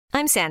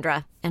I'm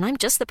Sandra, and I'm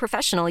just the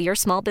professional your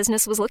small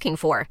business was looking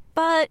for.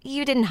 But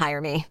you didn't hire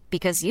me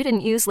because you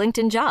didn't use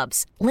LinkedIn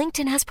Jobs.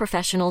 LinkedIn has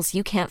professionals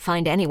you can't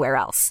find anywhere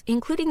else,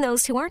 including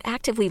those who aren't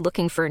actively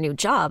looking for a new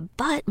job,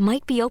 but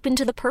might be open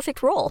to the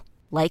perfect role,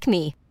 like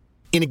me.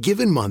 In a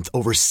given month,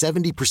 over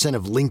 70%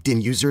 of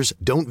LinkedIn users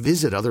don't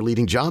visit other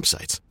leading job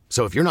sites.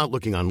 So if you're not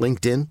looking on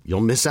LinkedIn,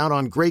 you'll miss out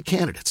on great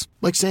candidates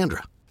like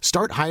Sandra.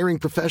 Start hiring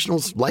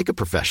professionals like a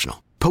professional.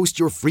 Post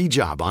your free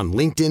job on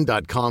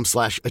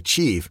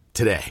linkedin.com/achieve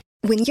today.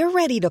 When you're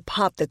ready to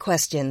pop the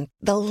question,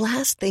 the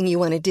last thing you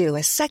want to do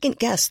is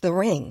second-guess the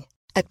ring.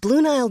 At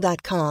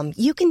BlueNile.com,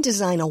 you can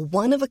design a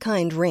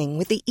one-of-a-kind ring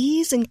with the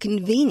ease and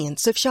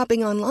convenience of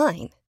shopping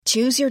online.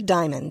 Choose your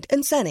diamond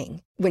and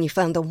setting. When you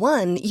find the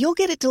one, you'll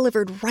get it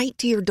delivered right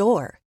to your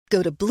door.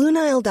 Go to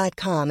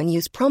BlueNile.com and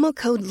use promo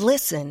code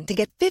LISTEN to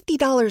get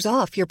 $50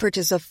 off your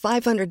purchase of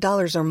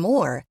 $500 or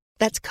more.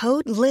 That's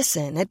code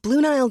LISTEN at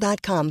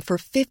BlueNile.com for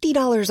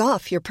 $50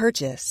 off your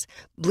purchase.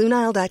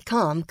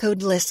 BlueNile.com,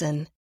 code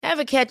LISTEN.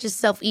 Ever catch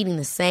yourself eating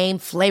the same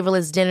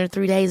flavorless dinner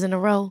 3 days in a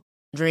row?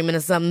 Dreaming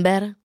of something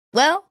better?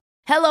 Well,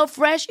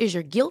 HelloFresh is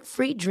your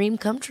guilt-free dream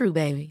come true,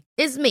 baby.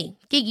 It's me,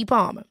 Keke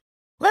Palmer.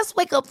 Let's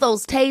wake up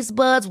those taste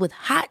buds with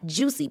hot,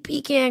 juicy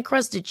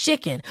pecan-crusted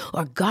chicken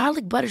or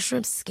garlic butter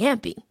shrimp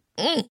scampi.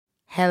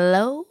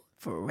 Hello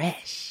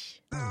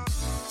Fresh.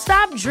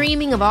 Stop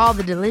dreaming of all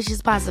the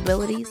delicious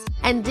possibilities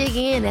and dig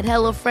in at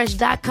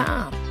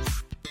HelloFresh.com.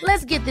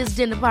 Let's get this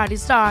dinner party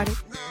started.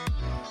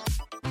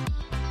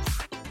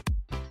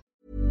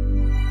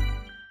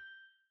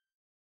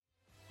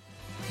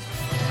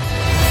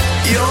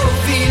 Jag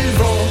vill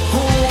vara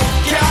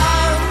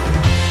Håkan.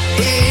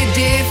 Är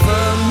det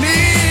för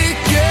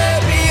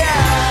mycket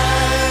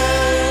begär?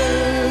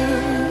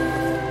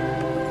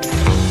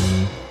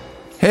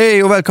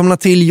 Hej och välkomna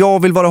till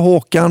Jag vill vara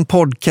Håkan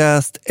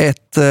podcast.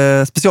 Ett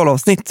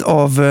specialavsnitt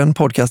av en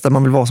podcast där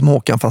man vill vara som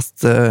Håkan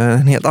fast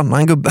en helt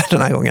annan gubbe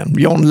den här gången.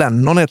 John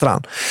Lennon heter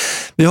han.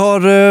 Vi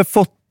har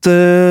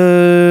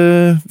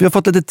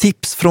fått ett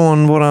tips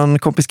från våran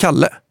kompis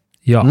Kalle.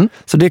 Ja.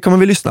 Så det kommer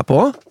vi lyssna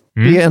på.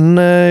 Det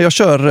är jag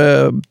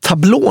kör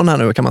tablån här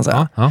nu kan man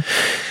säga.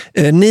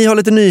 Ni har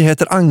lite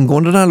nyheter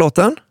angående den här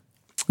låten.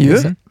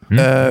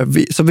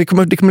 Så det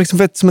kommer liksom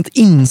som ett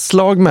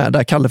inslag med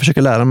där Kalle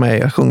försöker lära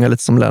mig att sjunga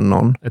lite som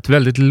Lennon. Ett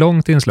väldigt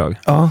långt inslag.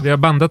 Ja. Vi har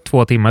bandat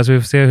 2 timmar så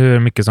vi får se hur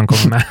mycket som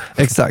kommer med.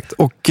 Exakt.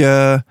 Och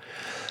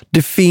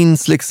det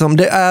finns liksom,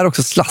 det är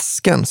också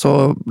slasken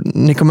så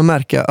ni kommer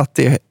märka att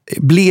det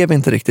blev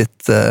inte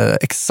riktigt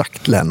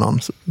exakt Lennon.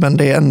 Men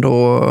det är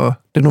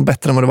nog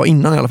bättre än vad det var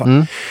innan i alla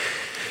fall.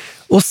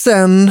 Och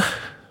sen,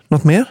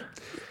 något mer?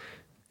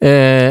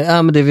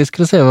 Ja, men det vi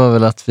skulle säga var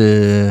väl att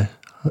vi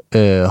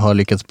har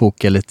lyckats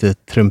boka lite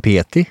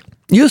trumpeti.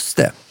 Just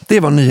det, det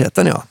var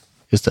nyheten ja.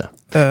 Just det.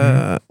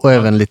 Och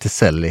även lite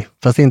celli.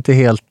 Fast inte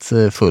helt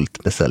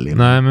fullt med celli.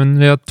 Nej, men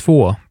vi har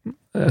 2.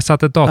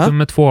 Satt ett datum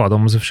med 2 av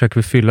dem och så försöker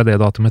vi fylla det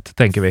datumet,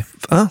 tänker vi.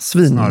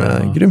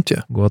 Grymt ju.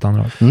 Gå åt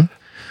andra håll.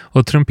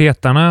 Och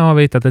trumpetarna har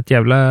vi hittat ett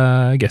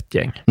jävla gött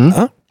gäng.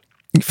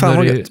 Fan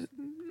vad gött.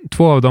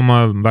 2 av dem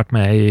har varit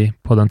med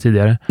på den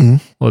tidigare.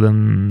 Och det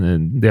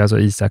är alltså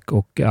Isak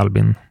och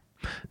Albin.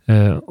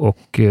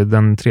 Och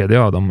den tredje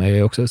av dem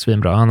är också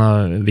svinbra. Han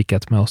har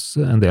vickat med oss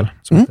en del.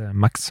 Som heter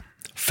Max.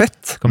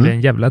 Fett. Det kommer bli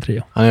en jävla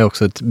trio. Han är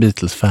också ett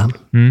Beatles-fan.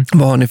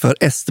 Vad har ni för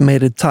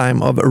estimated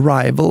time of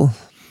arrival?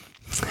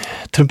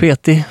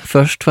 Trumpeti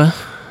först va?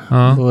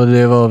 Ja. Och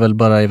det var väl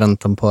bara i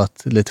väntan på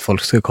att lite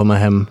folk skulle komma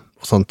hem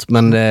och sånt.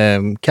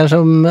 Men kanske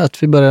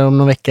att vi börjar om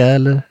någon vecka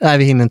eller... Nej,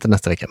 vi hinner inte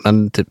nästa vecka.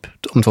 Men typ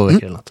om 2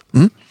 veckor eller något.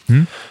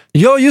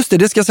 Ja, just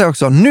det ska jag säga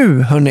också.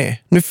 Nu,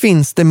 hörni. Nu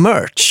finns det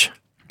merch.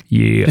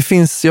 Yeah. Det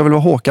finns, jag vill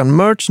vara Håkan,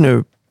 merch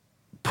nu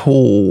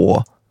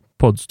på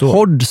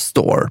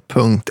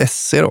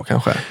podstore.se då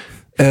kanske.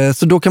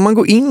 Så då kan man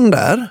gå in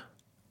där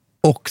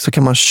och så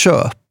kan man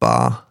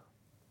köpa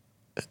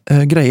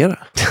grejer.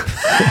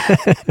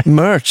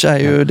 Merch är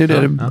ju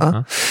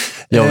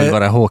Jag vill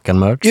vara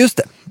Håkan-merch. Just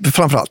det,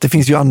 framförallt. Det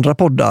finns ju andra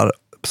poddar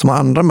som har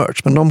andra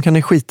merch, men de kan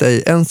ni skita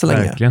i än så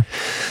länge. Verkligen.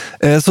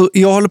 Så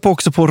jag håller på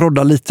också på att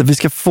rodda lite. Vi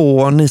ska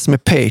få, ni som är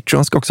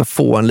Patreon ska också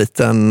få en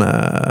liten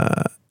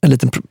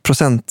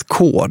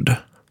procentkod,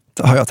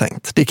 har jag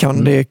tänkt. Det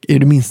är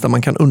det minsta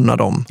man kan unna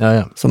dem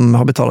som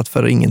har betalat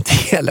för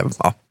ingenting. Eller,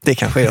 det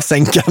kanske är att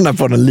sänka den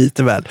på den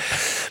lite väl.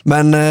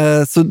 Men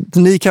så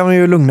ni kan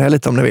ju lugna er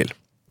lite om ni vill.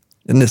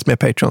 Ni som är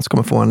Patreons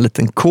kommer få en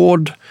liten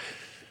kod.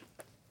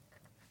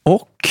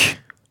 Och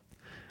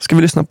ska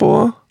vi lyssna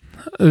på...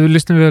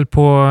 Lyssnar vi väl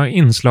på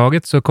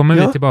inslaget så kommer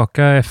vi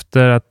tillbaka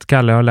efter att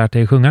Kalle har lärt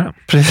dig sjunga.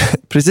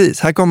 Precis,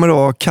 här kommer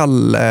då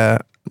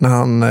Kalle när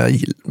han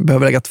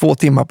behöver lägga 2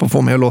 timmar på att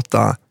få mig att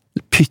låta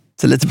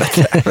pyttelite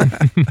bättre.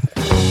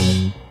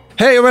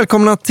 Hej och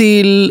välkomna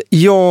till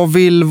Jag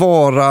vill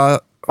vara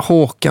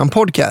Håkan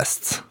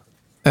podcast.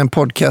 En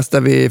podcast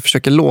där vi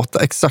försöker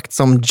låta exakt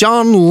som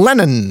John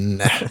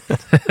Lennon.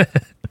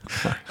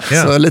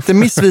 Så lite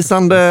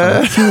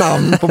missvisande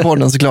namn på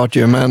podden såklart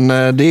ju, men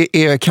det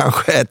är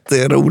kanske ett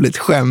roligt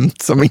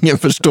skämt som ingen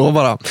förstår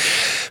bara.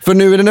 För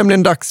nu är det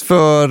nämligen dags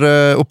för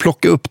att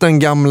plocka upp den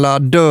gamla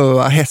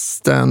döda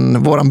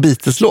hästen, våran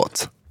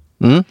Beatles-låt.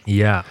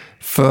 Ja.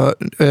 För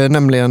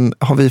nämligen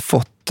har vi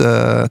fått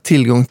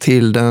tillgång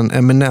till den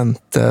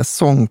eminente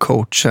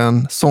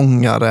sångcoachen,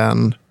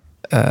 sångaren,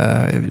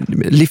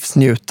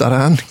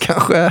 livsnjutaren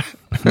kanske.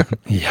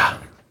 Ja.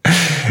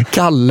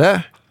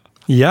 Kalle.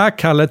 Ja,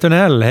 Kalle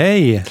Tunnell,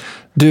 hej.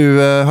 Du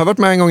har varit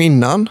med en gång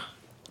innan.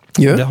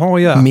 Det har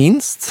jag.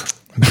 Minst.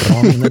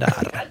 Bra minne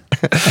där.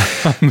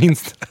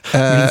 minst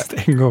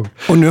en gång.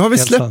 Och nu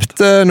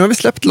har vi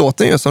släppt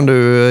låten ju, som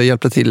du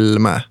hjälpte till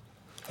med.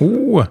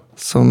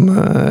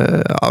 Som,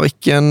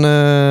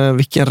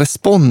 vilken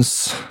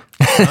respons.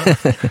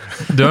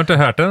 Du har inte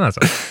hört den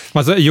alltså?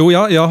 Jo,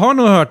 jag har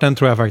nog hört den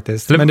tror jag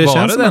faktiskt. Men det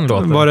känns som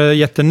att var det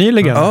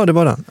jättenyligen? Ja, det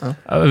var den. Ja.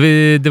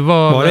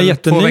 Var det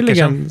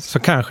jättenyligen så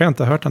kanske jag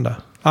inte har hört den där.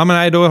 Ja, men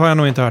nej, då har jag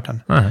nog inte hört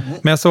den.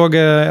 Men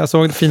jag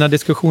såg fina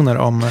diskussioner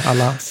om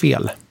alla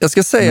fel. Jag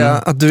ska säga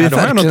att du är då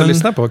har jag något att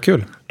lyssna på,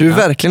 kul. Du är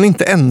verkligen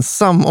inte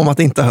ensam om att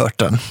inte ha hört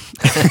den.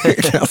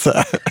 Kan jag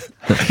säga.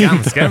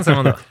 Ganska ensam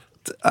ändå.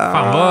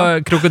 Fan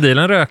vad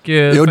krokodilen rök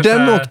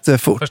den åkte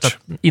fort.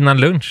 Innan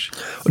lunch.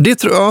 Och det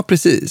tror jag,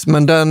 precis.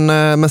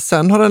 Men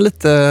sen har den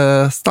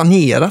lite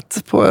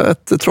stagnerat på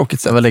ett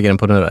tråkigt sätt. Vad lägger den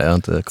på nu då? Jag har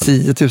inte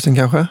 10 000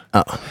 kanske.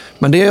 Ja.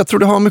 Men jag tror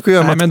det har mycket att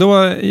göra med men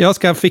då, jag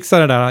ska fixa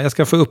det där. Jag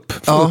ska få upp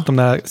de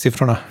där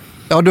siffrorna.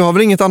 Ja, du har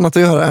väl inget annat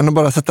att göra än att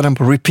bara sätta den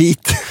på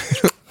repeat.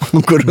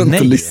 Och gå runt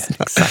och lyssna.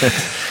 Exakt.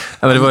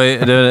 Ja, men det var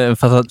en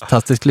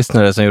fantastisk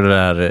lyssnare som gjorde det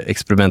här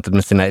experimentet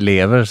med sina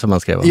elever som man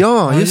skrev om.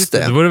 Ja, just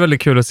det. Det vore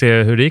väldigt kul att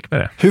se hur det gick med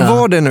det. Hur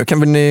var det nu?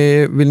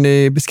 Vill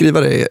ni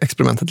beskriva det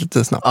experimentet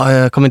lite snabbt? Ja,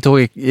 jag kommer inte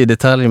ihåg i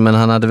detalj, men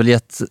han hade väl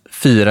gett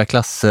 4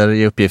 klasser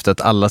i uppgift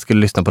att alla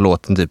skulle lyssna på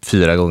låten typ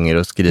 4 gånger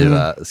och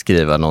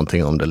skriva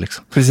någonting om det.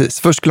 Liksom. Precis.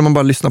 Först skulle man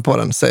bara lyssna på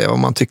den, säga vad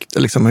man tyckte,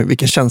 liksom,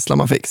 vilken känsla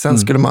man fick. Sen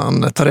skulle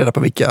man ta reda på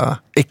vilka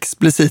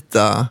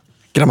explicita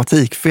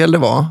grammatikfel det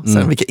var,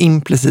 sen vilka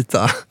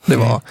implicita det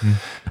var.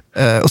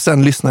 Och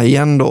sen lyssna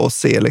igen då och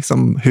se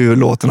liksom hur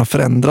låten har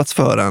förändrats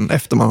för en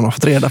efter man har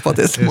fått reda på att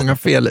det är så många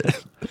fel i.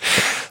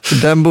 Så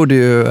den borde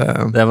ju...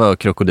 Det var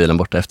krokodilen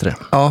borta efter det.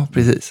 Ja,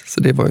 precis.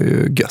 Så det var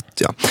ju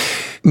gött, ja.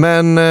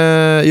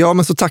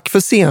 Men så tack för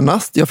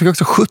senast. Jag fick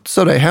också skjuts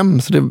av dig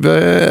hem, så det var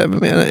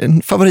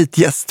en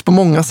favoritgäst på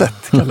många sätt,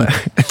 Kalle.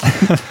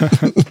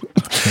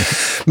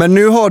 Men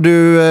nu har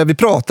vi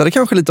pratade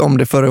kanske lite om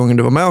det förra gången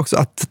du var med också,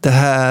 att det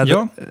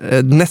här,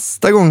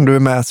 nästa gång du är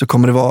med så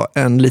kommer det vara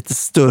en lite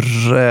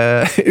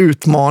större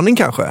utmaning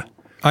kanske.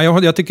 Ja,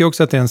 jag tycker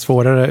också att det är en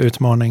svårare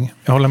utmaning.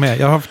 Jag håller med.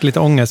 Jag har haft lite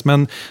ångest,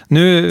 men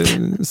nu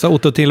sa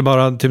Otto till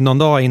bara typ någon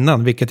dag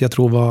innan, vilket jag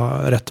tror var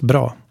rätt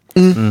bra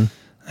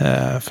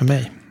för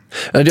mig.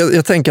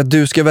 Jag tänker att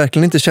du ska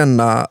verkligen inte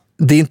känna,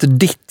 det är inte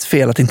ditt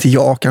fel att inte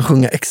jag kan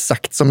sjunga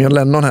exakt som John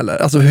Lennon heller.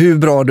 Alltså hur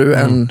bra du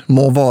än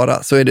må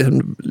vara, så är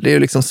det är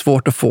liksom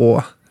svårt att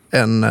få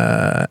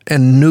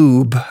en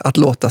noob att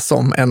låta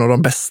som en av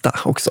de bästa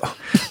också.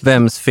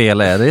 Vems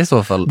fel är det i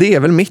så fall? Det är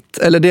väl mitt,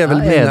 eller det är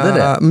väl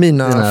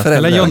mina föräldrar.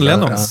 Eller John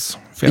Lennons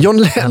fel. John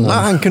Lennon,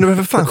 han kunde väl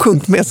för fan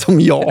sjungit med som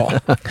jag,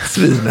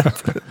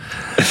 svinet.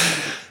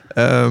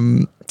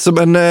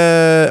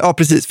 Ja,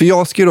 precis. För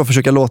jag ska ju då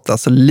försöka låta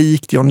så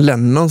likt John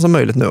Lennon som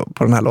möjligt nu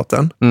på den här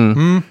låten.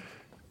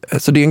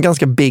 Så det är en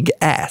ganska big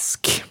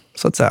ask,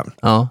 så att säga.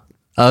 Ja,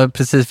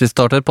 precis. Vi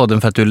startade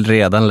podden för att du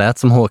redan lät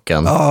som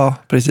Håkan. Ja,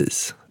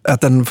 precis.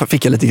 Att den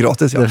fick jag lite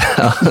gratis, ja.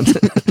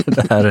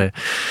 Det här är...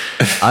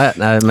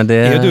 nej, men det...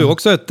 Är du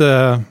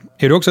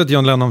också ett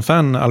John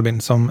Lennon-fan,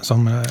 Albin, som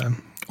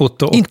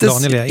Otto och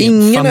Daniel är?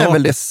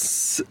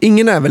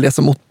 Ingen är väl det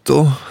som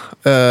Otto.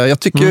 Jag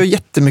tycker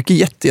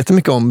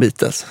jättemycket om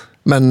Beatles.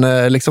 Men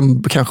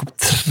liksom kanske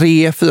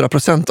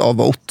 3-4% av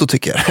vad Otto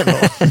tycker.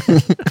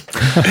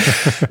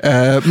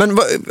 Men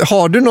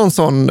har du någon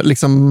sån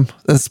liksom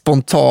en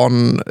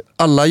spontan...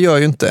 Alla gör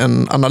ju inte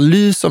en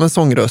analys av en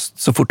sångröst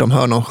så fort de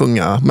hör någon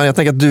sjunga. Men jag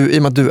tänker att i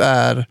och med att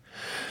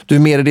du är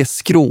mer i det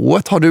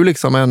skrået, har du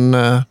liksom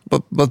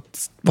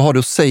vad har du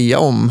att säga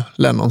om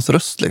Lennons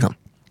röst liksom?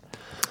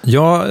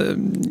 Ja,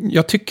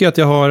 jag tycker att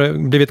jag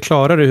har blivit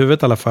klarare i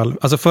huvudet i alla fall.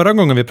 Alltså förra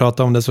gången vi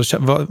pratade om det så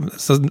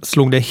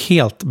slog det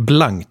helt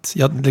blankt.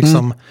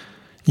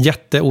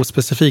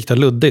 Jätteospecifikt och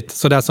luddigt.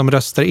 Så det som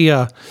röster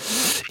är,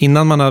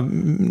 innan man har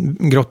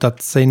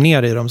grottat sig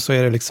ner i dem, så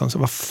är det liksom, så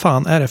vad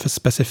fan är det för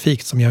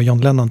specifikt som gör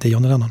John Lennon till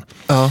John Lennon?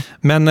 Ja.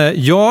 Men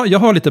jag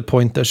har lite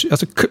pointers.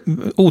 Alltså,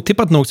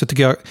 otippat nog så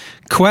tycker jag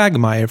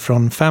Quagmire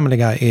från Family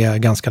Guy är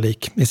ganska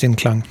lik i sin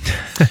klang.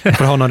 För att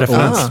ha någon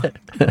referens.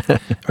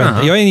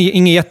 Jag är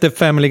ingen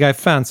jätte-Family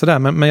Guy-fan sådär,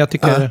 men jag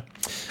tycker...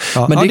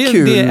 Men det är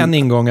kul. Det är en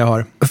ingång jag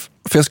har.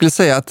 För jag skulle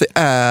säga att det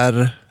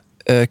är...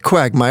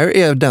 Quagmire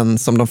är den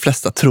som de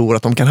flesta tror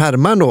att de kan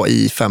härma ändå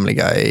i Family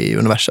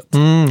Guy-universet.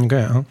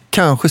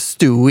 Kanske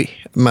Stewie,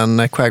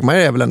 men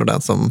Quagmire är väl ändå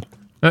den som...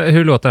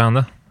 Hur låter han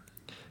då?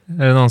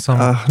 Är det någon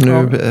som...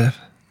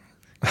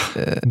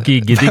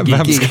 Gigi.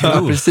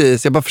 Ja,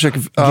 precis. Jag bara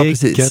försöker... Ja,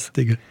 precis.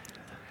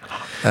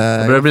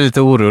 Jag börjar bli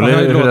lite orolig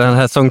hur den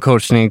här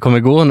sångcoachningen kommer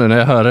gå nu när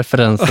jag hör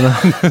referenserna.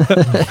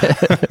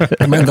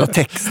 De ändrar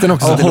texten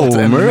också.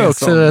 Homer är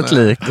också rätt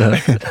likt.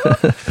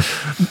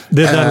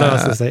 Det där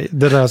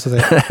löser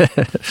sig.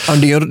 Ja,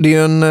 det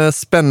är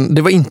en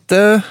det var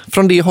inte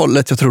från det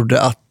hållet jag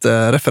trodde att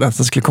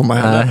referensen skulle komma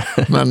heller.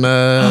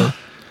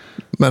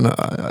 Men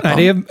nej,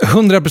 det är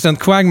 100%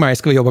 Quagmire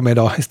ska vi jobba med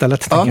idag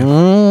istället. Ja.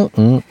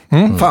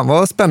 Fan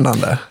vad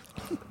spännande.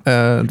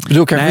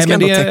 Då kanske vi ska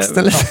ändra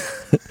texten lite.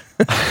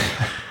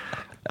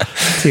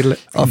 Till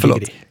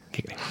förlåt.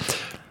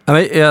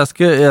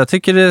 Jag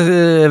tycker det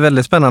är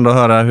väldigt spännande att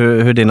höra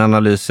hur din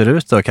analys ser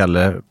ut då,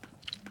 Kalle.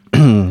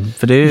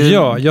 För det är ju...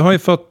 Ja, jag har ju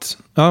fått...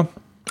 Ja,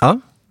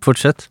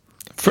 fortsätt.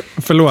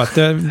 Förlåt,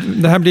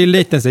 det här blir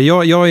lite...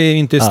 Jag är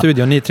inte i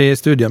studion, ni tre är i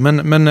studion.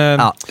 Men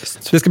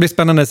det ska bli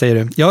spännande, säger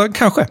du. Ja,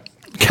 kanske.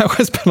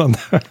 Kanske spännande.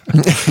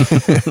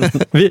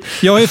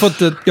 Jag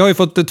har ju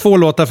fått 2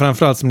 låtar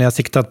framförallt som ni har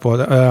siktat på.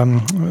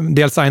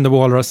 Dels I'm the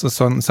Walrus och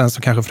sen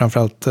så kanske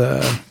framförallt...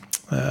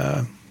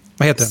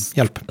 vad heter den?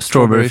 Hjälp.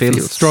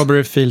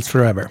 Strawberry Fields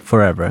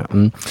Forever.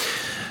 Mm.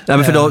 Ja,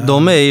 men för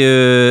de är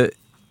ju...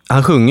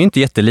 Han sjunger inte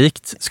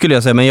jättelikt, skulle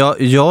jag säga. Men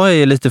jag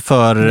är lite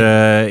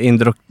för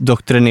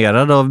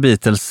indoktrinerad av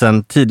Beatles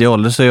sen tidig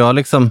ålder. Så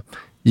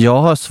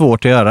jag har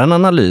svårt att göra en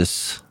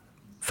analys,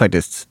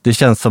 faktiskt. Det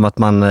känns som att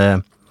man...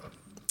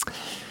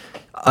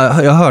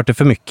 jag har hört det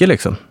för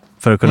mycket,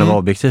 för att kunna vara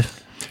objektiv.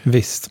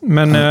 Visst,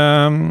 men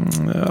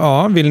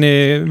vill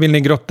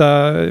ni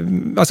grotta...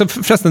 Alltså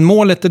förresten,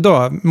 målet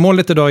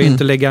idag är ju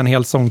inte lägga en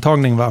hel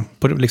sångtagning, va?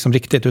 På,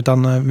 riktigt,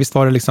 utan visst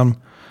var det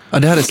Ja,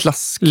 det här är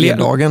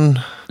slaskdagen.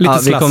 Lite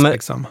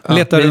slask,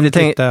 Leta runt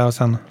lite och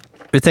sen...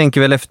 Vi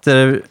tänker väl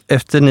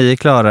efter ni är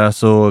klara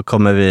så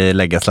kommer vi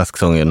lägga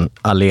slasksången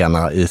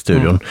alena i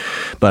studion.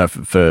 Bara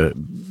för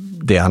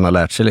det han har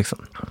lärt sig,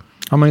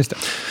 Ja, men just det.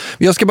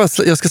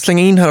 Jag ska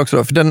slänga in här också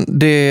då, för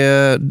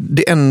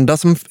det enda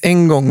som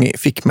en gång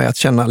fick mig att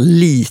känna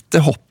lite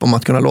hopp om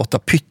att kunna låta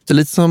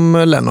pyttelite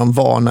som Lennon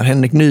var när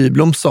Henrik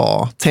Nyblom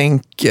sa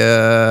tänk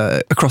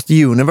Across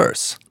the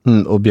Universe.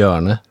 Och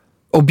Björne.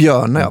 Och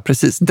Björne, ja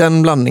precis.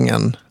 Den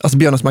blandningen, alltså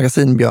Björnes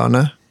magasin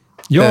Björne.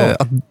 Ja.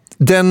 Att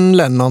den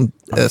Lennon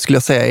skulle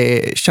jag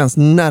säga känns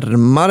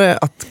närmare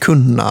att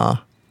kunna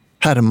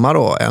härma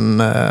då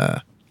än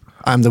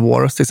I'm the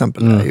Walrus till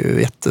exempel. Det är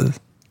ju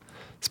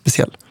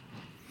jättespeciell.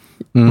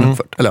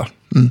 Eller,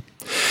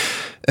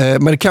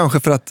 men kanske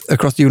för att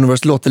Across the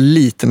Universe låter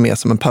lite mer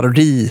som en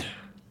parodi.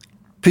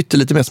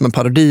 Pyttelite mer som en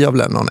parodi av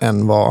Lennon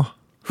än vad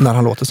när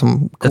han låter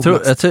som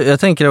coolast. Jag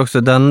tänker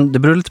också, det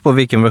beror lite på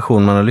vilken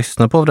version man har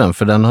lyssnat på av den,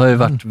 för den har ju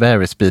varit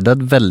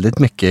varispeedad väldigt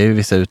mycket i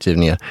vissa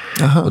utgivningar.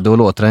 Aha. Och då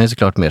låter den ju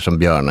såklart mer som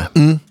Björne.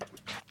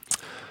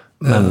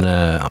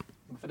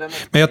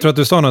 Men jag tror att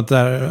du sa något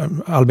där,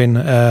 Albin,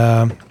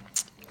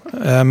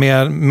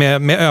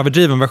 med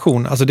överdriven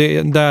version. Alltså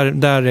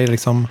där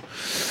är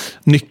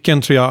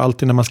nyckeln, tror jag,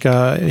 alltid när man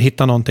ska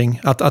hitta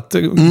någonting. Att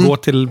gå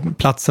till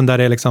platsen där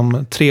det är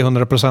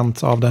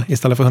 300% av det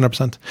istället för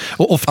 100%.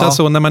 Och ofta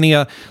så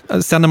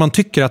när man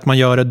tycker att man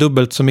gör det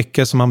dubbelt så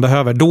mycket som man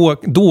behöver,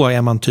 då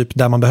är man typ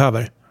där man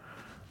behöver.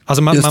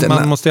 Alltså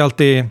man måste ju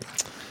alltid...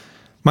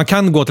 Man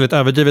kan gå till ett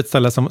överdrivet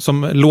ställe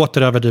som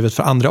låter överdrivet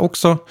för andra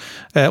också.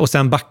 Och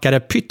sen backar det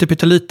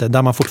pyttelite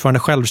där man fortfarande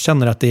själv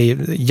känner att det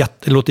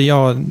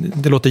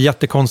låter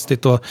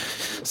jättekonstigt och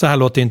så här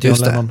låter inte jag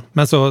Lennon.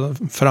 Men så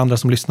för andra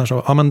som lyssnar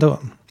så, ja men då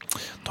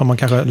har man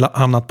kanske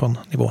hamnat på en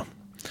nivå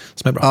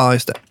som är bra. Ja,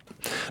 just det.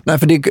 Nej,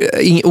 för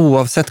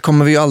oavsett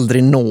kommer vi ju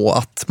aldrig nå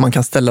att man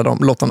kan ställa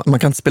låtarna, man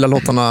kan spela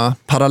låtarna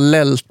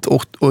parallellt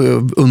och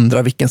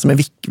undra vilken som är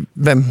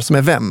vem som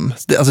är vem.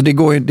 Alltså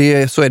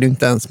så är det ju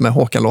inte ens med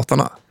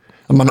Håkan-låtarna.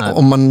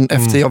 Om man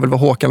efter Jag vill vara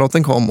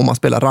Håkan-låten kom och man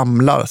spelar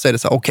Ramlar så är det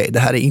så okej, det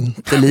här är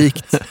inte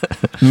likt.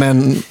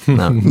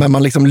 men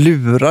man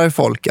lurar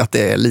folk att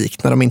det är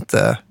likt när de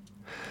inte,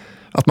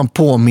 att man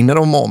påminner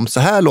dem om så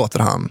här låter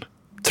han.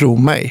 Tro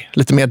mig.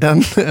 Lite mer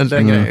den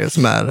grejen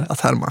som är att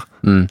härma.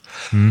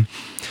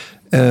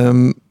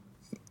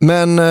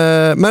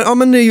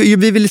 Men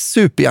vi vill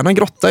supergärna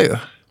grotta ju.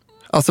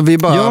 Alltså vi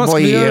bara,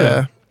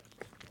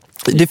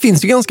 det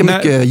finns ju ganska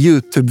mycket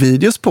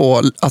YouTube-videos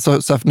på,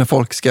 alltså så när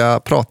folk ska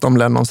prata om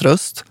Lennons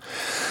röst.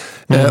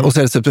 Och så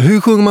är det typ,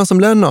 hur sjunger man som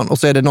Lennon? Och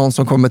så är det någon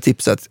som kommer med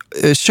tipset.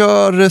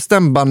 Kör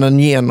stämbanden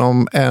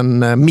genom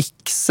en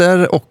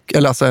mixer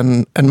eller alltså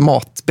en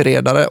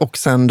matberedare och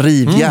sen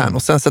rivjärn.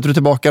 Och sen sätter du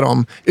tillbaka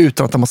dem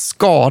utan att de har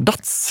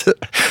skadats.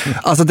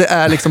 Alltså det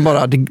är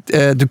bara,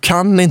 du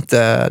kan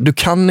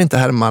inte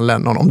härma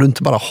Lennon om du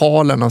inte bara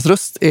har Lennons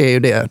röst, är ju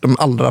det de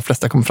allra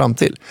flesta kommer fram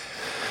till.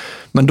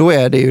 Men då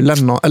är det ju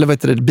Lennon,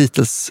 eller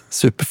Beatles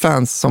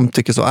superfans som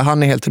tycker så,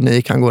 han är helt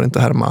unik, han går inte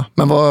att härma.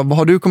 Men vad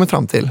har du kommit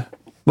fram till?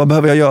 Vad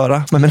behöver jag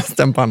göra med mina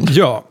stämband?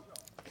 Ja,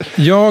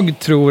 jag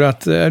tror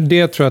att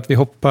vi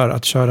hoppar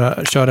att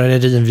köra i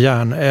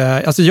rivjärn.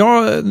 Alltså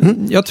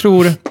jag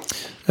tror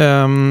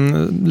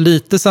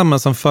lite samma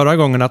som förra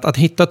gången. Att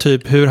hitta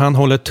typ hur han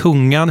håller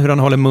tungan, hur han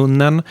håller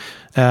munnen.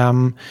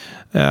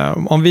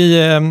 Om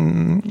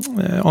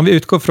vi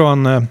utgår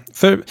från...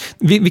 För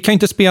vi kan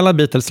inte spela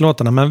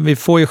Beatles-låtarna, men vi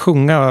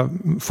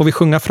får vi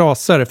sjunga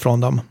fraser från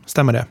dem.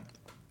 Stämmer det?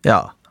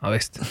 Ja,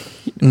 visst.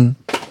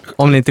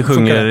 Om ni inte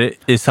sjunger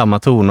i samma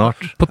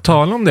tonart. På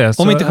tal om det...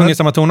 Om vi inte sjunger i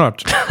samma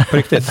tonart, på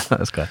riktigt.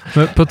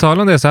 Men på tal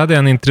om det så hade jag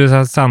en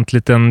intressant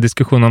liten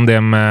diskussion om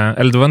det med...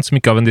 Eller det var inte så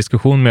mycket av en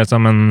diskussion, mer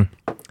som en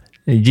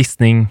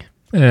gissning.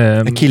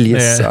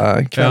 Killgissa.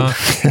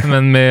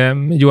 Men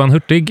med Johan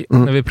Hurtig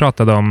när vi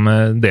pratade om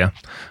det.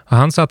 Och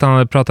han sa att han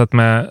hade pratat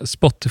med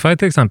Spotify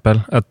till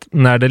exempel. Att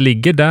när det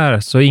ligger där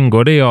så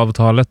ingår det i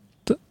avtalet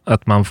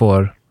att man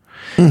får...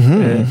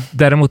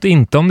 Däremot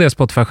inte om det är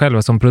Spotify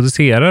själva som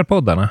producerar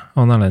poddarna.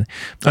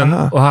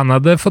 Och han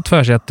hade fått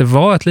för sig att det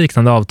var ett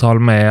liknande avtal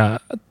med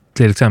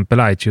till exempel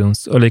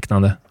iTunes och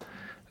liknande.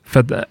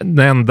 För den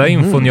enda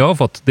infon jag har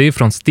fått, det är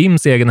från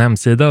Stims egen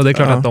hemsida och det är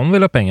klart att de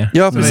vill ha pengar.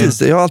 Ja,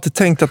 precis. Jag har alltid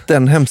tänkt att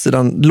den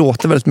hemsidan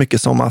låter väldigt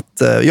mycket som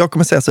att jag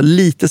kommer säga så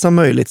lite som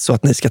möjligt så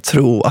att ni ska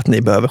tro att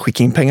ni behöver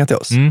skicka in pengar till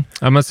oss.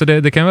 Ja, men så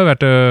det kan vara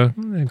värt att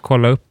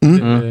kolla upp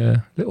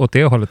åt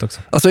det hållet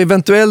också. Alltså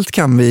eventuellt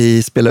kan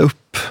vi spela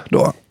upp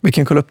då. Vi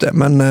kan kolla upp det.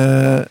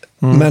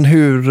 Men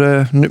hur...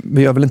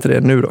 vi gör väl inte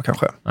det nu då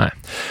kanske? Nej.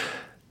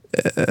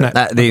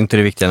 Nej, det är inte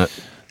det viktiga nu.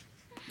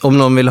 Om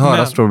någon vill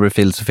höra Strawberry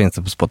Fields så finns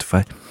det på Spotify.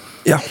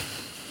 Ja,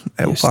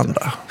 och på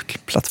andra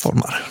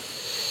plattformar.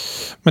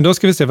 Men då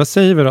ska vi se, vad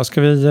säger vi då?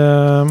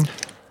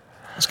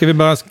 Ska vi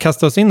bara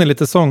kasta oss in i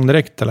lite sång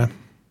direkt eller?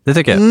 Det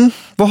tycker jag.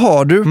 Vad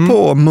har du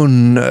på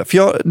mun?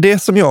 För det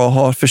som jag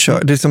har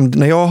försökt, det som,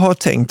 när jag har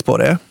tänkt på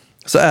det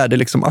så är det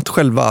liksom att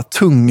själva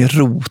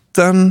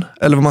tungroten,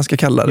 eller vad man ska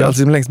kalla det,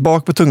 alltså längst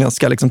bak på tungan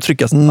ska liksom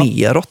tryckas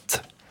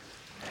neråt.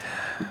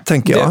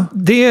 Tänker jag.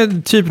 Det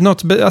är typ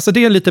något, alltså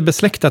det är lite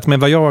besläktat med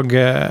vad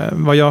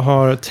jag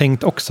har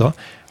tänkt också.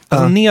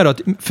 Alltså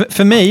neråt,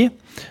 för mig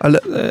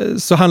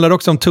så handlar det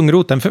också om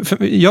tungroten.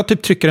 För jag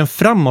typ trycker den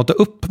framåt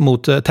och upp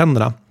mot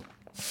tänderna.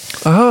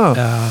 Aha.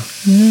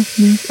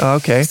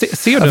 Okay.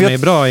 Ser du mig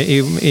bra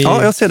i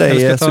ja, jag ser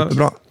dig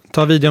superbra.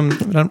 Ta videon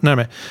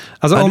närmare.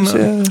 Alltså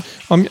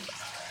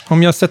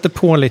om jag sätter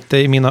på lite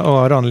i mina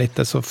öron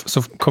lite så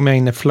kommer jag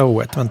in i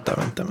flowet. Vänta.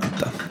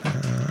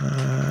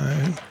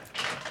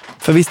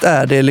 För visst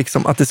är det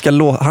liksom att det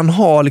ska han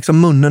har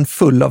liksom munnen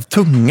full av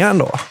tungan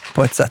då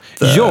på ett sätt.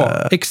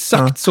 Ja,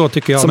 exakt så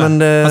tycker jag. Som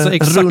en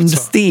rund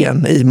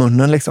sten i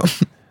munnen liksom.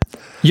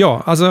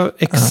 Ja, alltså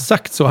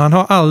exakt så. Han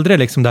har aldrig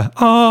liksom det.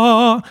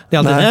 Det är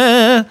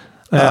aldrig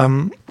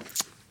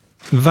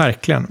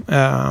verkligen.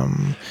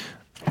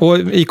 Och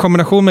i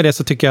kombination med det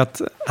så tycker jag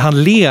att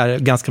han ler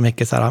ganska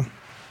mycket så här.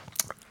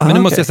 Men nu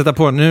måste jag sätta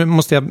på. Nu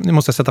måste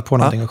jag sätta på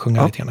någonting och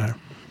sjunga lite grann här.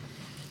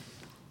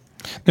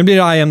 Nu blir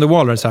det I am the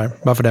Walrus här,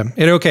 bara för det.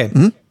 Är det okej?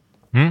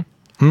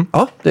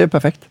 Ja, det är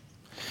perfekt.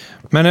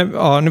 Men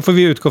nu får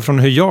vi utgå från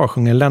hur jag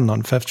sjunger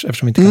Lennon,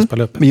 eftersom vi inte kan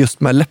spela upp. Men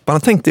just med läpparna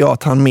tänkte jag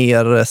att han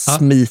mer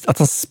att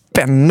han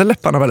spänner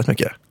läpparna väldigt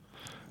mycket.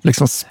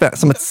 Liksom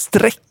som ett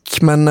streck,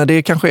 men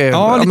det kanske är...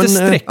 Ja, lite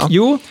streck. Ja.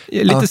 Jo,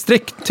 lite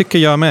streck tycker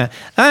jag med.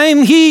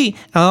 I'm he!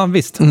 Ja,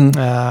 visst.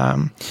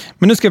 Men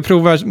nu ska jag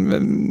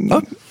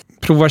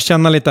prova att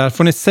känna lite här.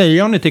 Får ni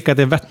säga om ni tycker att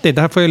det är vettigt?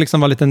 Det här får ju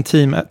liksom vara lite en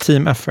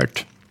team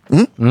effort.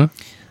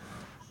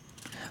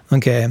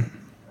 Okej.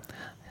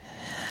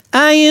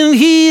 I am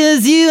he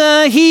as you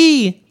are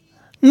he.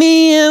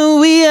 Me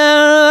and we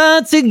are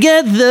all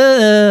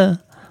together.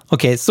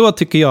 Okej, så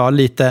tycker jag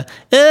lite.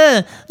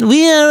 We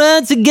are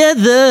all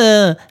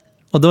together.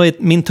 Och då är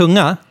min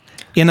tunga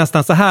är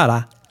nästan så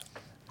här.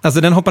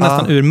 Alltså den hoppar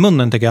nästan ur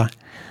munnen tycker jag.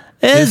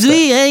 As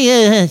we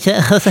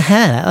are så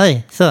här.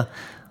 Oj, så.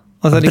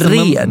 Och så liksom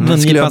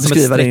bred skulle jag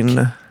beskriva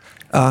in.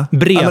 Ja.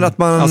 Bred. Men att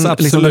man alltså,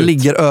 liksom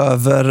ligger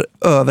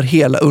över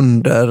hela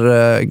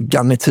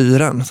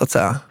undergarnityren så att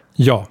säga.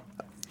 Ja.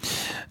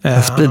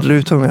 Jag sprider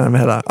ut tungan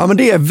med hela. Ja, men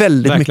det är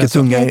väldigt mycket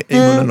tunga i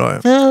munnen då.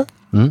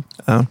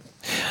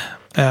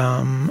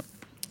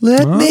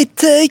 Let me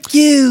take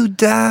you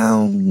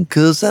down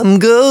 'cause I'm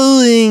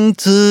going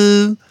to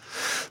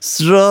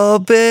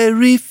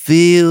Strawberry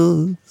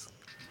Fields.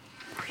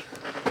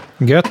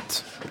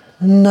 Gött.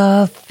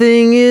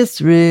 Nothing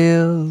is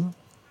real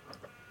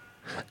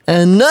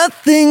and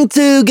nothing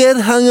to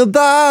get hung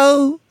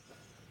about.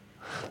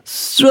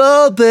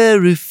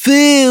 Strawberry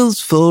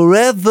Fields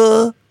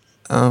forever.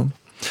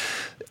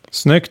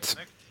 Snyggt.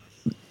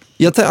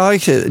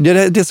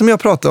 Det som jag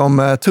pratade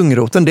om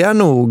tungroten, det är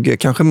nog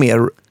kanske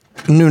mer,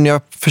 nu när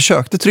jag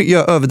försökte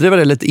överdriva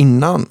det lite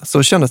innan,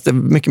 så kändes det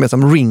mycket mer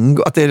som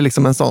Ringo, att det är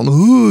liksom en sån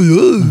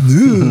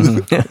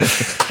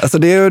alltså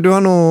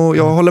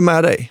jag håller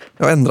med dig,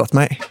 jag har ändrat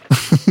mig.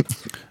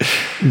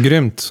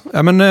 Grymt.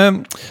 Ja, men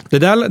det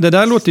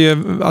där låter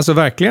ju alltså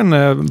verkligen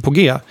på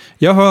G.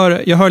 Jag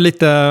hör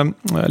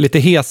lite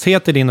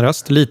heshet i din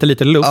röst,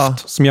 lite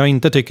luft som jag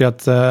inte tycker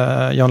att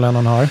John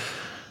Lennon har.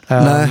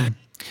 Nej.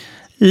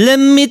 Let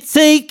me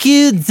take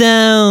you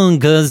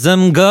down 'cause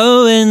I'm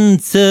going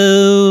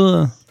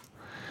to.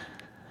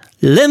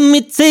 Let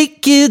me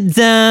take you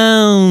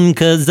down,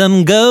 'cause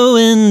I'm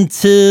going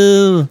to...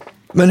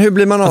 Men hur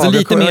blir man av? Alltså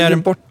lite mer...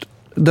 bort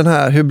den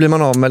här, hur blir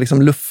man av med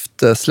liksom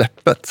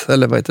luftsläppet?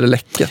 Eller vad heter det,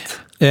 läcket?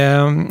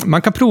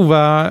 Man kan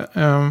prova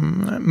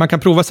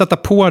sätta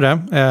på det.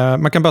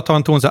 Man kan bara ta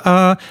en ton så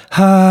här.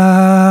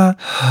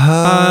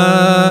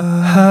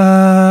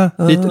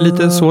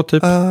 Lite så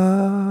typ.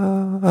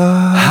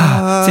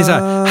 Säg så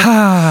här.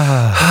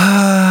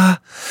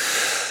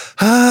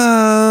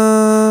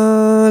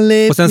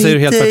 Och sen säger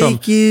du helt tvärtom.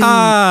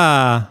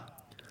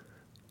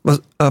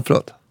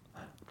 Förlåt.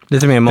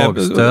 Lite mer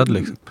magstöd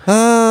liksom.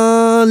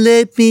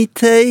 Let me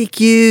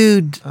take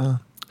you.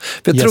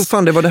 För jag tror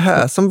fan det var det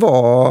här som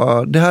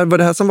var... Det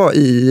här som var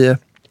i...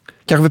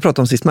 Kanske vi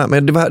pratade om sist med.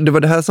 Men det var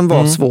det här som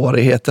var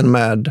svårigheten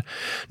med...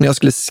 När jag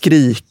skulle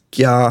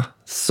skrika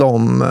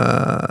som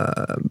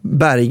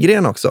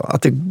Berggren också.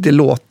 Att det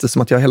låter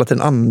som att jag hela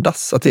tiden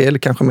andas. Att det är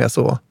kanske mer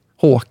så...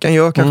 Håkan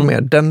gör kanske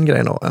mer den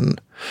grejen då, än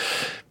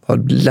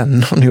vad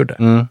Lennon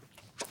gjorde.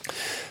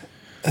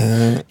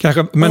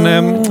 Kanske,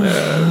 men...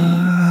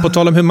 På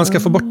tal om hur man ska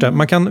få bort det.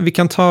 Vi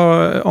kan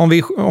ta,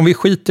 om vi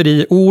skiter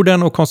i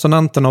orden och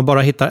konsonanterna och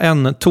bara hittar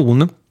en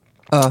ton,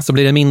 så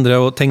blir det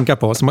mindre att tänka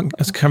på. Så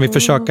kan vi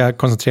försöka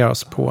koncentrera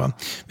oss på.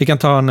 Vi kan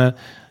ta en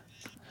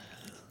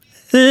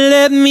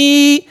let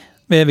me.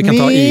 Vi kan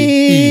ta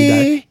i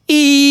där.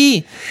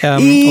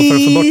 Och för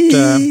att få bort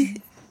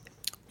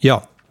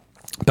ja.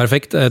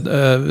 Perfekt,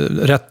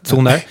 rätt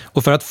ton där.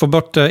 Och för att få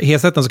bort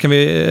hesheten så kan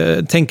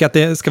vi tänka att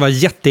det ska vara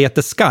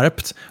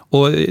jätteskarpt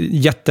och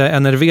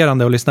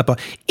jätteenerverande att lyssna på.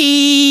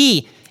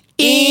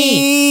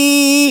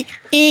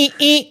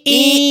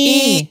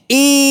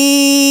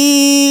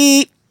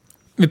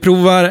 Vi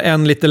provar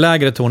en lite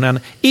lägre ton än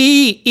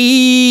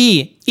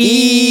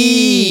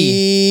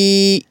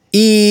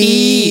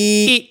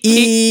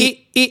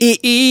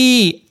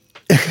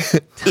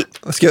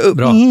Ska jag upp?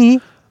 Bra.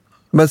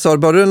 Men sa du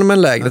bara med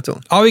en lägre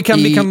ton? Ja, vi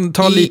kan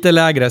ta lite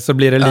lägre så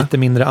blir det lite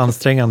mindre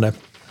ansträngande.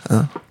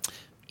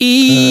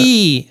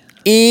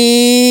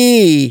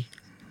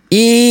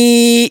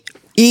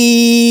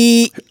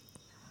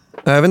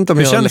 Jag vet inte om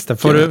hur känns det?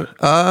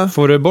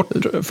 Får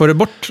du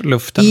bort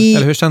luften?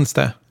 Eller hur känns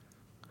det?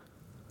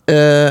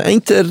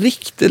 Inte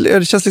riktigt.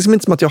 Det känns liksom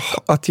inte som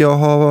att jag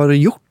har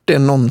gjort det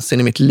någonsin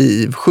i mitt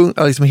liv.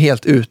 Liksom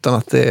helt utan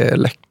att det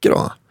läcker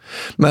då.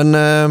 Men...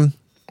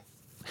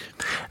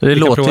 det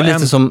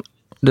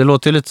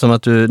låter ju lite som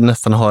att du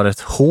nästan har ett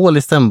hål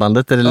i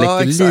stämbandet där det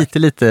läcker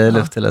lite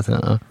luft hela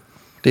tiden. Ja.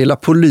 Det är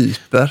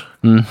polyper.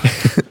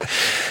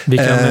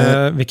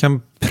 Vi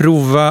kan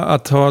prova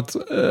att ha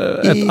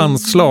ett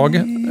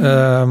anslag.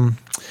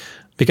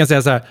 Vi kan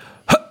säga så här.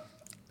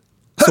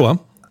 Så.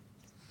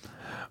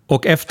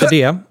 Och efter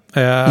det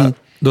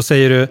då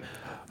säger du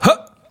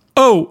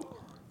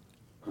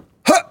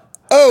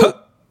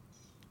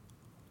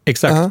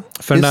exakt.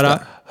 För den där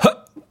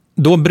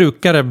då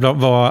brukar det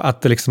vara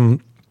att det liksom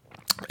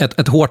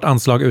ett hårt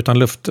anslag utan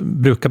luft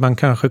brukar man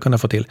kanske kunna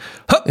få till.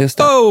 Just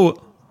det.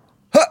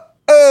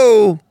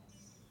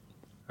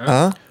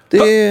 Ja,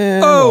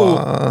 det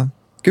var...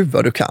 Gud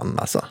vad du kan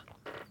alltså.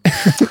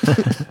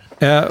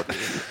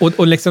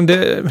 Och liksom det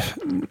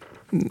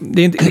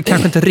är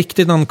kanske inte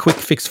riktigt någon quick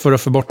fix för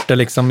att få bort det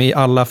liksom i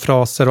alla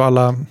fraser och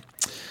alla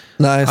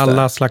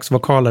slags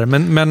vokaler.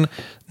 Men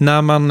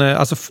när man...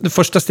 Alltså det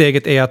första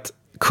steget är att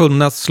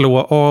kunna slå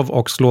av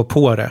och slå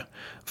på det.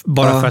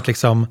 Bara för att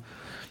liksom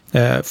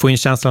få in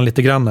känslan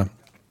lite grann.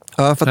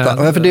 Ja, jag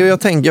fattar. För det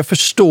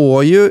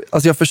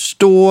jag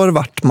förstår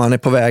vart man är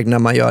på väg när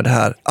man gör det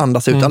här.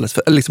 Andas ut alldeles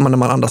för, liksom när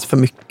man andas för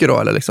mycket då,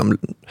 eller liksom,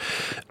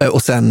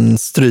 och sen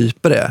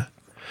stryper det.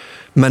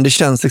 Men det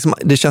känns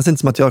inte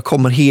som att jag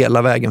kommer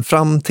hela vägen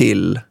fram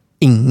till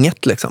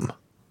inget liksom.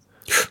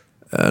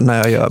 När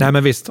jag gör... Nej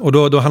men visst, och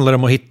då handlar det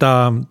om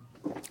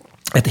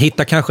att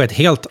hitta kanske ett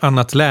helt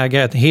annat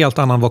läge, ett helt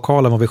annan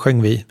vokal än vad vi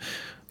sjöng vid.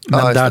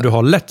 Men där du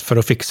har lätt för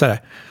att fixa det.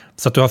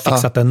 Så att du har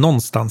fixat det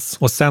någonstans.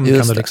 Och sen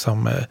kan du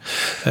liksom...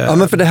 ja,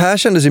 men för det här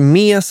kändes ju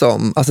mer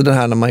som... Alltså det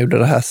här när man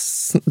gjorde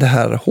det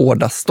här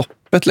hårda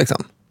stoppet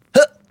liksom.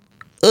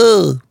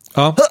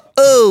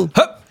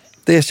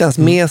 Det känns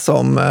mer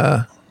som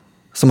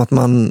att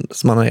man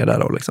är där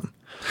då liksom.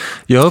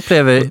 Jag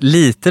upplever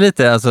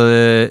lite alltså,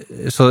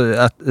 så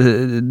att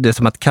det är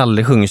som att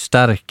Kalle sjunger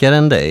starkare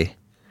än dig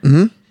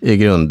i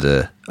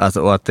grund.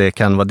 Alltså, och att det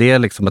kan vara det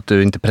liksom, att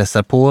du inte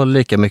pressar på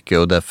lika mycket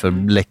och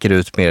därför läcker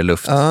ut mer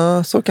luft.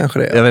 Ja, så kanske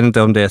det är. Jag vet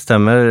inte om det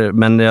stämmer,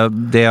 men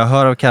det jag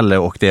hör av Kalle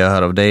och det jag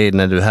hör av dig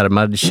när du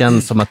härmar, det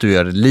känns som att du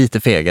gör det lite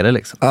fegare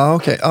liksom. Ja,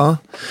 okej. Ja.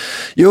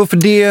 Jo, för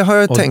det har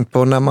jag tänkt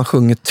på när man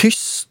sjunger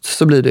tyst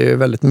så blir det ju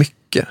väldigt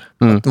mycket.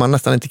 Att man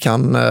nästan inte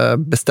kan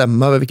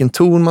bestämma över vilken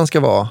ton man ska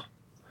vara.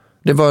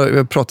 Det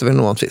pratade vi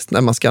nog om sist.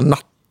 När man ska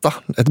natta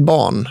ett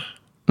barn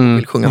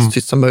vill sjunga så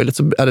tyst som möjligt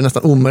så är det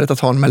nästan omöjligt att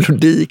ha en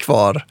melodi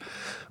kvar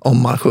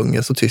om man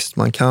sjunger så tyst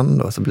man kan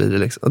då, så blir det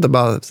liksom, det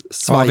bara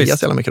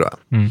svajas jävla mycket då.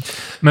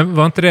 Men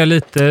var inte det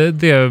lite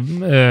det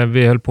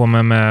vi höll på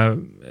med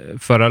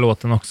förra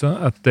låten också?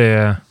 Att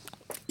det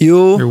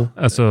Jo.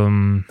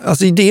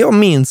 Alltså det jag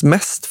minns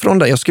mest från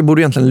det, jag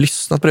borde egentligen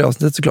lyssna på det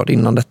avsnittet såklart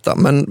innan detta,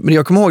 men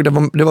jag kommer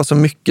ihåg det var så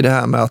mycket det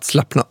här med att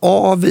slappna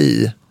av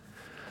i.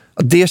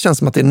 Det känns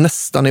som att det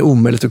nästan är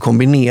omöjligt att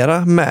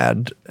kombinera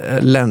med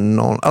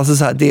Lennon. Alltså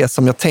så här, det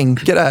som jag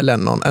tänker är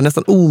Lennon är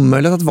nästan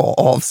omöjligt att vara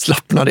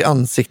avslappnad i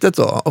ansiktet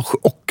då,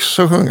 och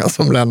också sjunga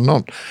som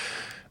Lennon.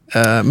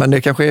 Men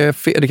det kanske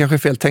är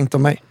fel tänkt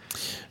av mig.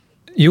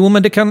 Jo,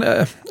 men det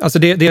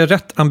är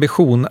rätt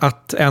ambition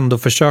att ändå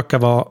försöka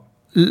vara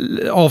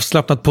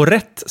avslappnad på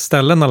rätt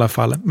ställen i alla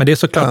fall. Men det är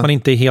såklart man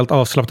inte är helt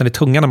avslappnad i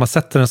tungan när man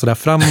sätter den så där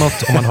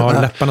framåt och man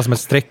har läpparna som ett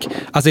streck.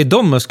 Alltså i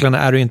de musklerna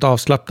är du inte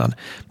avslappnad.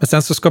 Men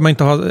sen så ska man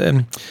inte ha...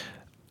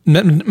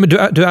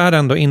 Du är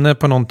ändå inne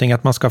på någonting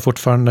att man ska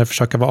fortfarande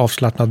försöka vara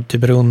avslappnad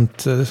typ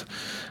runt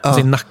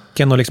i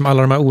nacken och liksom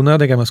alla de här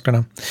onödiga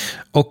musklerna.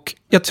 Och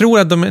jag tror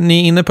att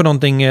ni är inne på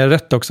någonting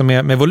rätt också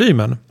med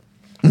volymen.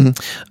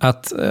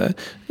 Att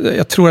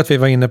jag tror att vi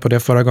var inne på det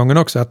förra gången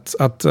också,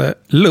 att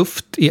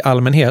luft i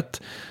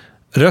allmänhet,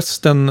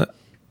 rösten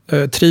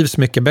trivs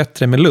mycket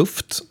bättre med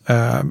luft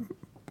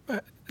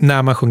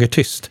när man sjunger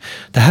tyst.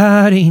 Det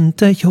här är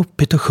inte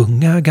jobbigt att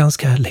sjunga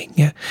ganska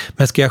länge,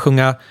 men ska jag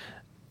sjunga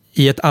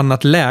i ett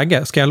annat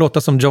läge, ska jag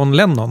låta som John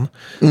Lennon,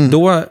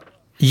 då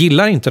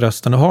gillar inte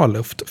rösten att ha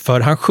luft, för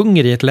han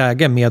sjunger i ett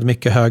läge med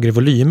mycket högre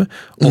volym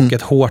och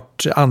ett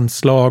hårt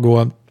anslag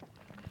och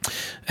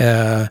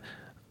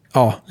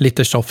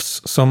lite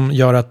tjofs som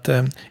gör att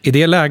i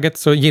det läget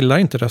så gillar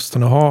inte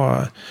rösten att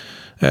ha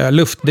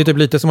luft. Det är typ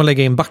lite som att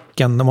lägga in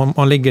backen. Om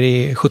man ligger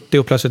i 70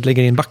 och plötsligt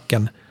lägger in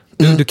backen.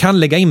 Du kan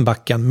lägga in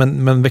backen,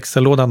 men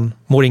växellådan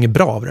mår inget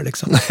bra av det.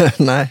 Liksom.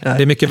 nej. Det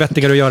är mycket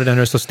vettigare att göra det när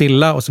det står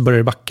stilla och så börjar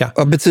det backa.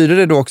 Ja, betyder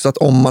det då också att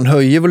om man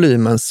höjer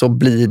volymen så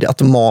blir det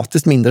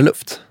automatiskt mindre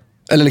luft?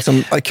 Eller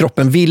liksom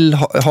kroppen vill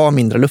ha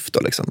mindre luft då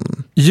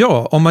liksom?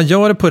 Ja, om man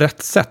gör det på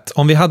rätt sätt.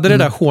 Om vi hade det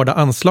där hårda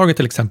anslaget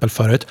till exempel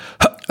förut.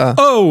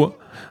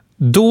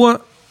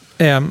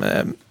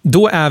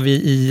 Då är vi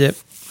i...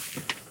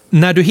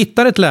 När du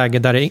hittar ett läge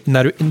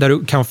där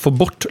du kan få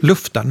bort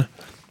luften,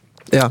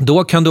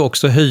 då kan du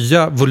också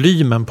höja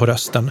volymen på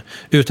rösten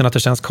utan att det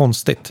känns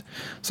konstigt.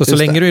 Så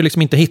länge du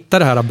liksom inte hittar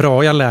det här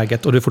braiga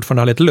läget och du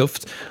fortfarande har lite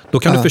luft, då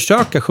kan du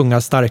försöka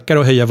sjunga starkare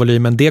och höja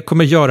volymen. Det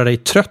kommer göra dig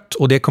trött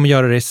och det kommer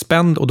göra dig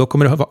spänd och då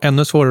kommer det vara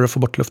ännu svårare att få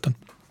bort luften.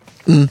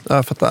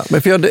 Jag fattar.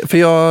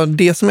 Men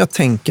det som jag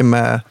tänker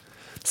med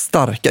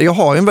starkare, jag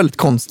har ju en väldigt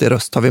konstig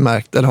röst, har vi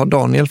märkt, eller har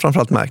Daniel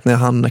framförallt märkt när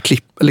han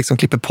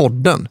klipper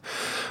podden.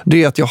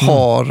 Det är att jag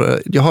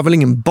har väl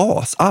ingen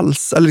bas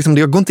alls, eller liksom,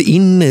 jag går inte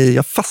in i,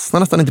 jag fastnar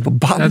nästan inte på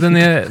band. Ja,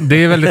 det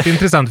är väldigt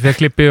intressant, för jag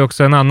klipper ju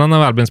också en annan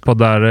av Albins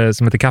poddar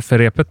som heter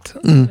Kafferepet.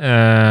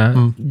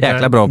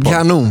 Jäkla bra podd.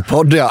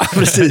 Kanonpodd, ja.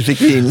 Precis,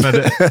 fick vi in.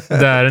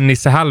 Där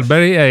Nisse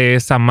Hallberg är i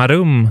samma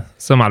rum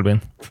som Albin.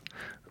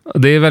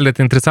 Det är väldigt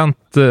intressant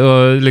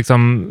och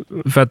liksom,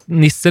 för att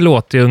Nisse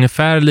låter ju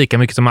ungefär lika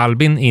mycket som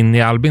Albin in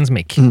i Albins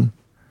mick.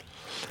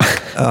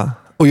 Ja.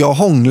 Och jag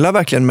hånglar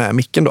verkligen med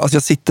micken då. Alltså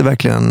jag sitter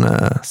verkligen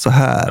så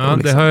här. Ja,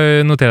 liksom. Det har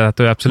jag noterat att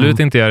du absolut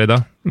inte gör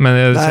idag. Men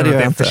jag känner att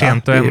det är för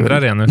sent att ändra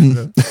det nu.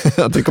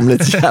 Jag tycker om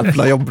lite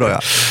jävla jobb då, ja.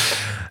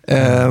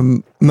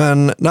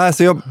 Men nej,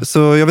 så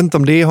jag vet inte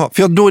om det har...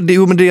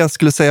 För det jag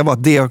skulle säga var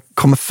att det jag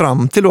kommer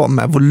fram till då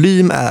med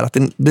volym är att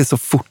det så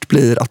fort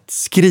blir att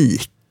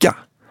skrika.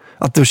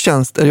 Att det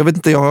känns... Jag vet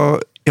inte,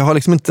 jag har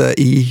liksom inte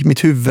i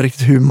mitt huvud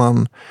riktigt hur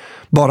man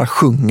bara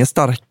sjunger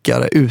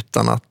starkare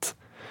utan att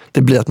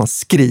det blir att man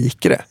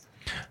skriker det.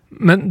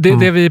 Men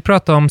det vi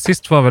pratade om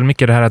sist var väl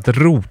mycket det här att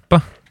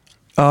ropa.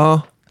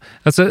 Ja.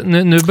 Alltså,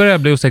 nu börjar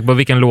jag bli osäker på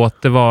vilken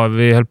låt det var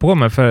vi höll på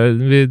med. För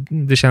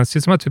det känns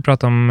ju som att vi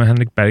pratade om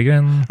Henrik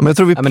Berggren. Ja, men jag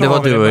tror men det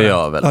var du och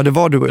jag väl? Ja, det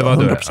var du och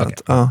jag, 100%. Okay.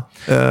 Ja.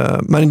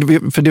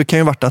 Men för det kan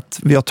ju varit att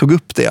vi har tog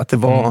upp det, att det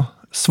var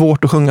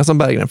svårt att sjunga som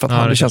Berggren för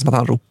att det känns som att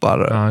han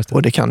ropar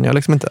och det kan jag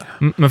liksom inte.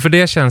 Men för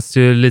det känns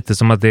ju lite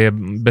som att det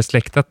är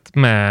besläktat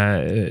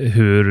med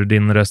hur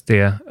din röst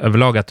är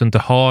överlag, att du inte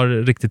har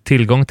riktigt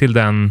tillgång till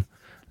den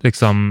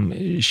liksom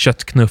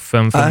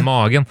köttknuffen från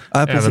magen.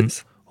 Ja, precis. Även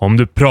om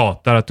du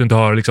pratar, att du inte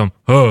har liksom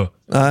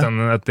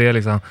utan att det är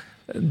liksom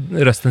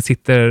rösten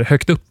sitter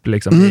högt upp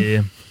liksom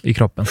i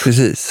kroppen.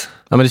 Precis.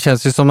 Ja, men det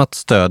känns ju som att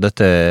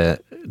stödet är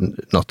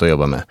något att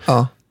jobba med.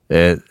 Ja.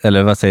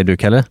 Eller vad säger du,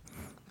 Kalle?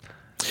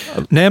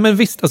 Nej, men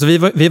visst, alltså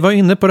vi var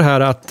inne på det här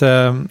att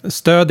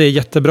stöd är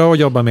jättebra att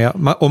jobba med.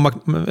 Och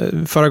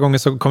förra gången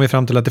så kom vi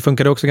fram till att det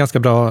funkade också ganska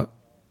bra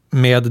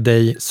med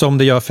dig, som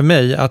det gör för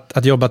mig,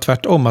 att jobba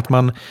tvärtom. Att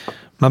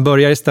man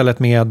börjar istället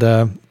med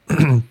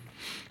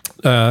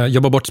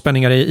jobba bort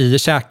spänningar i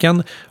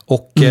käken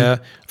och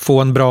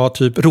få en bra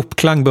typ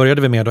ropklang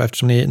började vi med då,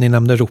 eftersom ni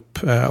nämnde rop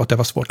och att det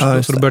var svårt.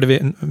 Så då började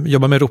vi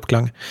jobba med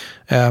ropklang.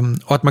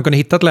 Och att man kunde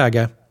hitta ett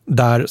läge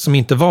där som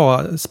inte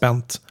var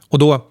spänt. Och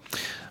då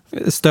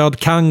stöd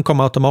kan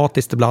komma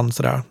automatiskt ibland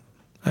sådär.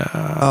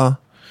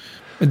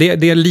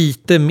 Det är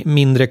lite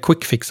mindre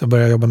quick fix att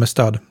börja jobba med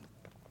stöd.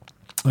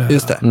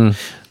 Just det.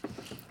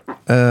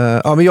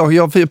 Ja, men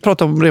jag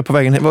pratade om det på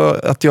vägen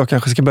att jag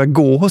kanske ska börja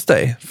gå hos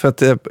dig. För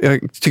att jag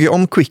tycker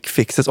om quick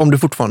fixes,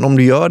 om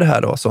du gör det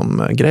här då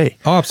som grej.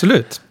 Ja,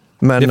 absolut.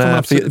 Men,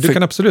 du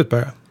kan absolut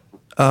börja.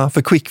 Ja,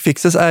 för quick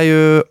fixes är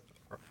ju...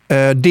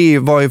 Det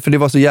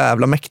var så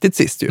jävla mäktigt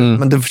sist ju.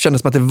 Men det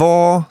kändes som att det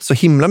var så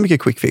himla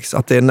mycket quick fix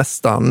att det är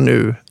nästan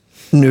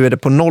nu är det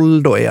på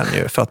 0 då igen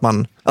ju. För att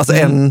man... Alltså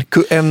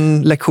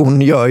en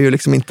lektion gör ju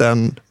liksom inte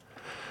en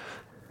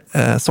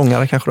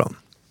sångare kanske då.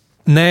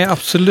 Nej,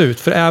 absolut.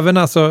 För även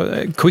alltså,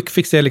 quick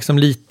fix är liksom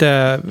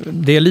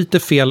lite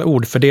fel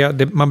ord.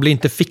 För man blir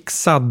inte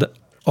fixad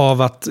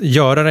av att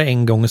göra det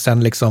en gång och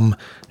sen liksom...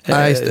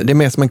 Nej, just det. Det är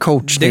mer som en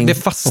coachning. Det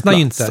fastnar ju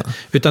inte.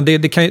 Utan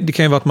det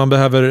kan ju vara att man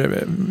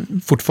behöver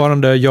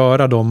fortfarande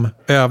göra de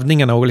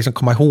övningarna och liksom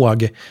komma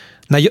ihåg.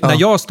 När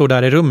jag står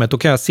där i rummet, då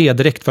kan jag se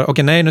direkt för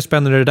okej, nej, nu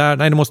spänner du det där.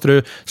 Nej, nu måste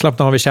du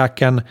slappna av i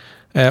käken.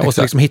 Och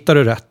så liksom hittar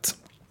du rätt.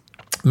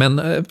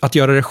 Men att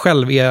göra det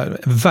själv är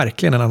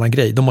verkligen en annan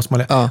grej. Då måste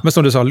man, men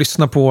som du sa,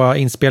 lyssna på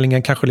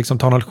inspelningen, kanske liksom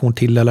ta en lektion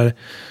till eller...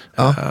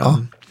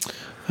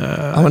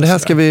 men det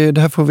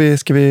här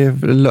ska vi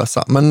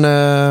lösa. Men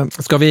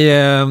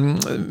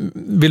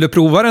vill du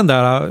prova den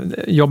där,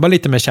 jobba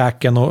lite med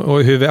käken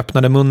och hur vi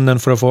öppnade munnen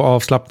för att få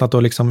avslappnat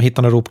och liksom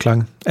hitta en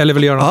ropklang? Eller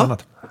vill du göra något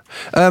annat?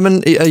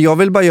 Men jag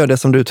vill bara göra det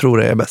som du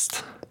tror är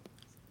bäst.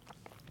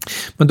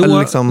 Men då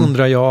liksom,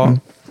 undrar jag,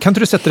 kan inte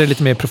du sätta dig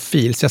lite mer i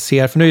profil så jag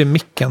ser, för nu är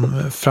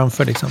micken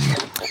framför liksom.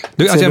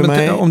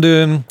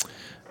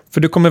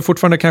 För du kommer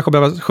fortfarande kanske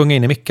behöva sjunga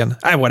in i micken.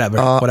 Nej,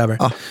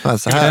 whatever.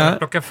 Så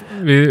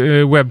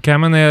här.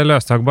 Webcamen är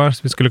löstagbar, så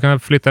vi skulle kunna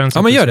flytta den.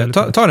 Ja, men gör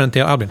det. Ta den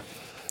till Albin.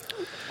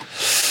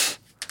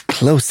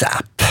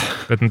 Close-up.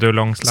 Vet inte hur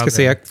lång sladd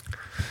det är.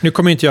 Nu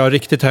kommer inte jag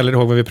riktigt heller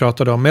ihåg vad vi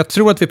pratade om. Men jag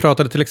tror att vi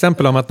pratade till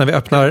exempel om att när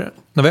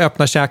vi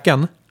öppnar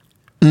käken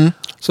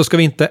så ska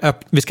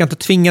vi ska inte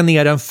tvinga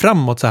ner den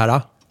framåt så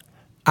här.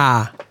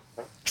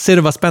 Ser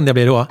du vad spänd jag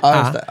blir då?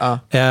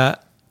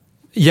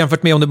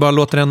 Jämfört med om du bara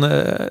låter den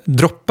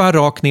droppa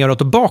rakt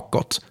neråt och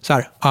bakåt. Så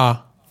här.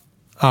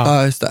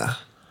 Just det.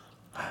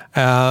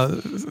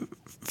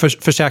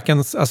 För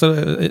käken, alltså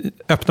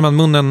öppnar man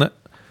munnen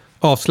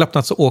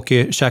avslappnat så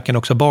åker käken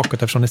också bakåt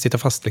eftersom den sitter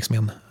fast liksom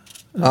igen.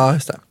 Ja,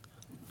 just det.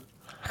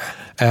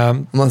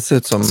 Man ser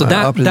ut som... Så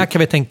där kan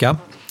vi tänka.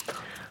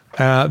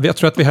 Jag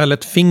tror att vi höll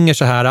ett finger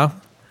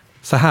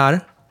så här.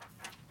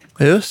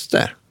 Just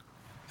det.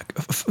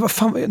 Vad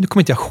fan, nu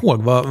kommer inte jag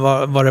ihåg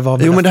vad det var.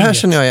 Jo, men det här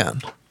känner jag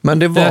igen. Men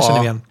det var känner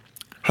vi igen.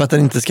 För att den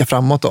inte ska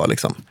framåt då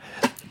liksom.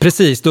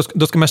 Precis,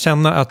 då ska man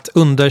känna att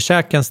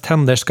underkäkens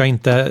tänder ska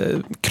inte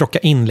krocka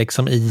in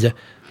liksom i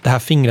det här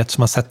fingret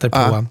som man sätter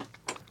på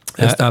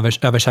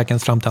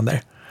överkäkens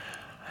framtänder.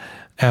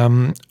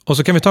 Och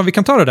så kan vi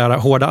kan ta det där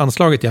hårda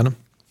anslaget igen.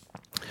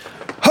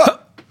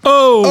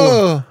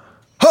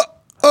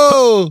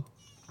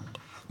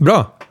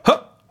 Bra.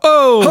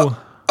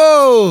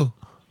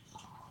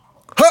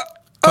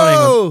 Ta det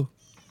en gång.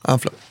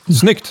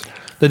 Snyggt.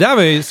 Det där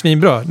var ju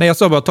svinbra. Nej, jag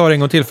sa bara ta det en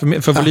gång till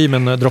för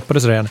volymen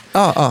droppade så igen.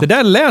 Det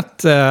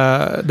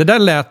där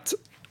lät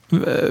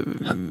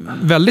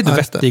väldigt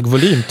vettig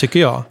volym tycker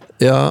jag.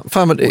 Ja,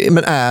 fan,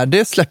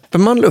 men släpper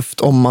man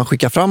luft om man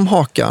skickar fram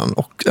hakan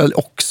och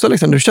också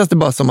liksom, nu känns det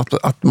bara som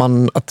att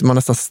man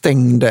nästan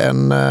stängde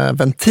en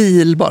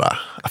ventil bara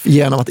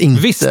genom att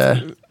inte... Visst.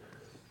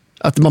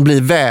 Att man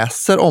blir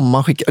väser om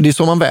man skickar... Det är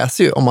så man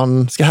väser ju. Om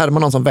man ska härma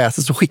någon som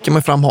väser så skickar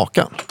man fram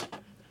hakan.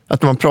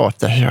 Att man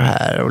pratar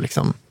här och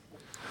liksom...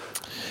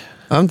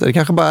 Jag vet inte, det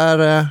kanske bara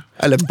är...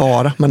 Eller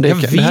bara, men det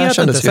här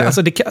kändes ju...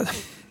 Alltså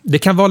det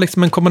kan vara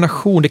liksom en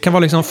kombination. Det kan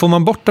vara liksom...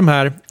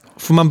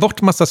 Får man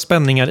bort massa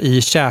spänningar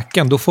i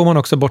käken, då får man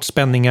också bort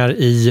spänningar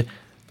i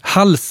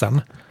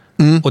halsen.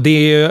 Och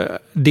det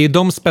är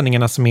de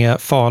spänningarna som är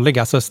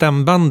farliga. Alltså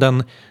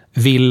stämbanden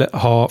vill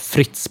ha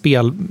fritt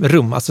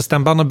spelrum. Alltså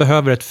stämbanden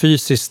behöver ett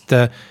fysiskt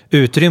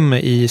utrymme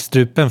i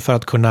strupen för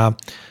att kunna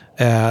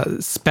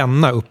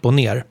spänna upp och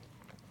ner.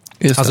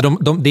 Alltså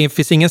det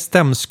finns ingen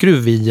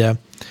stämskruv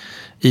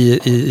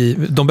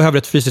de behöver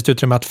ett fysiskt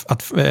utrymme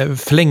att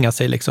förlänga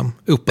sig liksom,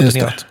 uppåt och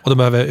neråt. Och de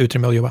behöver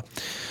utrymme att jobba.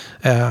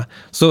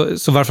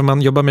 Så varför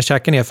man jobbar med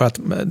käken är för att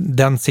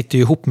den sitter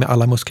ju ihop med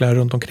alla muskler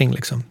runt omkring.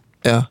 Liksom.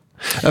 Ja,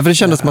 för det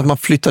kändes som att man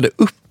flyttade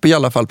upp i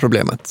alla fall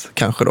problemet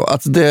kanske då.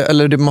 Att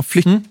man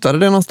flyttade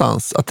det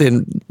någonstans.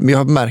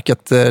 Jag märker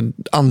att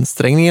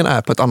ansträngningen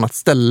är på ett annat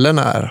ställe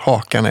när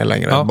hakan är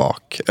längre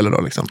bak. Eller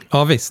då liksom.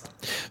 Ja, visst.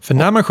 För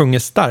när man sjunger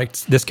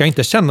starkt, det ska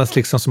inte kännas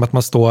liksom som att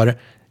man står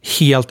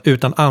helt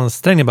utan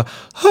ansträngning. Bara,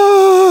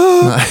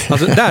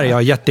 alltså, där är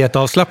jag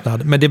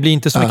jätteavslappnad. Men det blir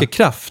inte så mycket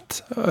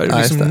kraft.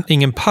 Liksom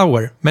ingen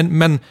power.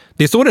 Men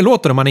det är så det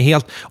låter om man är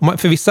helt...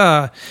 för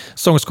vissa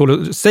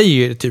sångskolor säger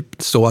ju typ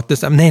så att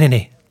det är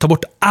nej. Ta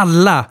bort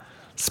alla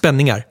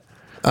spänningar.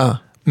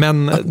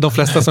 Men de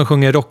flesta som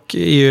sjunger rock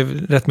är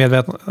ju rätt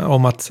medvetna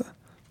om att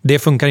det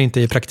funkar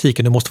inte i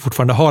praktiken. Du måste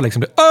fortfarande ha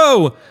liksom...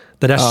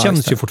 Det där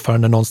känns ju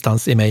fortfarande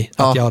någonstans i mig.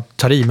 Att jag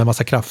tar i med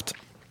massa kraft.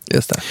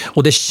 Just det.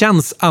 Och det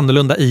känns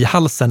annorlunda i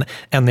halsen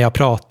än när jag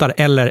pratar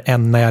eller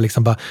än när jag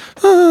liksom bara...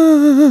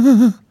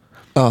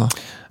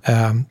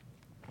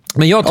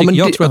 Men jag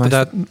tror att det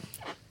där...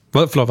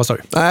 Förlåt, vad sa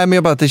du? Nej,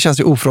 men det känns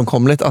ju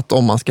ofrånkomligt att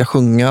om man ska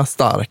sjunga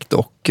starkt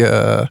och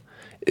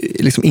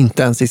liksom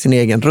inte ens i sin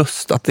egen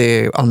röst, att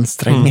det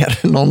anstränger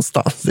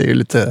någonstans. Det är ju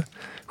lite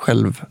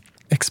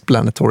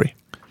själv-explanatory.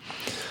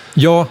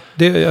 Ja,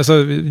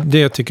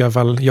 det tycker jag i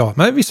alla fall. Ja,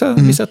 men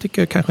vissa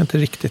tycker kanske inte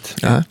riktigt.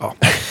 Ja.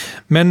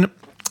 Men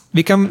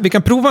vi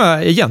kan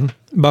prova igen.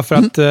 Bara för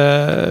att...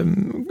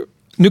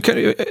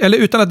 eller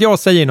utan att jag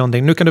säger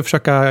någonting, nu kan du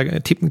försöka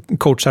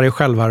coacha dig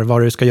själv här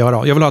vad du ska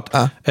göra. Jag vill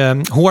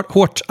ha ett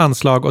hårt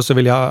anslag och så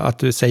vill jag att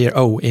du säger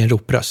O i en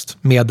ropröst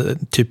med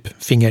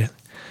typ finger.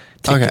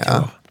 Okay,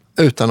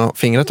 utan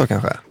fingret då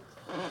kanske?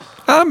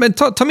 Ja, men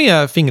ta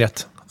med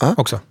fingret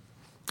också.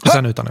 Och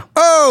sen utan det.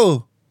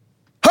 Oh!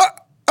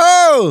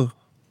 Oh!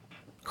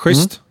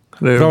 Schysst.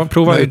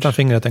 Prova utan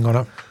fingret en gång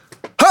då.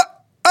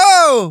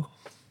 Oh!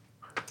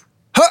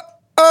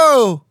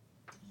 Oh!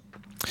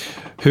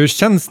 Hur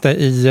känns det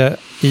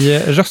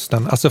i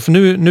rösten? Alltså för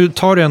nu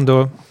tar du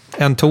ändå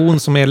en ton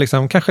som är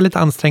liksom kanske lite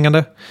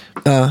ansträngande.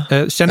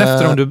 Känn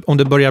efter om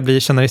du börjar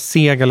känna dig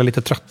seg eller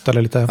lite trött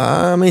eller lite...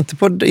 men inte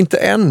på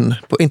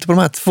de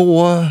här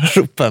 2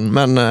 ropen,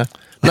 men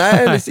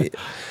nej.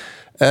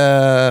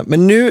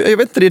 Men nu, jag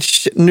vet inte,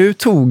 nu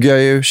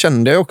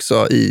kände jag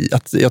också i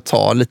att jag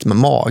tar lite med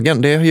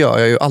magen. Det gör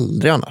jag ju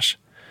aldrig annars.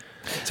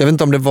 Så jag vet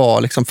inte om det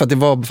var liksom, för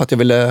att jag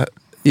ville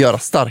göra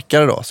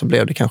starkare då, så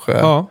blev det kanske...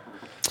 Ja.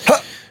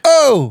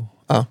 Oh!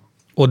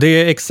 Och det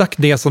är exakt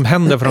det som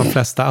händer för de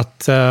flesta,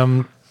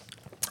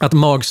 att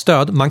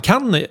magstöd,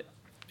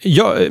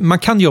 man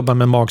kan jobba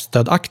med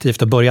magstöd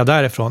aktivt och börja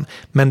därifrån,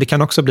 men det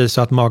kan också bli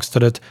så att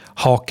magstödet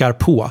hakar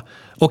på.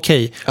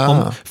 Okej,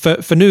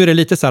 för nu är det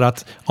lite så här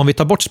att om vi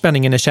tar bort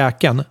spänningen i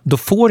käken, då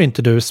får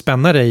inte du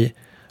spänna dig.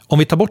 Om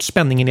vi tar bort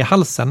spänningen i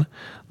halsen,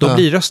 då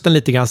blir rösten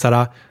lite grann så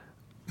här,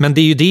 men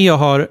det är ju det jag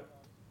har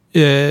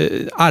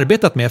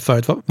arbetat med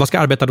förut. Vad ska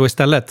jag arbeta då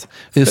istället?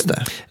 Just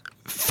det.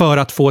 För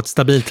att få ett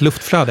stabilt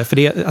luftflöde. För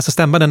det, alltså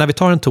stämbanden, när vi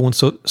tar en ton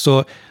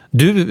så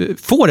du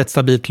får ett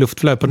stabilt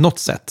luftflöde på något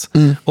sätt.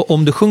 Och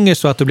om du sjunger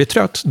så att du blir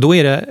trött, då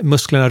är det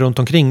musklerna runt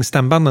omkring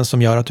stämbanden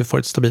som gör att du får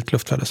ett stabilt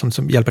luftflöde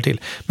som hjälper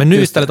till. Men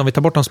nu istället, om vi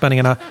tar bort de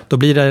spänningarna, då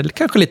blir det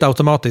kanske lite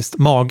automatiskt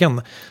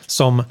magen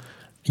som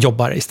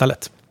jobbar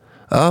istället.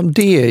 Ja,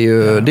 det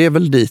är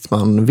väl dit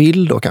man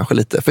vill då kanske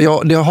lite. För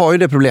jag har ju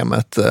det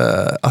problemet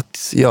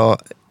att jag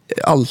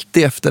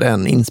alltid efter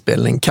en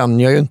inspelning kan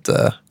jag ju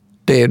inte...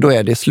 Då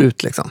är det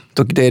slut liksom.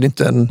 Det är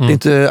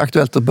inte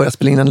aktuellt att börja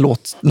spela in en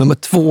låt nummer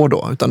 2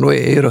 då, utan då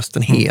är ju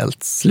rösten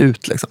helt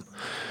slut liksom.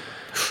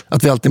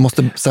 Att vi alltid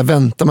måste så här,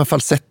 vänta med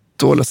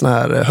falsetto eller såna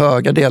här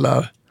höga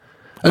delar.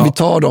 Eller vi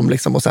tar dem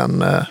liksom och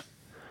sen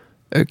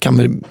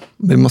kan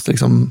vi måste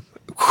liksom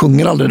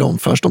sjunger aldrig dem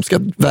förrän de ska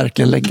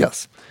verkligen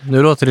läggas.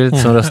 Nu låter det lite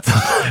som rösten.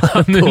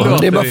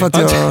 Det är bara för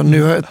att jag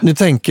nu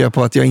tänker jag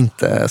på att jag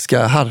inte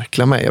ska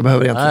harkla mig. Jag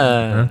behöver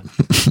egentligen...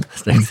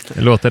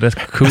 Det låter rätt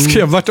cool.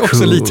 Jag varit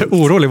också lite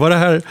orolig. Var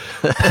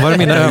det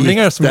mina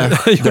övningar som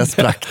där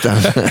sprack den.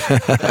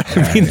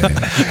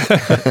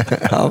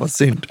 Ja, vad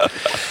synd.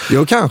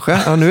 Jo,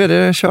 kanske. Ja, nu är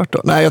det kört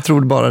då. Nej, jag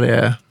tror bara det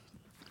är...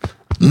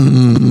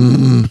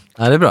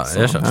 Ja, det är bra. Det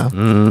är kört.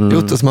 Det är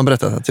Otto som har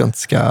berättat att jag inte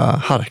ska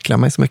harkla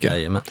mig så mycket.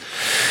 Jajamän.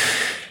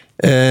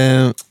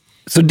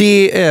 Så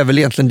det är väl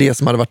egentligen det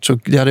som hade varit så...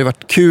 Det hade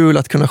varit kul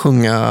att kunna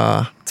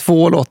sjunga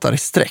 2 låtar i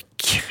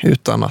sträck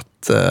utan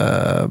att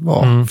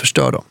vara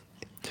förstörd då.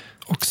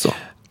 Också.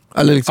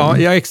 Eller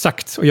liksom... Ja,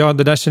 exakt. Och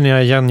det där känner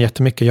jag igen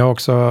jättemycket. Jag har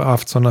också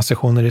haft sådana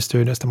sessioner i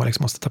studios där man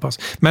liksom måste ta paus.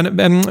 Men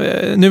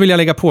nu vill jag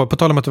lägga på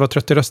tal om att du var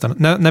trött i rösten.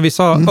 När vi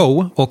sa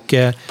O och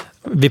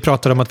vi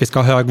pratade om att vi ska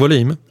ha hög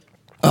volym.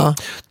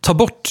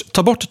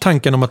 Ta bort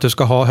tanken om att du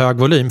ska ha hög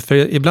volym. För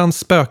ibland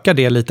spökar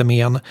det lite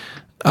med en.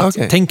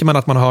 Tänker man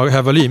att man har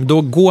hög volym,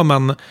 då går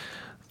man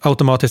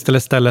automatiskt till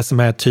ett ställe som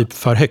är typ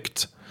för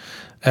högt.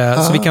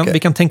 Så vi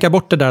kan tänka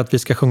bort det där att vi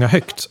ska sjunga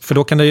högt. För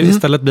då kan det ju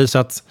istället bli så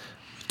att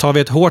tar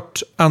vi ett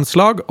hårt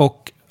anslag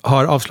och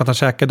har avslappnad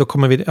käke, då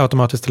kommer vi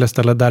automatiskt till ett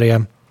ställe där det är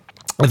en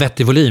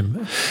vettig volym.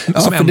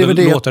 Som ändå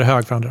låter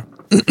hög för andra.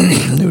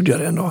 Nu gjorde jag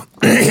det ändå.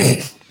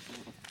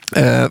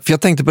 För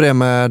jag tänkte på det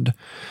med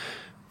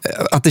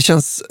att det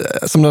känns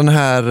som den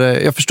här...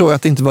 Jag förstår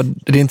att det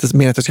är inte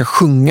mer att jag ska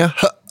sjunga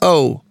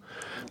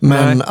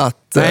men att...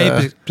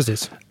 Nej,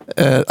 precis.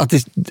 Att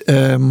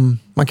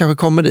man kanske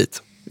kommer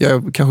dit.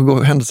 Jag kanske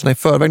går händelserna i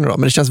förväg nu då,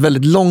 men det känns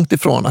väldigt långt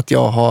ifrån att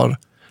jag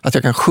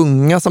kan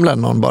sjunga som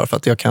Lennon bara för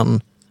att jag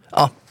kan...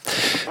 Ja,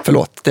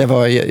 förlåt. Det är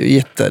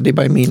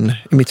bara i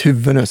mitt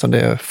huvud nu som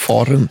det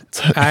far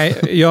runt. Nej,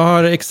 jag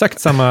har exakt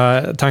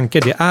samma tanke.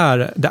 Det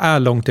är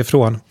långt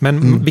ifrån.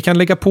 Men vi kan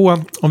lägga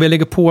på... Om vi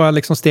lägger på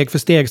liksom steg för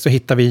steg så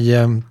hittar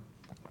vi...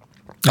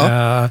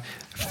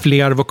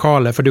 fler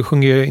vokaler, för du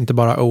sjunger ju inte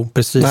bara O,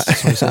 precis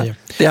som du säger.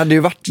 Det hade ju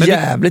varit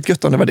jävligt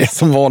gött om det var det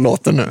som var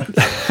låten nu.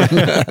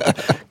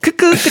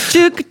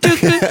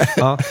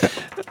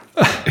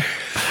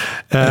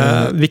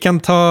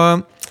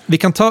 Vi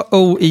kan ta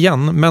O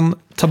igen, men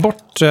ta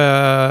bort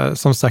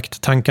som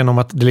sagt tanken om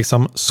att det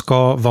liksom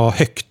ska vara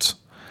högt.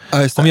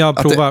 Om jag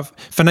provar.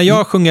 För när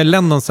jag sjunger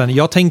Lennon sen,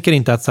 jag tänker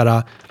inte att så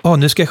här,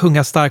 nu ska jag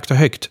sjunga starkt och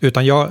högt,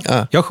 utan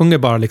jag sjunger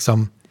bara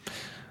liksom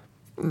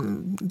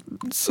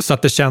så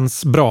att det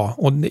känns bra.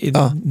 Och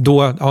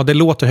då, det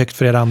låter högt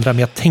för er andra, men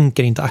jag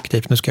tänker inte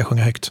aktivt, nu ska jag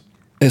sjunga högt.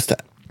 Just det.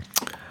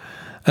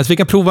 Alltså vi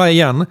kan prova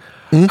igen.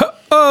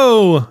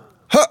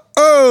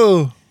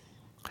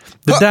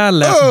 Det där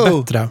lät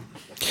bättre.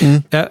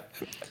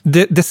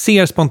 Det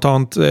ser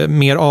spontant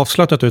mer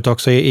avslappnat ut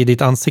också i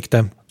ditt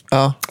ansikte.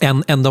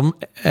 Än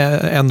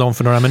de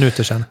för några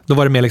minuter sedan. Då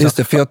var det mer liksom... Just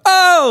det, för jag...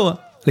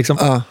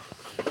 liksom.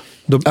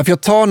 För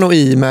jag tar nog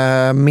i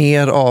med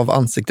mer av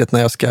ansiktet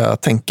när jag ska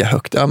tänka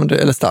högt.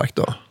 Eller starkt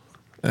då.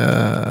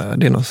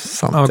 Det är nog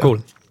sant. Ja,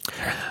 cool.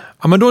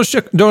 Ja, men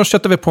då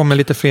köttar vi på med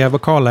lite fler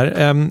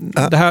vokaler.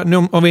 Det här, nu,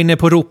 om vi är inne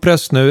på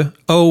ropröst nu.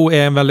 O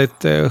är en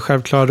väldigt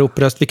självklar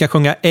ropröst. Vi kan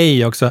sjunga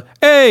A också. A!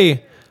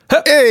 A!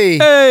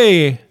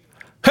 A!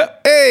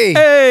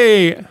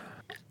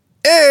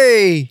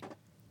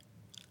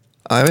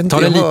 Ja, jag vet inte,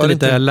 ta det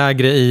lite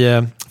lägre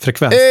i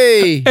frekvens.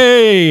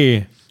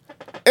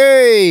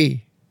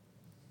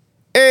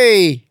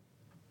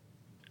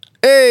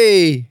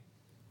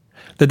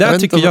 Det där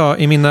tycker jag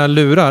i mina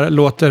lurar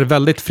låter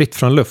väldigt fritt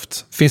från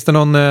luft. Finns det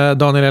någon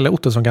Daniel eller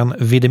Otto som kan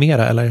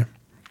vidimera, eller?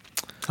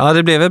 Ja,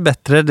 det blev väl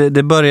bättre.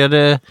 Det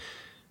började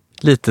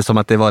lite som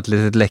att det var ett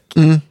litet läck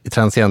i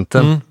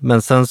transienten.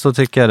 Men sen så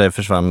tycker jag det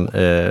försvann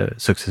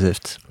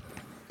successivt.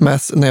 När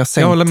jag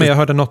sänkte... Jag håller med, jag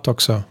hörde något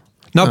också.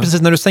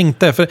 Precis när du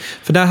sänkte. För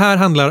det här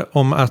handlar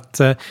om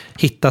att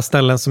hitta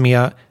ställen som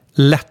är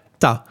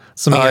lätta.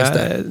 Som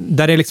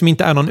där det liksom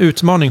inte är någon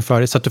utmaning för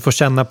dig, så att du får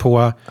känna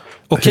på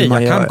jag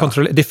kan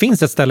kontrollera. Det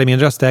finns ett ställe i min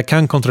röst där jag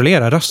kan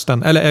kontrollera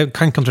rösten, eller jag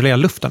kan kontrollera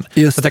luften.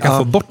 Just, så att jag kan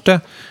få bort det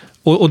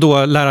och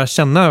då lära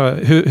känna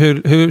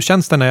hur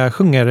känns det när jag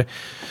sjunger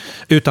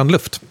utan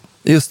luft.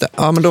 Just det,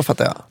 ja men då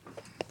fattar jag.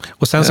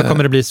 Och sen så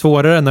kommer det bli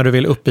svårare när du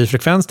vill upp i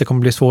frekvens. Det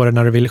kommer bli svårare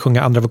när du vill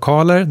sjunga andra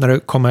vokaler. När du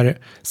kommer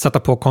sätta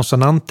på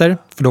konsonanter.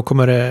 För då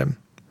kommer det...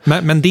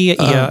 Men det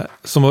är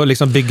som att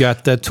liksom bygga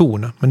ett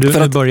torn. Men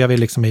nu börjar vi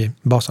liksom i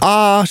basen.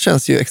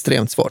 Känns ju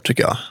extremt svårt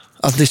tycker jag.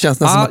 Alltså det känns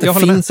nästan som att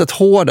det finns ett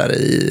hår där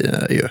i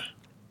ju.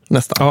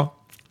 Nästan.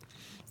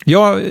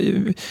 Ja.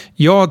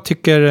 Jag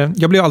tycker...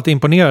 Jag blir alltid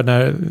imponerad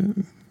när...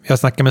 Jag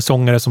snackar med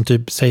sångare som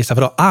typ säger så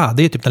här,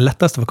 det är typ den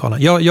lättaste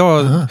vokalen.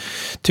 Jag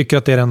tycker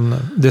att det är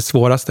det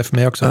svåraste för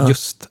mig också.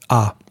 Just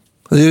A.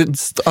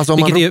 Alltså om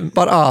man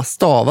hoppar A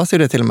stavas är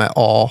det till och med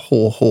A,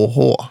 H, H,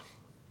 H.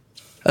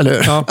 Eller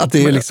hur? Ja. Att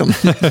det är liksom,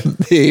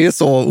 det är ju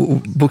så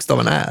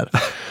bokstaven är.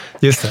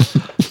 Just det.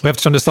 Och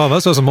eftersom det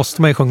stavas så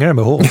måste man ju sjunga det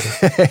med H.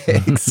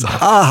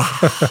 Exakt.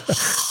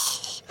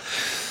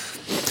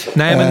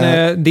 Nej,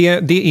 men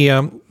det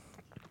är...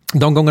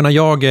 De gångerna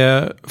jag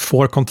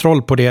får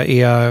kontroll på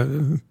det är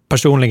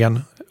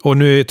personligen, och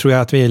nu tror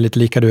jag att vi är lite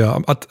lika du och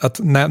jag, att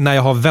när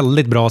jag har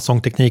väldigt bra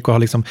sångteknik och har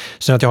liksom,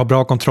 känner att jag har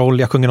bra kontroll,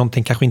 jag sjunger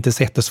någonting kanske inte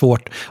så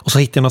jättesvårt, och så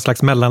hittar jag någon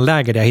slags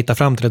mellanläge där jag hittar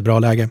fram till ett bra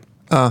läge.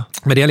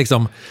 Men det är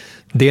liksom,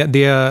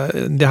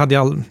 det hade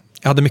jag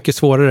hade mycket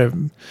svårare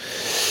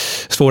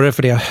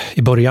för det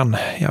i början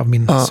av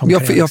min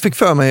sångkarriär. Jag fick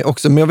för mig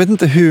också, men jag vet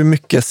inte hur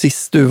mycket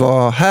sist du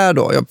var här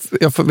då.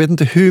 Jag vet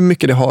inte hur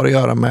mycket det har att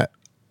göra med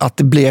att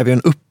det blev ju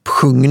en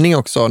uppsjungning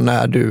också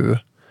när du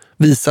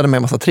visade mig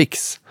en massa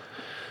tricks.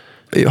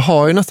 Jag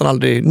har ju nästan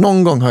aldrig,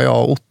 någon gång har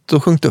jag och Otto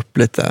sjungit upp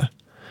lite.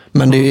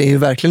 Men det är ju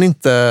verkligen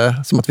inte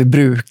som att vi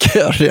brukar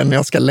göra det när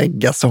jag ska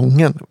lägga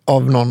sången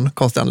av någon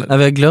konstig anledning. Ja,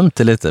 vi har glömt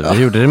det lite,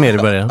 vi gjorde det mer i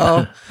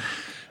början.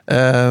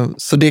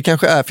 Så det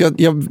kanske är,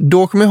 för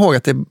då kommer jag ihåg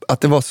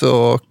att det var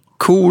så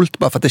coolt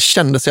bara för att det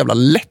kändes så jävla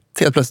lätt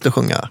helt plötsligt att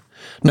sjunga.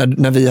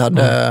 När vi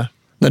hade...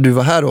 När du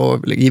var här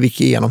och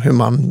gick igenom hur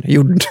man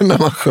gjorde när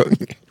man sjöng.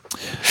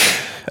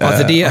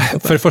 Alltså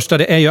för det första,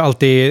 det är ju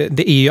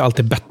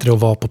alltid bättre att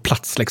vara på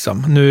plats.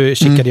 Liksom. Nu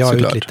kikade jag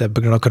ut lite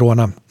på grund av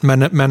corona. Men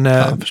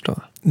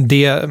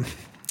det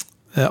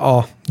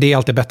är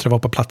alltid bättre att vara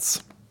på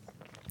plats.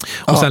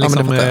 Och sen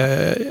liksom,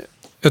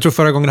 jag tror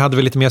förra gången hade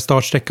vi lite mer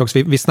startsträcka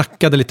också. Vi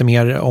snackade lite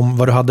mer om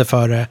vad du hade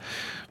för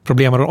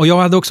problem. Och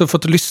jag hade också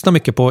fått lyssna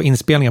mycket på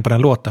inspelningar på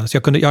den låten.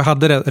 Så jag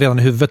hade det redan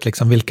i huvudet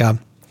liksom, vilka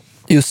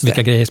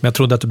grejer som jag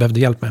trodde att du behövde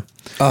hjälp med.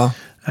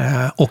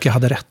 Och jag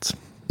hade rätt.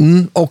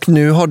 Och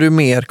nu har du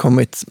mer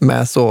kommit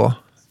med så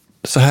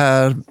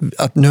här,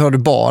 att nu har du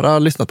bara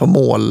lyssnat på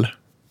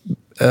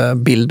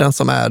målbilden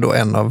som är då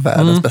en av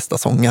världens bästa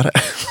sångare.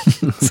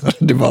 Så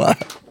det bara...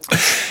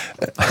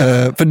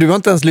 för du har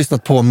inte ens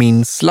lyssnat på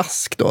min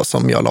slask då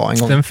som jag la en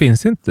gång. Den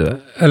finns inte.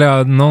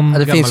 Eller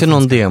det finns ju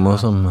någon demo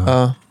som...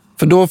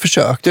 för då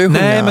försökte jag ju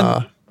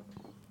sjunga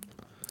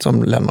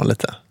som Lennon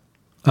lite.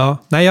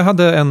 Nej, jag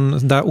hade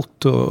en där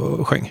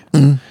Otto sjöng.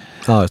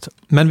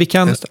 Men vi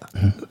kan,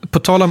 på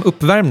tal om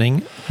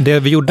uppvärmning, det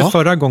vi gjorde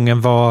förra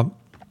gången var,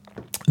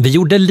 vi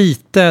gjorde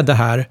lite det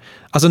här.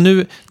 Alltså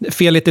nu,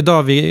 felet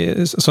idag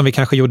som vi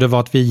kanske gjorde var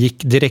att vi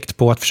gick direkt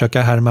på att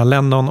försöka härma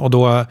Lennon och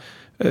då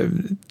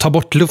ta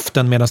bort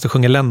luften medan du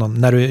sjunger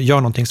Lennon när du gör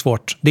någonting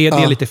svårt. Det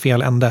är lite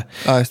fel ände.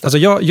 Alltså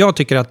jag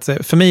tycker att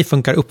för mig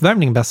funkar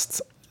uppvärmning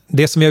bäst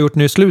det som vi har gjort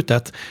nu i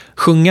slutet,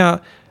 sjunga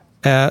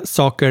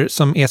saker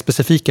som är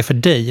specifika för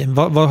dig.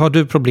 Vad har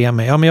du problem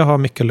med? Ja, men jag har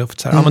mycket luft.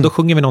 Så här. Ja, men då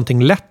sjunger vi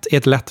någonting lätt i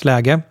ett lätt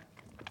läge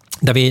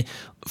där vi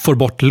får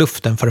bort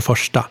luften för det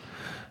första.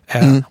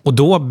 Och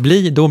då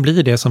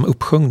blir det som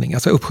uppsjungning.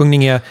 Alltså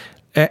uppsjungning är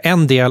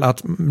en del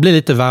att bli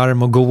lite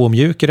varm och god och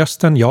mjuk i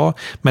rösten, ja.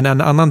 Men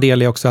en annan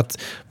del är också att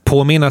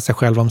påminna sig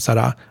själv om så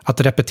här,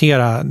 att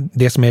repetera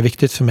det som är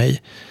viktigt för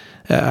mig.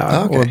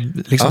 Och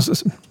liksom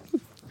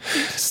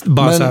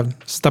bara så här,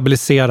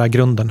 stabilisera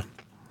grunden.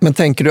 Men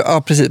tänker du,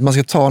 ja precis, man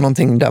ska ta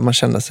någonting där man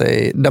känner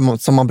sig,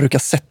 som man brukar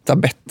sätta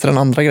bättre än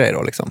andra grejer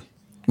då liksom.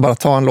 Bara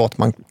ta en låt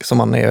som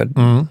man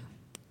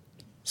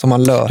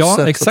löser.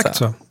 Ja, exakt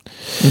så.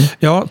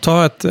 Ja,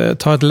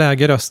 ta ett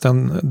läge i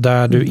rösten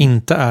där du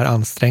inte är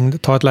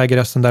ansträngd. Ta ett läge i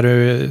rösten där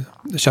du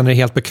känner dig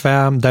helt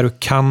bekväm, där du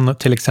kan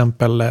till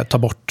exempel ta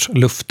bort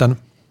luften.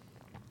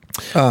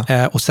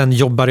 Och sen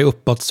jobbar det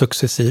uppåt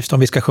successivt. Om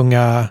vi ska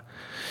sjunga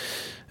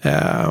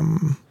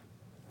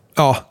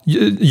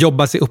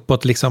jobba sig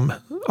uppåt liksom,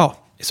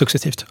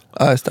 successivt.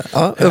 Ja, just det.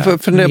 Ja,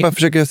 jag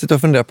försöker sitta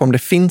och fundera på om det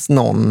finns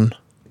någon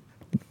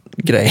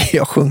grej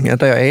jag sjunger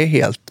där jag är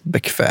helt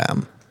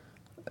bekväm.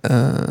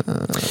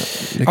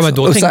 Liksom. Ja, men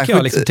då tänker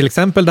jag liksom, till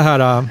exempel det här,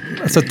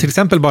 alltså till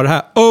exempel bara det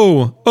här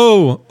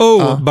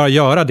bara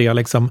göra det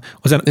liksom.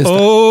 Och sen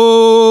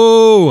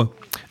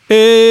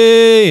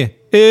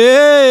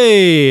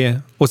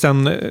och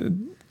sen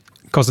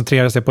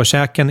koncentrera sig på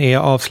käken, är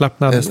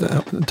avslappnad,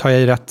 tar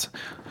jag i rätt.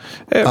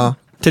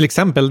 Till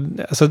exempel,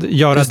 alltså,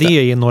 göra det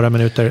i några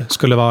minuter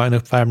skulle vara en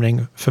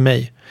uppvärmning för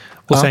mig.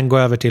 Och sen gå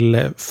över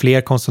till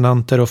fler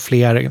konsonanter och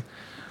fler,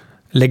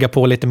 lägga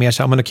på lite mer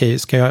så, men okej,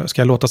 ska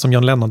jag låta som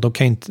John Lennon,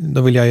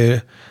 då vill jag ju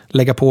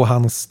lägga på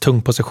hans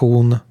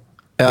tungposition,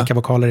 vilka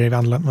vokaler är vi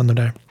använder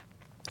där.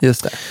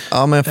 Just det.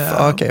 Ja, men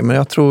okej, men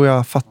jag tror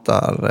jag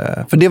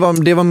fattar. För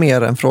det var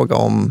mer en fråga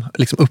om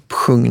liksom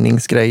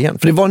uppsjungningsgrejen.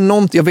 För det var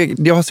något,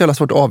 jag har så jävla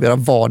svårt att avgöra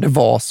vad det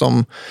var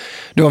som,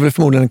 det var väl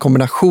förmodligen en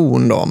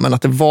kombination då, men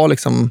att det var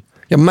liksom,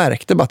 jag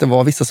märkte bara att det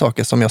var vissa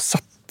saker som jag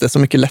satte så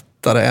mycket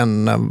lättare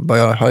än vad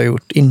jag har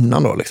gjort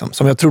innan då liksom,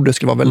 som jag trodde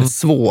skulle vara väldigt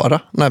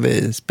svåra när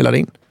vi spelade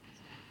in.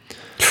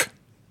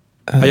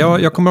 Ja,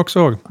 jag kommer också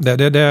ihåg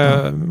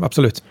det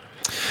absolut.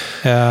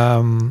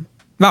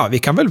 Vi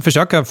kan väl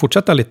försöka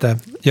fortsätta lite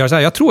göra så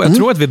här. Jag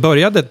tror att vi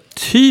började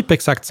typ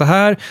exakt så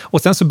här,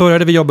 och sen så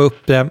började vi jobba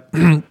upp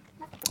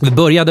vi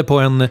började på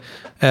en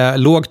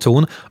låg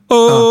ton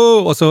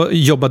och så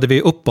jobbade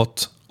vi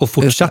uppåt och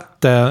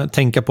fortsatte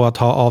tänka på att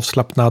ha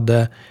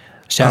avslappnad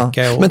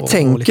käke. Men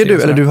tänker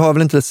du, eller du har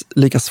väl inte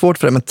lika svårt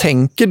för det, men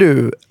tänker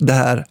du det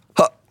här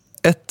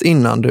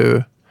innan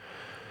du,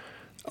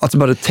 alltså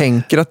bara du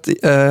tänker att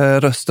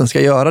rösten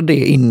ska göra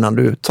det innan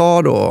du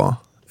tar då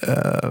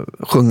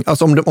sjung,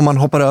 alltså om man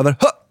hoppar över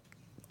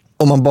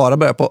om man bara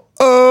börjar på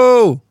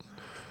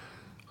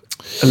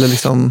eller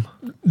liksom,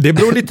 det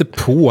beror lite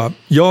på.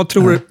 Jag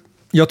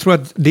tror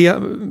att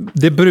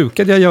det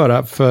brukade jag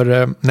göra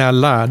för när jag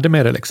lärde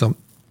mig det liksom.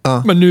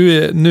 Men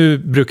nu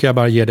brukar jag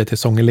bara ge det till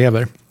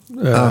sångelever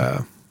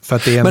för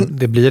att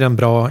det blir en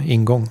bra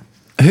ingång.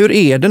 Hur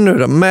är det nu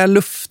då med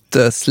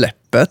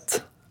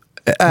luftsläppet?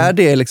 Är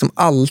det liksom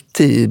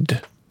alltid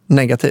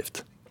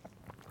negativt?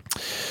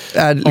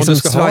 Liksom, om du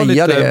ska ha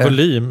lite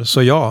volym,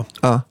 så ja.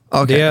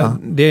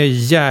 Det är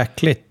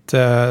jäkligt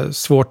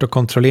svårt att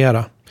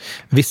kontrollera.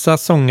 Vissa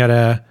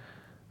sångare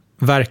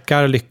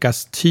verkar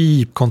lyckas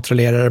typ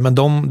kontrollera det, men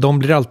de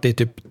blir alltid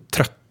typ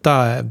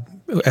trötta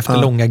efter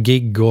långa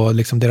gig, och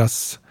liksom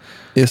deras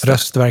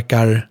röst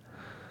verkar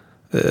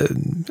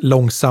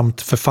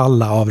långsamt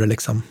förfalla av det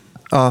liksom.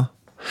 Ja.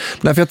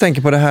 Nej, för jag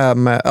tänker på det här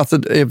med, alltså,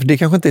 det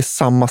kanske inte är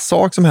samma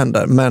sak som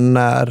händer, men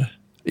när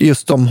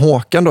just om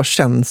Håkan då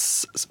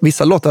känns,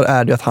 vissa låtar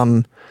är det att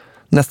han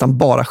nästan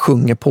bara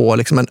sjunger på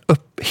liksom en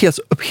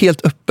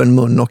helt öppen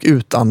mun och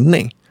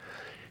utandning.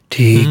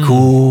 Det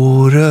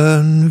går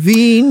en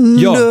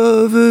vind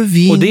över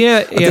vind. Och det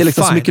är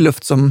liksom så mycket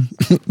luft som...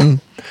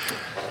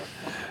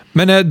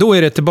 Men då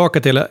är det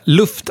tillbaka till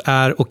luft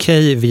är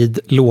okej vid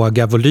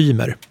låga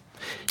volymer.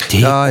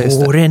 Det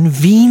går en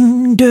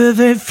vind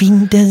över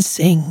vindens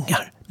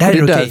ängar. Det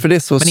är därför det är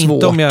så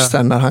svårt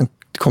sen när han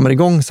kommer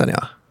igång sen,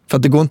 för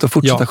att det går inte att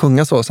fortsätta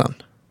sjunga så sen.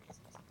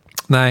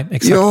 Nej,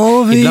 exakt.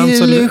 Jag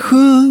vill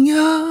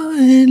sjunga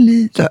en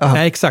lite.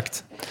 Nej,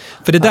 exakt.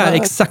 För det där,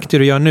 exakt det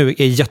du gör nu,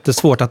 är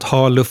jättesvårt att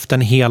ha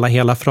luften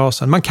hela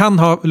frasen. Man kan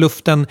ha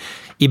luften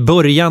i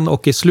början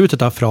och i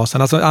slutet av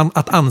frasen. Alltså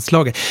att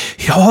anslaget.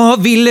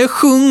 Jag ville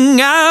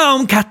sjunga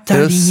om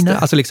Katarina.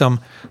 Alltså liksom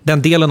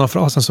den delen av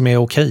frasen som är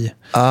okej.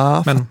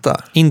 Men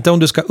inte om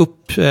du ska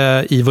upp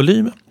i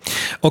volym.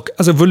 Och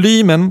alltså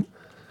volymen,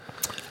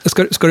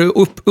 ska du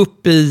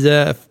upp i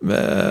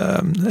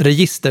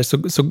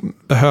register så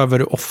behöver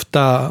du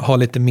ofta ha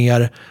lite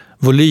mer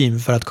volym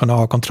för att kunna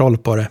ha kontroll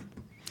på det.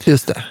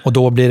 Just det. Och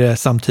då blir det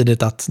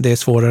samtidigt att det är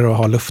svårare att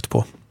ha luft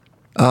på.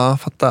 Ja,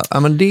 fattar. Ja,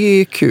 men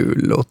det är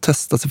kul att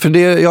testa sig. För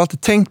jag har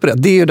alltid tänkt på det.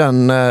 Det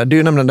är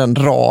ju nämligen den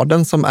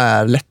raden som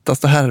är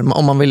lättast att härma.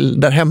 Om man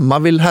där hemma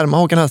vill härma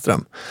Håkan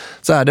Hellström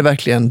så är det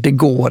verkligen det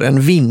går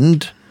en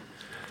vind.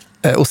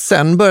 Och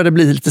sen börjar det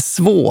bli lite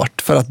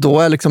svårt för att då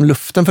är liksom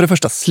luften för det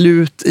första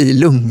slut i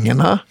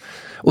lungorna.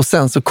 Och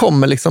sen så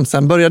kommer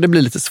sen börjar det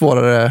bli lite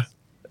svårare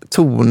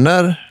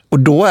toner. Och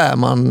då är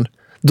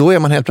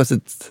man helt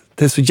plötsligt,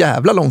 det är så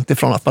jävla långt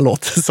ifrån att man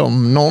låter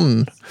som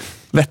någon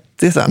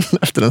vettig sen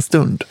efter en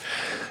stund.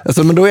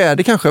 Alltså, men då är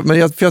det kanske,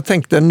 för jag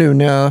tänkte nu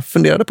när jag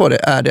funderade på det,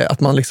 är det att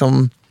man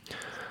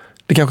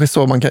det kanske är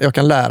så jag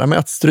kan lära mig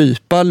att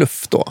strypa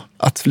luft då.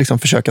 Att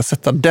försöka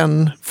sätta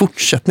den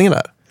fortsättningen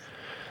där.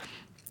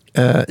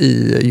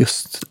 I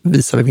just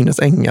Visa vid vindens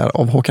ängar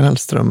av Håkan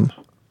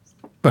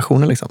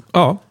Hellström-versionen .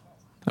 Ja,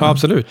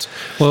 absolut.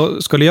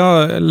 Och skulle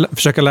jag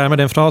försöka lära mig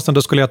den frasen,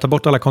 då skulle jag ta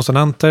bort alla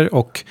konsonanter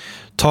och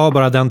ta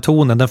bara den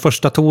tonen, den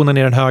första tonen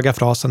i den höga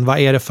frasen. Vad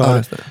är det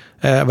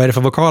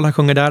för vokal han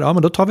sjunger där? Ja,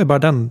 men då tar vi bara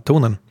den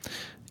tonen.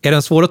 Är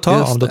den svår att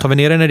ta? Då tar vi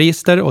ner den i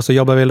register och så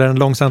jobbar vi den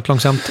långsamt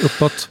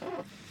uppåt.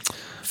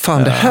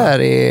 Fan, det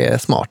här är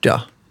smart,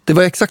 ja. Det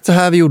var exakt så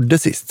här vi gjorde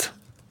sist.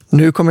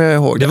 Nu kommer jag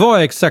ihåg det. Det var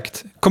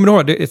exakt. Kommer du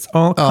ihåg det? It's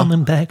all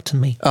coming back to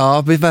me.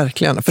 Ja,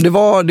 verkligen. För det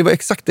var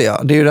exakt det,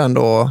 ja. Det är ju den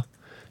då...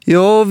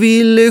 Jag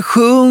ville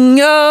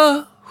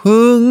sjunga.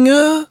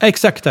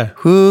 Exakt där.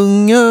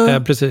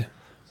 Sjunga. Precis.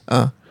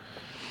 Ja.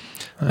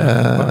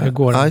 Hur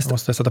går det? Jag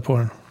måste sätta på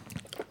den.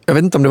 Jag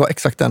vet inte om det var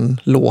exakt den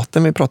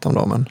låten vi pratade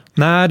om då, men...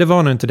 Nej, det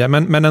var nog inte det.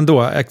 Men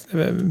ändå...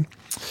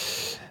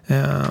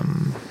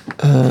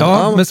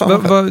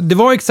 det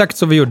var exakt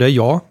så vi gjorde,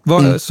 ja.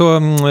 Vad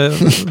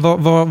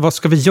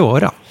ska vi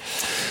göra?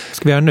 Vad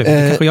ska vi göra nu? Det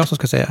är kanske jag som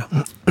ska säga.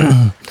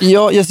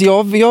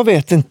 Jag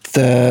vet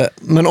inte,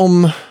 men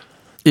om...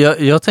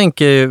 Jag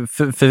tänker,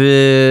 för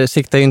vi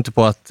siktar ju inte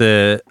på att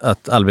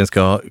Albin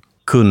ska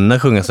kunna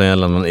sjunga som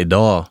Jönlännan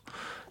idag.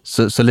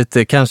 Så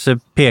lite, kanske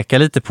peka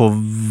lite på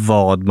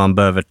vad man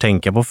behöver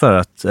tänka på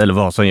eller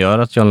vad som gör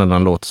att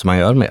Jönlännan låter som man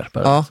gör mer.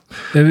 Ja.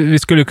 Vi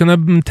skulle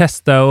kunna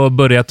testa och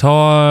börja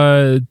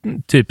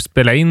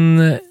spela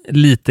in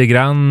lite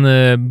grann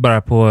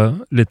bara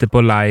lite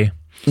på live.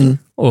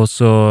 Och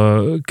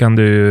så kan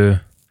du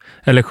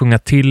eller sjunga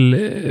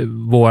till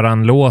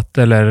våran låt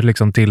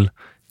eller till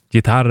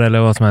gitarr eller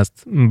vad som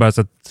helst. Bara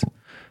så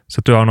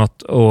att du har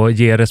något att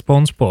ge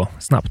respons på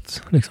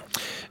snabbt.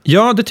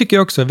 Ja, det tycker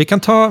jag också. Vi kan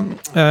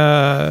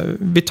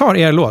vi tar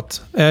er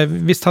låt.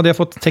 Visst hade jag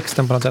fått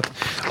texten på något sätt.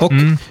 Och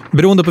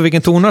beroende på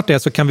vilken tonart det är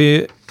så kan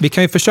vi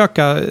kan ju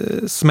försöka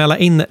smälla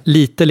in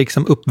lite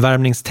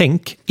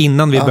uppvärmningstänk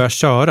innan vi börjar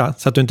köra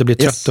så att du inte blir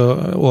trött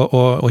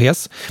och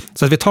hes.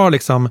 Så att vi tar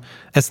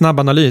en snabb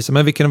analys.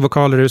 Men vilken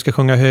vokaler du ska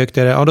sjunga högt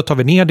är det? Ja, då tar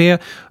vi ner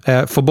det,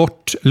 får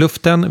bort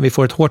luften, vi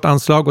får ett hårt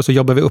anslag och så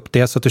jobbar vi upp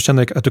det så att du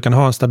känner att du kan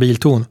ha en stabil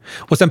ton.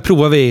 Och sen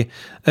provar vi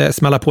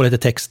smälla på lite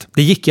text.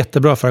 Det gick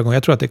jättebra förra gången.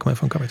 Jag tror att det kommer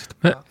funka faktiskt.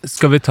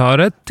 Ska vi ta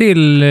det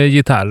till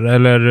gitarr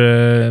eller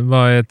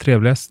vad är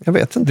trevligast? Jag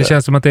vet inte. Det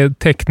känns som att det är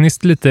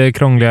tekniskt lite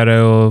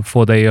krångligare att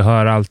få dig att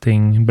höra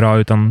allting bra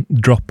utan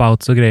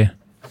dropouts och grejer.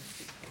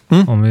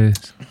 Om vi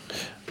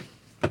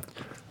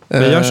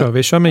gör så.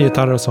 Vi kör med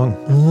gitarr och sång.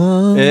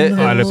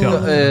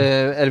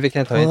 Eller vi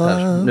kan ta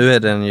gitarr. Nu är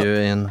den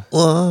ju en...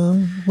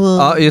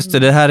 Ja, just det.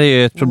 Det här är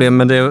ju ett problem.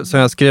 Men det som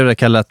jag skrev det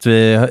kallar att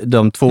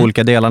de två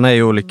olika delarna är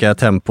ju olika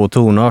tempo och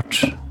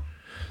tonart.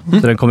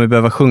 Så den kommer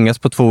behöva sjungas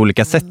på två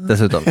olika sätt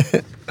dessutom.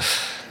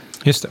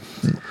 Just det.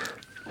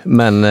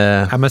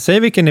 Men säg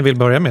vilken ni vill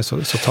börja med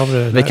så tar vi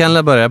det. Vi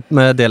kan börja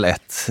med del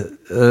 1.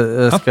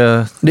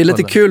 Det är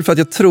lite kul för att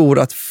jag tror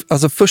att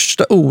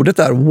första ordet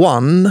är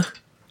one,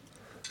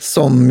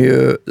 som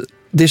ju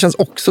det känns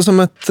också som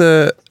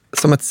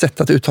ett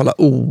sätt att uttala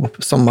o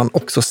som man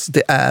också,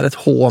 det är ett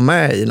h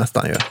med i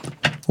nästan ju.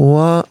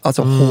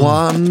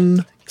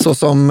 One, så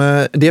som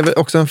det är väl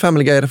också en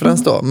Family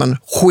Guy-referens då, men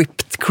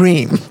whipped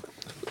cream.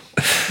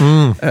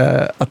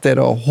 Att det är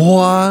då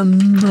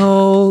one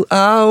whole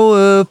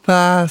hour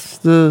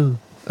past the...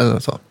 Eller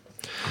så.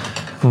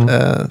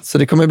 Så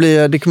det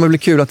kommer bli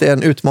kul att det är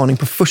en utmaning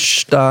på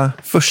första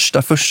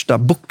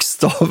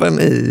bokstaven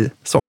i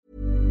sång.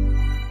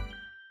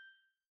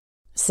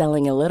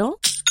 Selling a little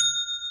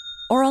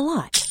or a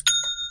lot?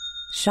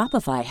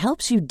 Shopify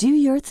helps you do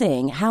your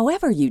thing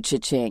however you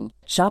cha-ching.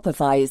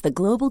 Shopify is the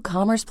global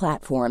commerce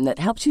platform that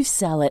helps you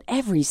sell at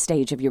every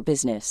stage of your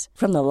business.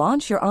 From the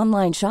launch your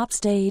online shop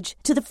stage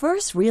to the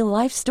first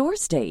real-life store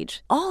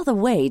stage, all the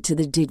way to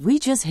the did we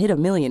just hit a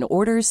million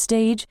orders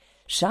stage.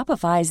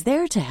 Shopify is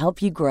there to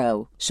help you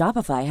grow.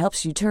 Shopify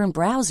helps you turn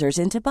browsers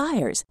into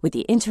buyers with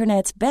the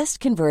internet's best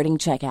converting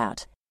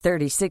checkout.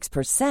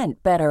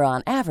 36% better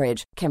on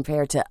average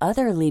compared to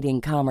other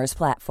leading commerce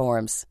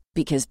platforms.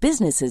 Because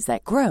businesses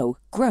that grow,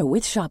 grow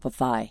with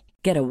Shopify.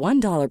 Get a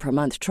 $1 per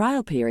month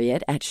trial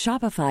period at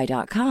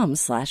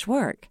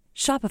shopify.com/work.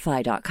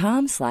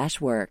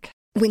 Shopify.com/work.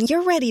 When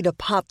you're ready to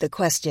pop the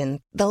question,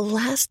 the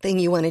last thing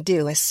you want to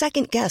do is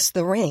second-guess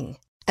the ring.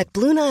 At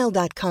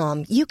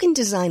BlueNile.com, you can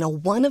design a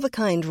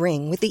one-of-a-kind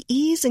ring with the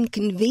ease and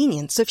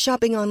convenience of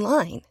shopping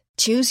online.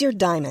 Choose your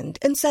diamond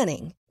and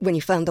setting. When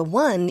you find the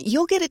one,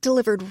 you'll get it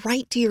delivered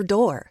right to your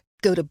door.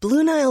 Go to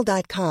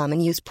BlueNile.com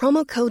and use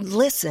promo code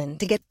LISTEN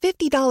to get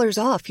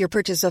 $50 off your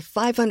purchase of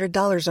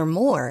 $500 or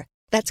more.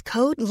 That's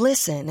code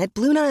LISTEN at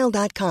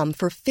BlueNile.com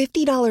for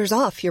 $50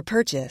 off your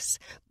purchase.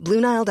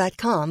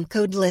 BlueNile.com,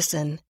 code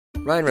LISTEN.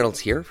 Ryan Reynolds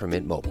here from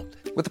Mint Mobile.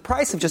 With the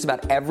price of just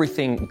about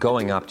everything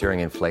going up during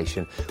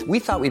inflation, we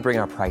thought we'd bring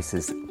our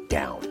prices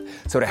down.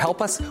 So to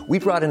help us, we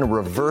brought in a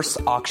reverse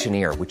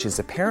auctioneer, which is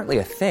apparently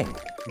a thing.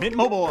 Mint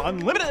Mobile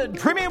Unlimited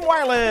Premium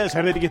Wireless.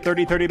 How to get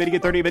 30, 30, how to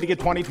get 30, how to get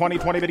 20, 20,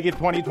 20, how to get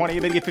 20, 20, how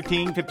to get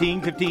 15,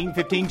 15, 15,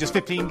 15, just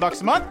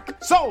 $15 a month?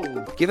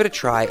 Sold! Give it a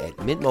try at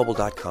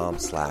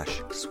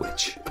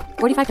mintmobile.com/switch.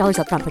 $45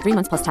 up front for 3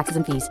 months plus taxes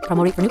and fees.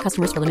 Promo rate for new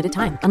customers for limited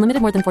time.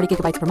 Unlimited more than 40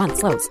 gigabytes per month.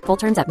 Slows full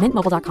terms at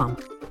mintmobile.com.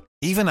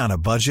 Even on a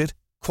budget,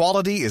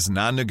 quality is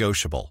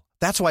non-negotiable.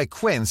 That's why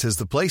Quince is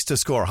the place to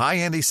score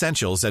high-end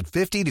essentials at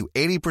 50 to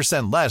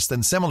 80% less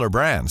than similar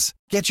brands.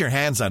 Get your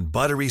hands on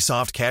buttery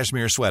soft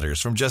cashmere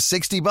sweaters from just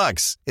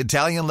 $60,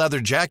 Italian leather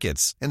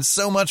jackets, and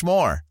so much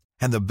more.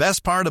 And the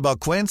best part about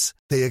Quince,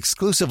 they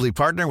exclusively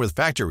partner with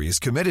factories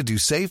committed to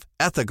safe,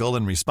 ethical,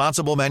 and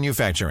responsible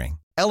manufacturing.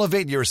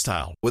 Elevate your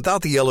style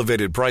without the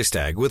elevated price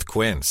tag with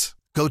Quince.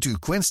 Go to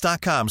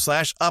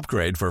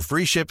quince.com/upgrade for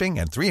free shipping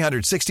and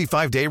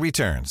 365-day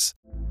returns.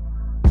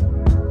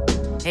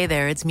 Hey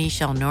there, it's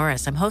Michelle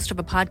Norris. I'm host of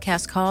a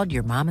podcast called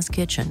Your Mama's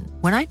Kitchen.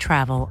 When I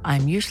travel,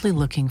 I'm usually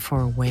looking for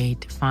a way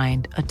to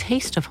find a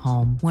taste of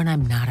home when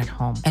I'm not at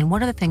home. And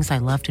one of the things I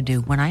love to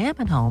do when I am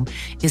at home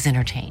is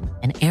entertain.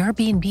 And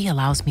Airbnb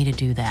allows me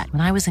to do that.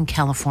 When I was in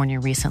California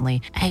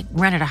recently, I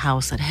rented a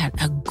house that had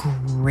a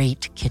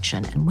great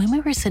kitchen. And when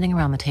we were sitting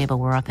around the table,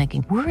 we were all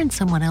thinking, we're in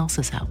someone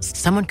else's house.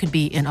 Someone could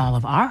be in all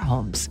of our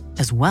homes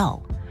as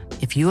well.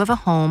 If you have a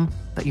home,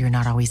 but you're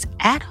not always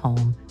at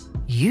home,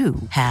 you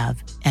have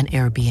an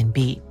Airbnb.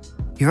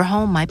 Your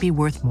home might be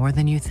worth more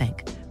than you think.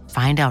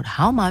 Find out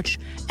how much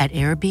at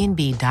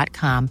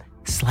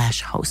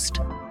airbnb.com/host.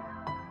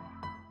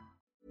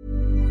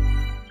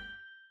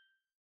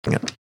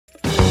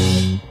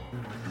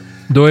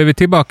 Då är vi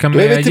tillbaka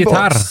med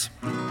gitarr.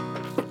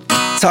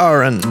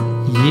 Gitarren.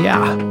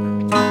 Ja.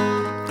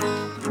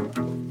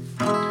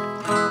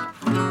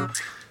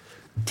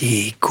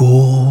 Det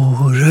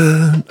går...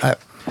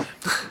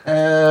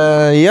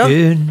 ja.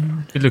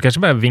 Vill du kanske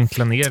bara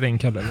vinkla ner din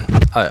Kalle?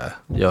 Ja,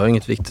 jag har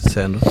inget viktigt att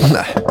säga ändå.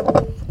 Nej.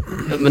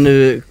 Men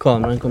nu,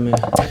 kameran kommer...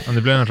 Ja,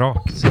 det blir en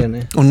rak. Ser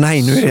ni? Åh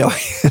nej, nu är jag...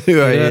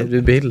 Nu är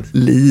du bild.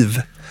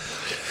 Liv.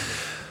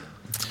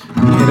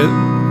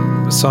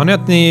 Sa ni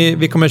att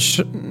ni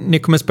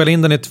kommer spela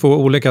in den i 2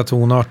 olika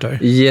tonarter?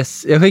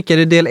 Yes, jag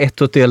skickade del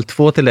 1 och del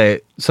 2 till dig.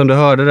 Som du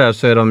hörde där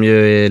så är de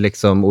ju i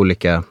liksom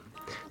olika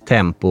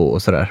tempo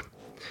och sådär.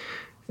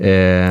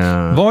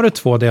 Var det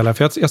 2 delar?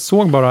 För jag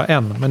såg bara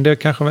en, men jag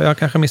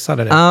kanske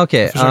missade det.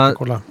 Okej.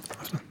 Kolla.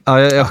 Ja,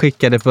 jag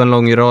skickade på en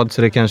lång rad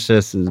så det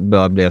kanske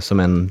bara blev som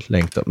en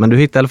länk då. Men du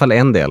hittade i alla fall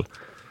en del.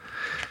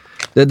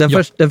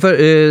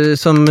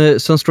 Som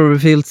Strawberry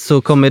Fields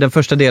så kommer den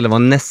första delen vara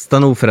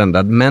nästan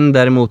oförändrad. Men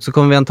däremot så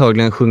kommer vi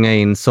antagligen sjunga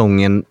in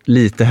sången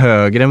lite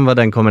högre än vad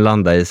den kommer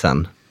landa i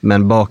sen.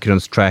 Men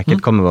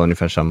bakgrundstracket kommer vara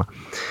ungefär samma.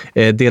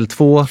 Del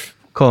 2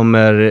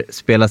 kommer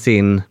spelas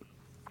in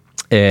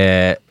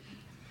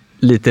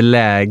lite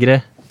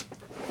lägre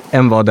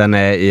än vad den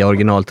är i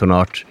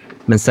originaltonart.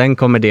 Men sen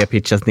kommer det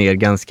pitchas ner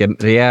ganska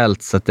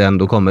rejält så att det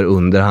ändå kommer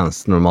under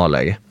hans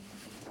normalläge.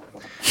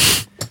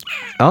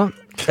 Ja.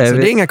 Så det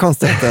är inga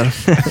konstigheter.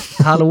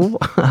 Hallå.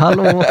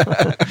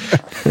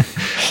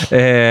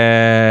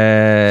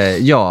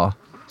 Ja,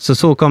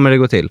 så kommer det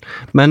gå till.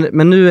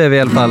 Men nu är vi i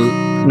alla fall...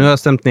 Nu har jag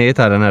stämt ner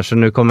gitarren här så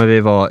nu kommer vi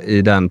vara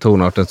i den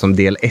tonarten som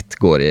del 1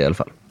 går i alla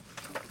fall.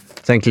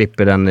 Sen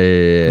klipper den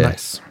i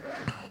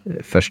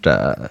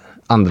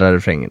andra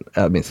refrängen.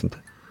 Jag minns inte.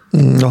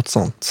 Något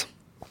sånt.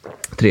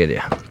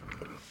 3:e.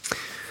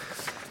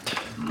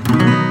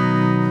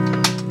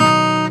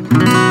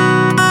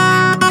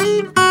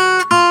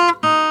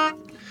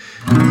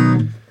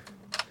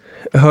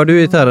 Hör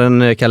du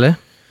gitarren, Kalle?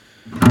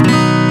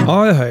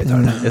 Ja, jag hör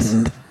gitarren. Yes.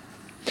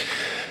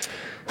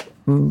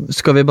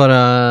 Ska vi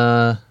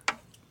bara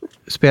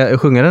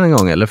sjunga den en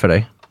gång eller för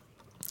dig?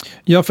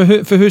 Ja,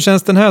 för hur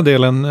känns den här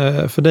delen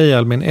för dig,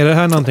 Albin? Är det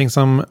här någonting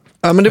som...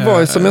 Ja, men det var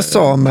ju som jag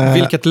sa med...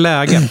 Vilket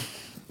läge?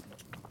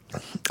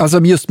 Alltså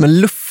just med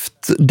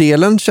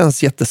luftdelen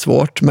känns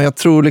jättesvårt, men jag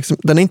tror liksom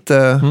den är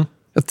inte...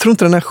 Jag tror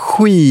inte den är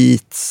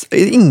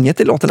inget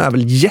i låten är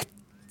väl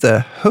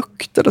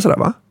jättehögt eller sådär,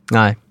 va?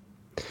 Nej.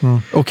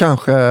 Och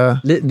kanske...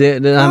 Det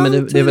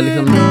är väl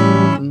liksom...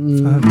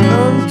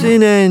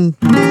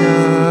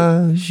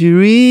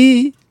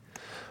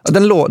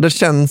 Det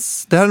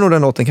känns... Det här är nog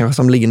den låten kanske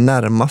som ligger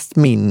närmast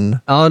min...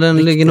 Ja, den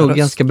ligger nog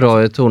ganska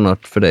bra i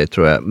tonart för dig,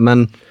 tror jag.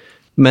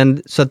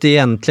 Men så att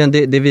egentligen,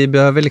 det vi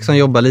behöver liksom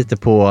jobba lite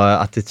på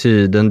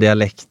attityden,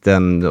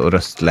 dialekten och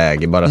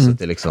röstläge, bara så att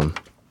det liksom...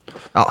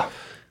 Ja,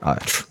 det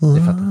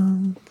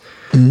fattar.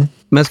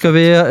 Men ska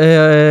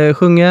vi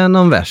sjunga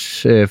någon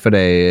vers för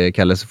dig,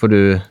 Kalle, så får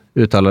du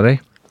uttala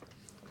dig?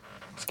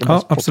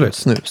 Ja,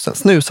 absolut.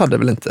 Snus hade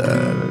väl inte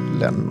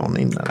Lennon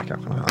innan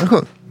kanske. Han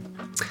sjöng.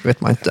 Det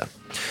vet man inte.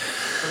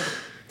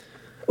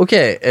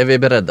 Okej, är vi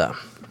beredda?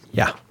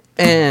 Ja.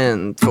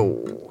 1, 2,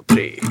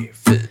 3,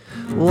 4.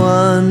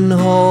 One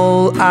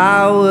whole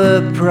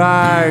hour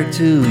prior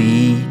to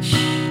each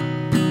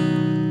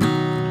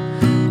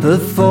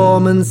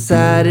performance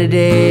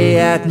Saturday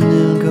at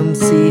noon. Come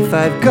see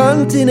 5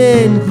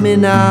 Continent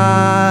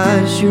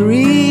Menagerie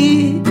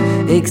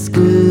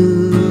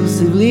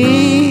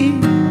exclusively.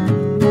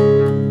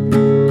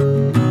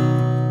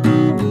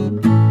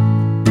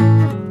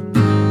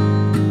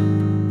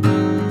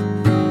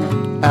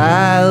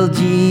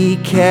 Algie,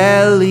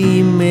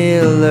 Kelly,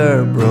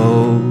 Miller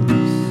Bros,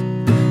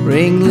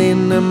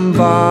 Ringling and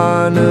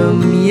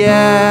Barnum,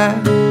 yeah.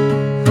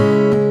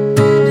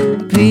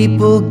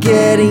 People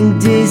getting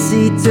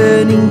dizzy,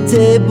 turning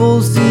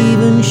tables,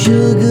 even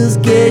sugars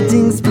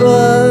getting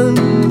spun.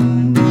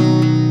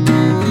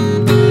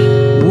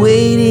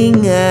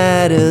 Waiting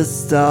at a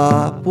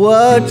stop,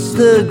 watch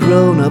the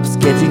grown-ups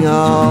getting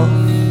off.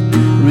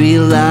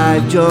 Real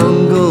life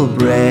jungle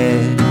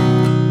bread.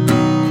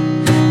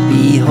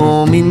 Be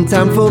home in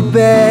time for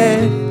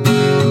bed.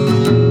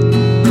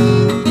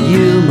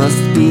 You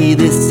must be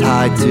this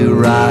hard to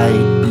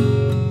ride.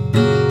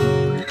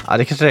 Ja,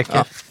 det kanske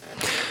räcker.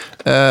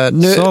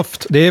 Nu,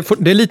 soft. Det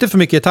är lite för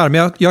mycket gitarr,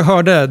 men jag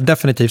hörde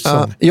definitivt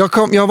sång.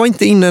 Jag var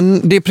inte inne,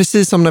 det är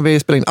precis som när vi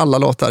spelar in alla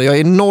låtar. Jag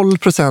är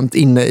 0%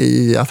 inne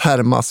i att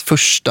härmas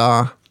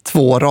första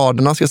 2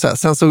 raderna, ska jag säga.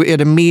 Sen så är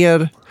det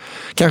mer,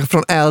 kanske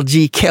från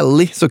Algie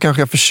Kelly, så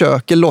kanske jag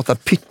försöker låta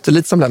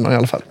pyttelite som Lennon i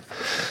alla fall.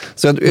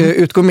 Så jag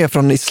utgår mer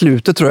från i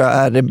slutet, tror jag,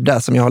 är det där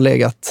som jag har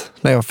legat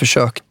när jag har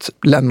försökt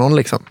Lennon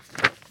liksom.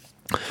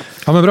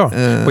 Ja, men bra.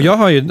 Och jag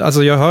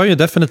hör ju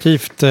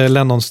definitivt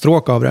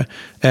Lennon-stråk av det.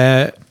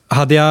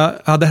 Hade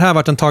det här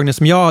varit en tagning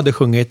som jag hade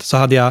sjungit, så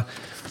hade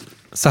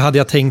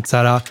jag tänkt så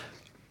här: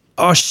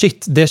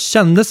 shit, det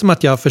kändes som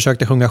att jag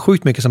försökte sjunga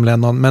sjukt mycket som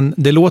Lennon, men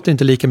det låter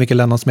inte lika mycket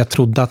Lennon som jag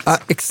trodde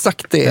att,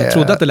 exakt det. Jag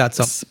trodde att det lät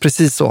som.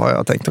 Precis så har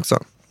jag tänkt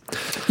också.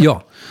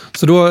 Ja,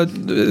 så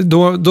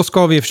då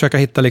ska vi försöka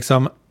hitta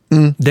liksom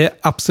det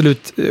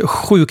absolut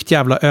sjukt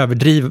jävla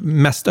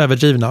mest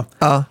överdrivna.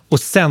 Och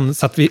sen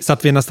så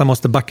att vi nästan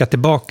måste backa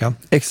tillbaka.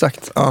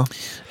 Exakt, ja.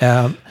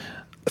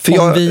 För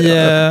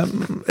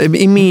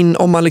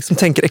om man liksom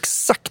tänker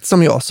exakt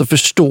som jag, så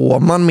förstår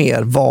man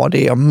mer vad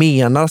det är jag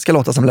menar ska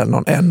låta som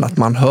Lennon än att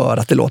man hör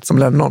att det låter som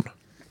Lennon.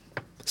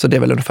 Så det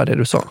är väl ungefär det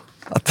du sa.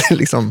 Att det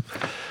liksom,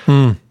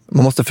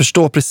 man måste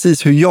förstå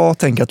precis hur jag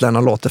tänker att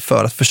Lennon låter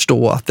för att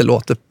förstå att det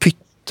låter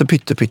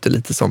pytte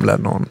lite som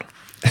Lennon.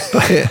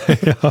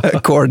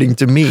 According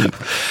to me.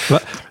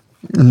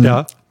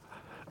 Ja.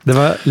 Det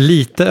var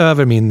lite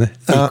över min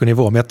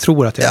IQ-nivå, men jag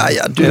tror att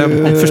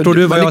förstår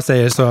du vad jag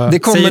säger, så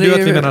säger du att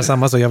vi menar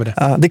samma, så gör vi det.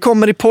 Ja, det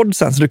kommer i podd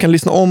sen, så du kan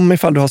lyssna om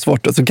ifall du har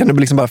svårt, och så kan du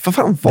liksom bara, för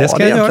fan, vad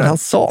det egentligen han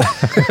sa.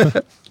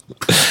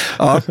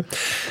 Ja.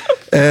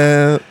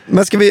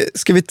 Men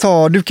ska vi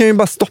ta, du kan ju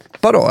bara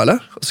stoppa då, eller?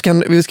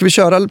 Ska vi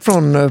köra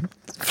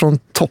från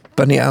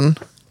toppen igen,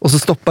 och så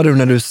stoppar du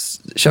när du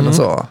känner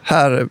så,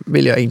 här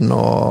vill jag in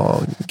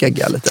och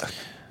gegga lite.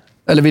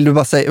 Eller vill du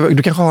bara säga,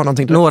 du kanske har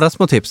någonting? Några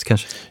små tips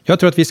kanske. Jag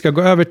tror att vi ska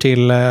gå över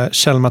till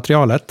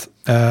källmaterialet,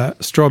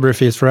 Strawberry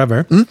Fields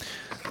Forever.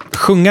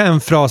 Sjunga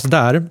en fras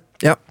där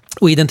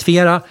och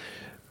identifiera.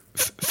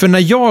 För när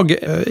jag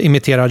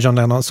imiterar John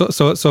Lennon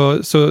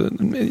så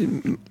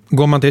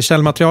går man till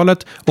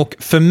källmaterialet, och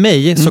för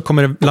mig så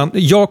kommer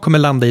jag kommer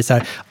landa i så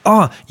här: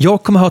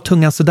 jag kommer ha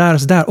tungan sådär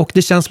och sådär, och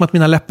det känns som att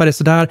mina läppar är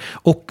sådär,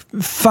 och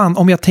fan,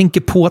 om jag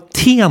tänker på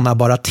tena,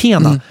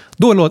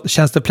 då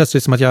känns det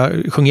plötsligt som att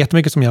jag sjunger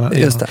jättemycket som jag.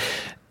 Just det.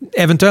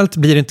 Eventuellt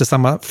blir det inte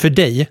samma för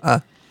dig.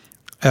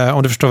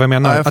 Om du förstår vad jag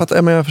menar. Jag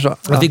förstår.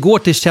 Att vi går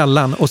till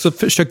källan, och så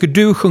försöker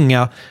du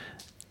sjunga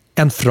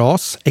en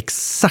fras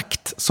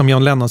exakt som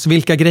John Lennon. Så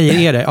vilka grejer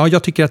är det? Ja,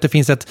 jag tycker att det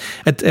finns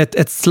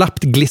ett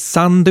slappt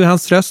glissando i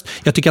hans röst.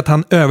 Jag tycker att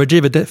han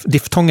överdriver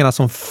diftongerna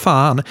som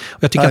fan.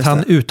 Och jag tycker att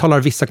han uttalar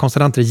vissa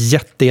konsonanter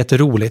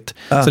jätteroligt.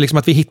 Så liksom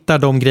att vi hittar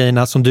de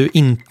grejerna som du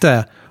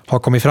inte har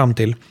kommit fram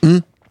till.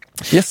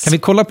 Yes. Kan vi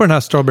kolla på den här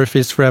Strawberry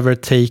Fields Forever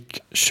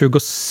Take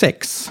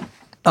 26?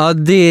 Ja,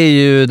 det är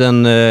ju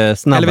den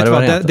snabbare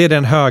varianten. Det är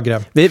den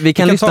högre. Vi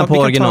kan lyssna på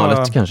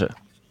originalet kanske.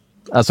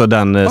 Alltså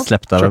den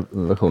släppta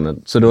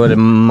versionen. Så då är det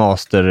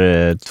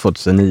Master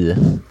 2009.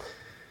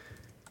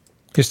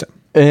 Just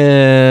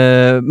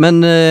det.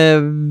 Men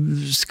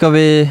ska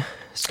vi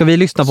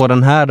lyssna på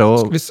den här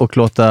då och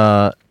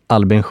låta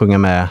Albin sjunga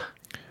med?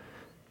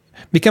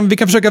 Vi kan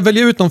försöka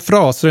välja ut någon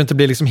fras så det inte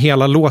blir liksom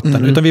hela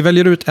låten. Utan vi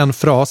väljer ut en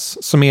fras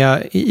som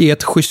är i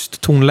ett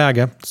schysst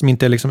tonläge, som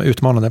inte är liksom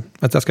utmanande.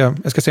 Jag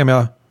ska se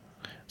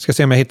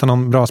om jag hittar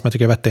någon bra som jag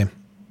tycker är vettig.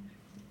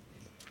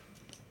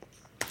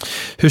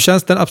 Hur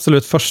känns den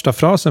absolut första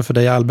frasen för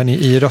dig, Albin,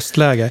 i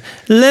röstläge?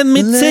 Let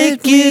me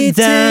take you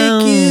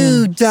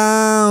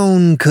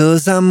down,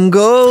 'cause I'm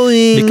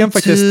going vi kan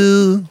faktiskt...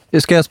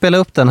 Ska jag spela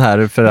upp den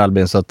här för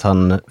Albin så att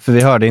för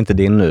vi hörde inte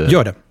din nu.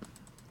 Gör det.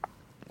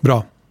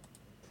 Bra.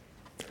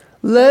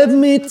 Let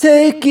me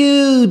take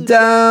you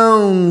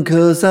down,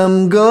 'cause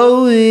I'm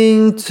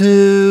going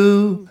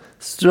to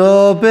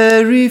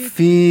strawberry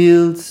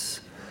fields.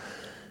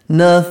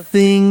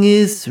 Nothing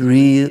is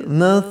real,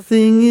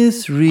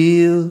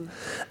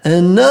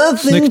 and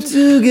nothing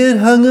to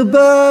get hung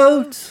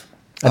about.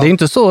 Ja, det är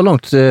inte så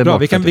långt bra,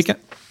 bort. Vi kan,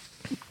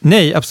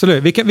 nej,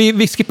 absolut.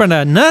 Vi skippar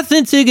den där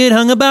nothing to get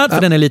hung about,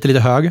 för den är lite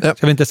hög.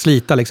 Ska vi inte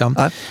slita liksom.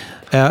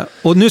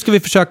 Och nu ska vi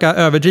försöka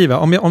överdriva.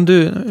 Om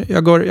du,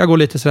 jag går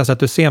lite sådär så att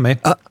du ser mig.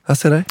 Jag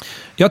ser dig.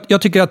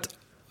 Jag tycker att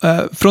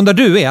från där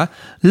du är,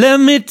 let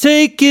me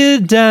take you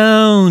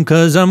down,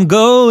 'cause I'm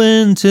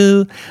going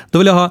to. Då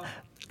vill jag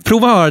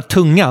prova att ha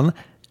tungan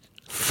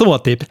så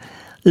typ.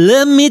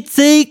 Let me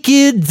take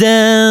you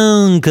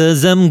down,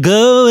 'cause I'm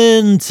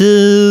going to.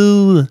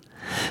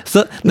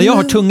 Så när jag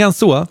har tungan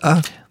så,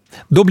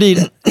 då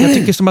blir, jag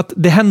tycker som att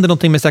det händer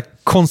någonting med så här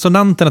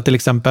konsonanterna till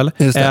exempel.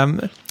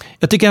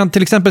 Jag tycker han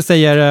till exempel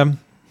säger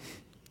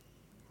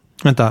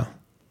vänta.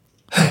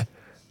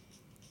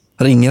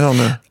 Ringer han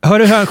nu? Hör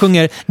du hur han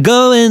sjunger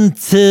going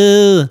to?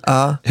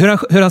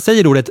 Hur han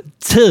säger ordet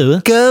to?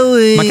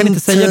 Going man kan inte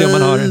säga det om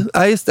man har.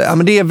 Ja, just det. Ja,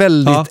 men det är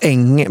väldigt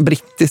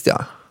brittiskt,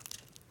 ja.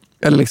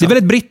 Eller liksom. Det är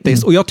väldigt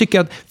brittiskt och jag tycker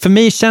att för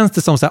mig känns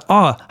det som så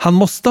här, han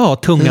måste ha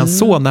tungan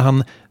så när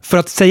han, för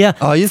att säga t.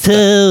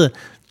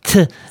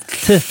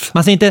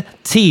 Man säger inte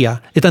t,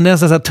 utan det är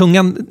så här,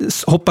 tungan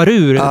hoppar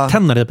ur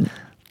tänderna.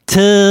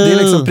 Det är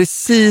liksom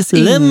precis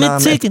innan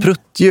ett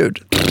pruttljud.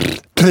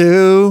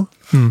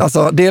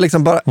 Alltså det är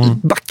liksom bara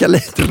backa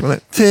lite.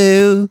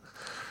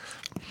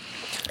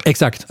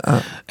 Exakt.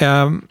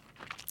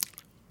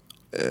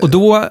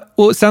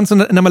 Och sen så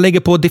när man lägger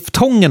på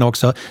diftongen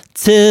också,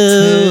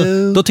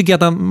 då tycker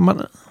jag att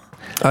man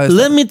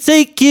let me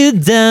take you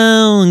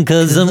down,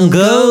 'cause I'm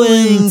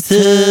going to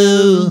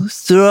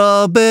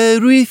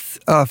strawberry.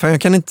 För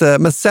jag kan inte,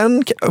 men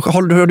sen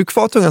har du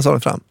kvar tungan så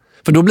fram.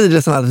 För då blir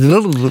det sån här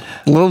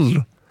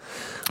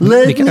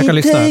Let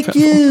me take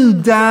you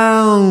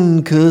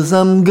down, 'cause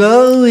I'm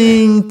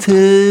going to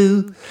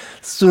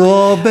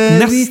strawberry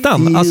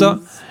nästan, fields. alltså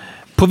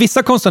på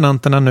vissa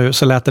konsonanterna nu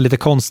så lät det lite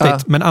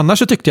konstigt, men annars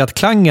så tyckte jag att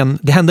klangen,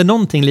 det hände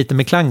någonting lite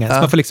med klangen. Så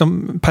man får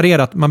liksom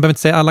parera, man behöver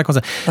inte säga alla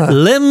konsonanter.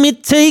 Let me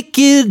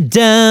take you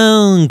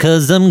down,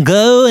 'cause I'm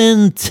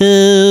going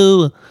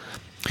to.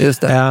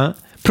 Just det.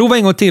 Prova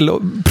en gång till.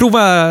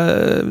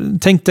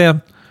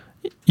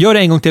 Gör det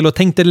en gång till och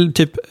tänk dig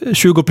typ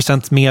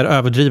 20% mer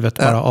överdrivet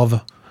bara av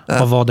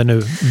vad det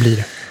nu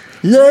blir.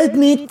 Let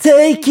me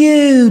take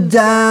you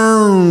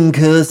down,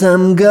 'cause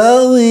I'm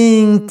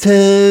going to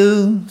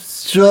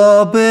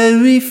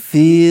strawberry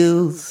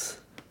fields.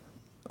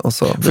 Och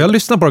så. Får jag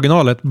lyssna på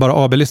originalet?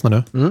 Bara AB-lyssna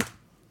nu.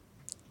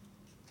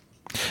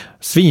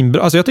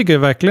 Svinbra. Alltså jag tycker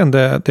verkligen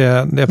det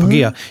är på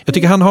G. Jag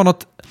tycker han har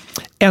något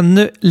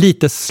ännu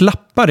lite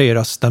slappare i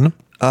rösten.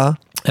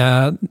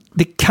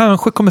 Det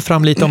kanske kommer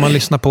fram lite om man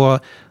lyssnar på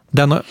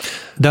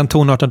den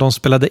tonarten de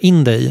spelade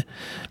in det i.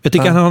 Jag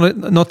tycker han har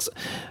något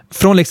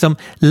från liksom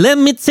let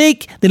me take,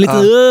 det är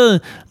lite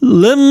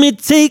let me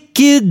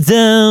take you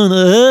down.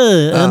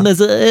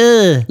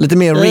 Lite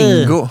mer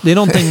Ringo. Det är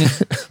någonting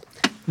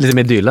lite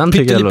mer Dylan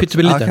tycker jag.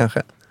 Pyttelite.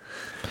 Kanske.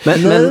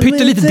 Men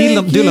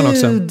pyttelite Dylan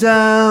också.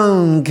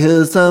 Down,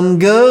 'cause I'm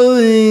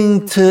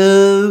going to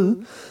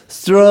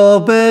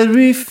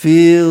strawberry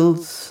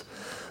fields.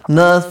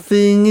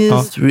 Nothing is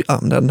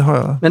den har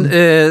jag. Men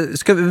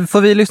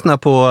får vi lyssna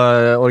på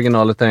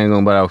originalet en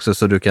gång bara också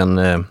så du kan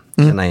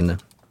känna in det.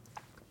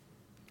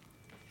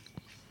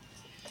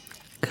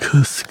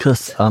 Kuss.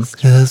 Cause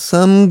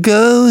I'm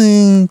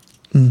going.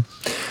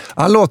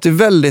 Han låter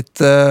väldigt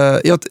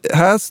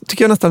här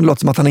tycker jag nästan det låter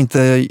som att han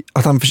inte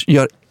han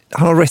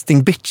har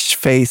resting bitch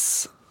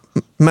face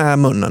med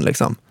munnen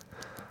liksom.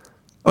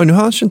 Oj, nu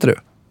hörs inte du.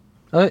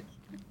 Oj.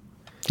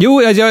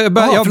 Jo, jag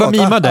bara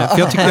mimade. För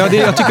jag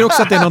tycker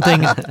också att det är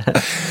någonting.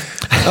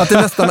 Att det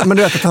är nästan, men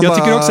du vet att han jag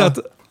tycker också att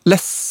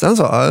ledsen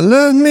så.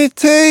 Let me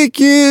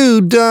take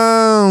you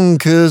down,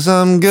 'cause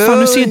I'm going. Fan,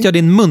 nu ser inte jag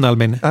din mun,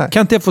 Albin. Nej.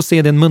 Kan inte jag få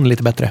se din mun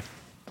lite bättre?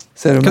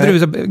 Ser du kan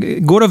du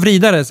går och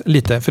vrida det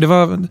lite? För det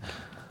var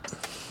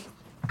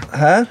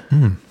här.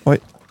 Oj.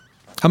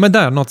 Ja, men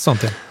där, något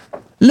sånt. Ja.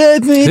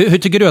 Let me. Hur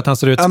tycker du att han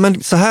ser ut? Ja,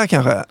 men så här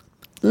kanske.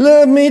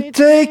 Let me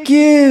take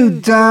you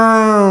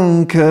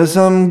down, 'cause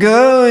I'm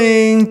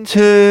going to.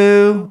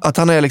 Att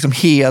han är liksom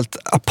helt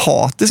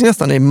apatisk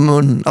nästan i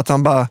mun. Att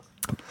han bara.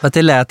 Att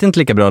det lät inte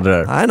lika bra det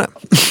där. Nej.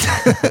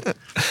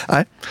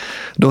 Nej,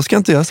 då ska jag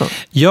inte göra så.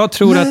 Jag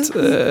tror att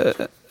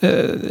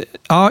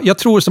jag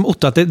tror som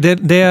Otto att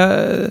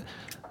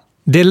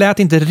det lät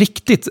inte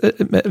riktigt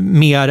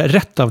mer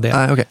rätt av det.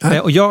 Nej, okay.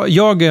 Och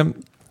jag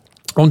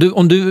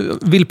om du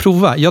vill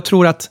prova, jag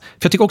tror att,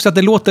 för jag tycker också att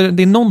det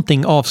är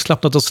någonting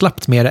avslappnat och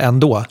slappt med det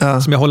ändå,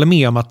 som jag håller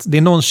med om att det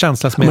är någon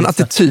känsla som är men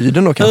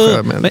attityden då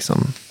kanske med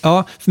liksom.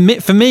 Ja,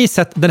 för mig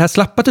sett den här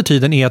slappa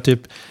attityden är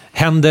typ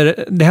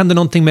det händer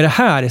någonting med det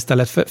här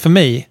istället för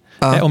mig.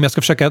 Om jag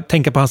ska försöka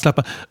tänka på hans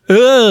släppa.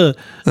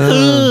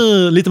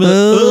 Lite mer.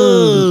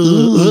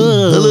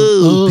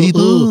 Hello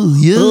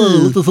people,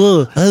 yeah,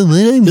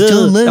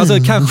 Alltså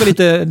kanske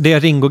lite det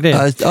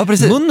Ringo-grejen. Ja,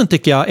 precis. Munnen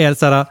tycker jag är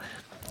såhär,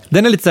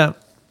 den är lite såhär,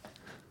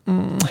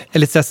 är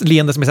lite såhär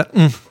leende som är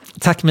såhär,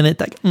 tack men nej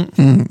tack.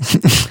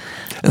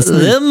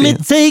 Let me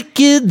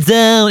take you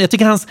down. Jag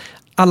tycker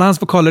alla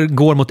hans vokaler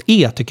går mot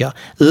E, tycker jag.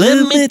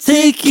 Let me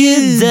take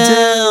you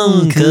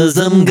down,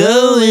 'cause I'm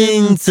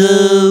going to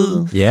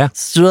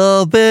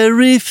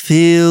Strawberry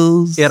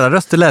Fields. Era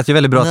röster lät ju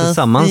väldigt bra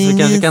tillsammans. Vi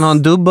kanske kan ha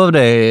en dubb av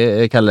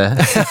dig,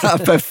 Kalle.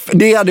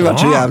 Det hade varit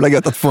så jävla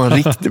gött att få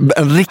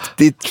en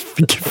riktigt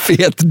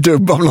fet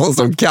dubb av någon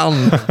som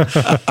kan.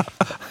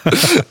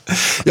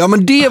 Ja,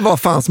 men det var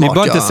fan smart. Ni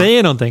bara inte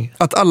säger någonting.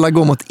 Att alla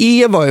går mot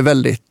E var ju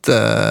väldigt...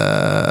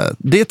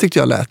 det tyckte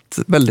jag lät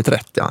väldigt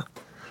rätt, ja.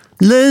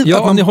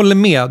 Om ni håller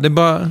med. Det är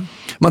bara...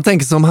 Man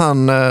tänker som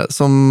han,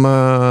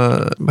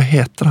 vad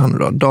heter han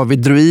då? David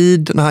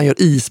Druid, när han gör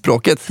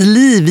i-språket.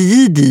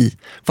 Helividi,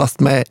 fast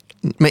med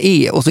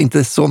E och så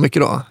inte så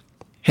mycket då.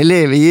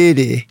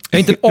 Helividi. Jag har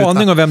inte en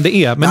aning om vem det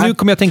är, men nu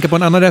kommer jag tänka på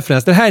en annan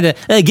referens. Det här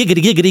är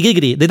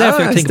giggity. Det är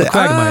därför jag tänker på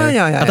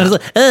Quagmire. Att han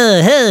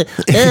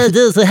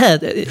är så, så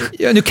här.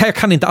 Jag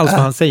kan inte alls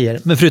vad han säger,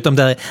 men förutom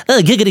det här,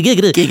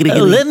 giggity.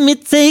 Let me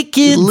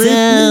take you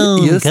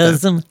down. Just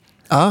det.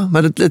 Ja,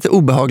 men ett lite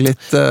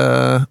obehagligt,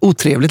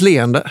 otrevligt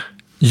leende.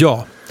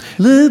 Ja.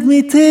 Let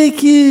me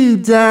take you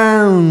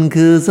down,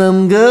 'cause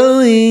I'm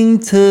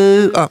going to...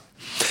 Ja.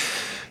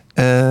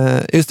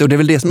 Just det, och det är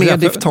väl det som är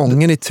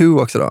diftongen i to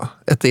också då.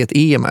 Det är ett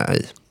E med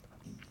i.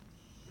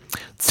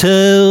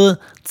 To.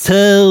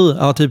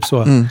 Ja, typ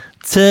så.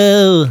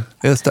 To.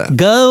 Just det.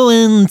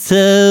 Going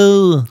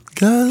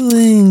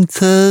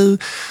to.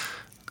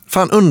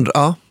 Fan,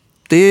 ja.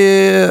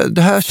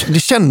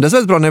 Det kändes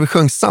väldigt bra när vi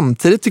sjöng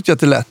samtidigt, tyckte jag att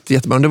det lät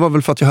jättebra. Det var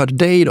väl för att jag hörde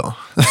dig då.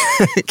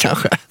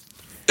 Kanske.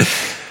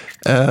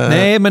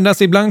 Nej, men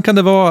alltså ibland kan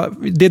det vara...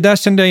 Det där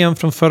kände jag igen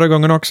från förra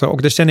gången också.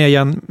 Och det känner jag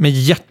igen med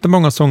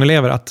jättemånga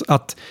sångelever.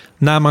 Att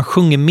när man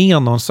sjunger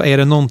med någon så är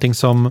det någonting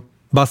som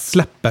bara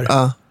släpper.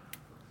 Ja.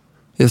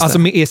 Just alltså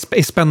med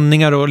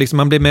spänningar och liksom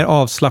man blir mer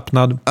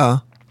avslappnad. Ja.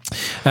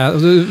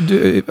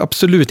 Du är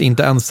absolut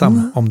inte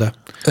ensam om det.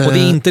 Och det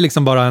är inte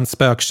liksom bara en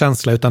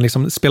spökkänsla, utan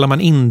liksom spelar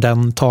man in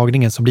den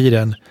tagningen så blir det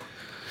en...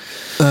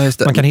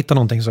 Man kan hitta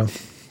någonting så.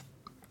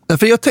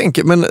 För jag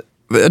tänker, men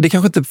det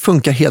kanske inte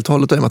funkar helt och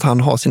hållet i och med att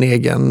han har sin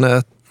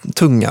egen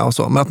tunga och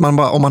så. Men att man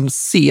bara, om man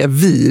ser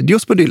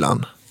videos på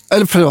Dylan,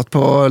 eller förlåt,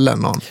 på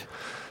Lennon,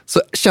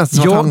 så känns det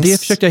som att det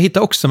försökte jag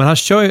hitta också, men han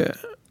kör ju...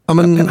 Ja,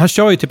 men, han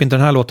kör ju typ inte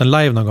den här låten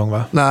live någon gång,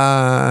 va?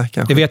 Nej,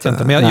 kanske det vet jag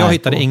inte, men jag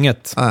hittade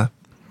inget. Nej.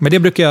 Men det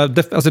brukar jag,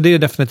 alltså det är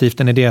definitivt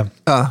en idé.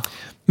 Ja.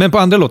 Men på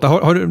andra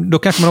låtar, då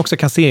kanske man också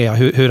kan se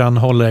hur han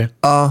håller.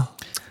 Ja.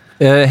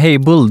 Hey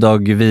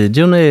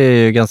Bulldog-videon är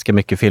ju ganska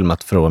mycket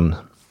filmat från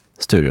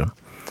studion.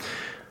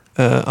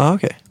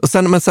 Okej.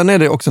 Men sen är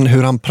det också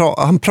hur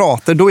han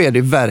pratar, då är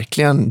det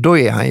verkligen, då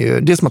är han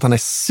ju, det är som att han är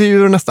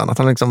sur nästan, att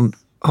han liksom...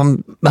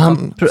 Han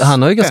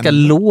har ju ganska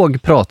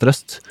låg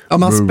pratröst. Ja,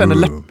 men han spänner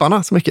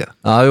läpparna så mycket.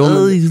 Ja, jo.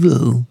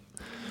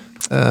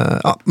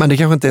 Men det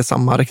kanske inte är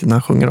samma riktigt när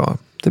han sjunger då.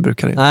 Det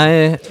brukar det.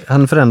 Nej,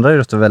 han förändrar ju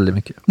rösten väldigt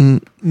mycket.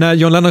 När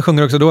John Lennon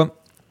sjunger också då,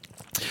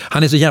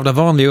 han är så jävla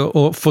vanlig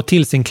att få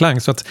till sin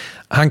klang så att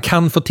han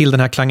kan få till den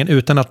här klangen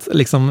utan att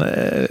liksom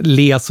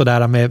le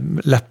sådär med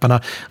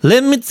läpparna.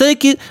 Let me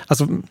take it.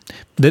 Alltså,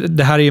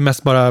 det här är ju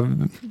mest bara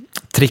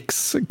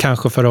tricks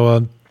kanske för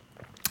att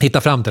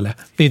hitta fram till det.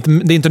 Det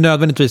är inte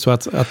nödvändigtvis så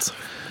att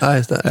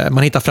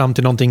man hittar fram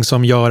till någonting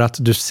som gör att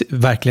du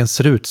verkligen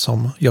ser ut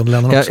som John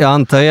Lennon också. Jag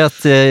antar ju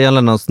att John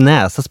Lennons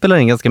näsa spelar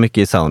in ganska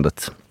mycket i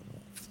soundet.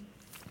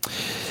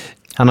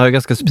 Han har ju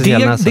ganska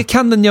speciell näsa. Det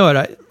kan den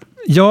göra.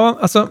 Ja,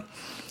 alltså...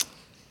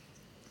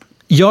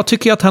 Jag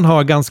tycker att han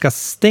har ganska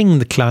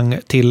stängd klang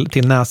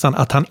till näsan.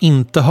 Att han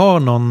inte har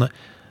någon...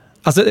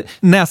 Alltså,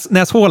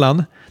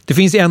 näshålan. Det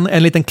finns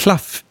en liten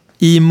klaff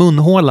i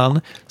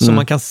munhålan som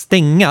man kan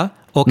stänga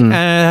och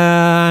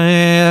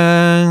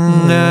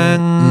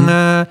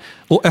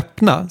och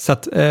öppna så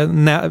att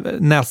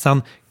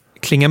näsan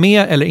klingar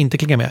med eller inte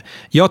klingar med.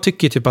 Jag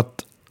tycker typ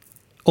att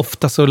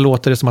ofta så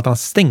låter det som att han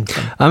stängt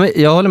den. Ja, men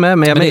jag håller med,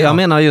 men jag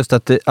menar just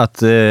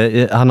att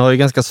han har ju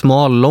ganska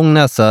smal, lång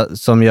näsa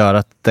som gör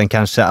att den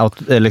kanske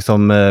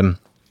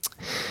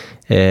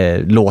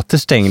låter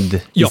stängd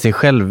i sig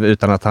själv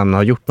utan att han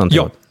har gjort någonting.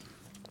 Ja.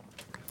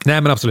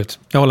 Nej, men absolut.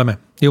 Jag håller med.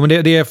 Jo, men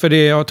det är för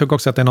det jag tycker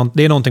också att det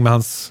är någonting med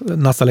hans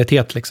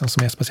nasalitet liksom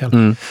som är speciellt.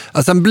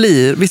 Alltså,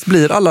 visst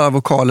blir alla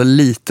vokaler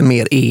lite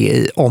mer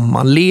E om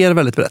man ler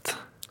väldigt brett?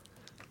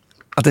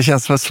 Att det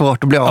känns för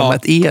svårt att bli av med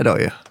ett E då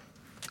ju.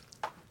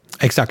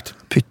 Exakt.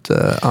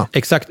 Ja.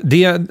 Exakt,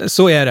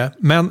 så är det.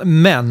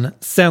 Men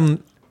sen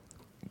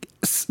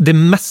det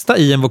mesta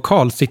i en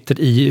vokal sitter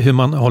i hur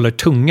man håller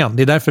tungan.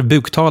 Det är därför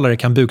buktalare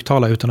kan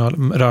buktala utan att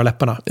röra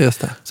läpparna.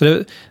 Just det. Så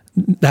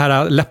det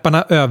här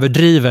läpparna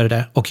överdriver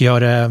det och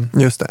gör det.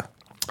 Just det.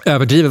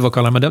 Överdriver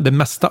vokalen, men det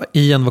mesta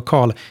i en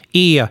vokal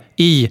E,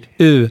 I,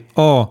 U,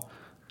 A.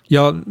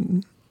 Ja,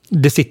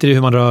 det sitter i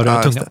hur man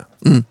rör tungan.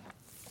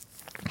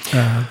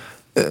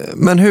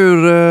 Men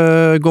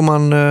hur går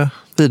man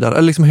vidare?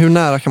 Eller liksom, hur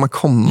nära kan man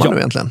komma nu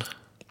egentligen?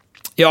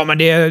 Ja, men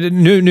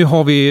nu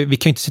har vi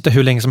kan ju inte sitta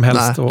hur länge som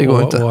helst. Nej, det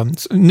går inte. Och,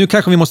 nu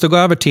kanske vi måste gå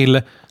över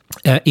till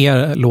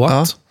er låt.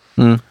 Ja.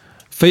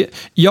 För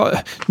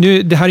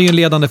det här är ju en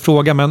ledande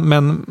fråga,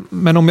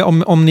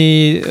 men om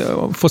ni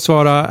får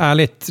svara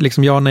ärligt,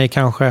 liksom ja, nej,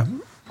 kanske.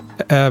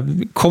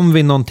 Kom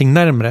vi någonting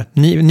närmare?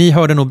 Ni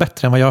hörde nog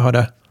bättre än vad jag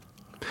hörde.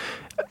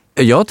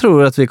 Jag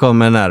tror att vi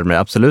kommer närmare,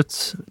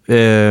 absolut.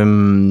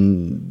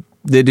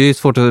 Det är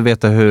svårt att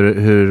veta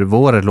hur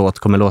vår låt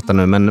kommer låta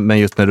nu, men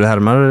just när du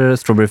härmar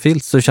Strawberry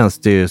Fields så känns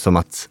det ju som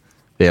att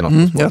det är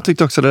något. Jag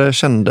tyckte också det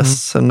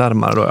kändes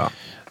närmare då, ja.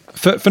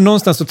 För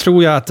någonstans så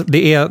tror jag att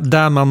det är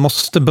där man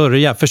måste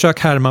börja. Försök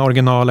härma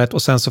originalet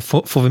och sen så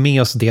får vi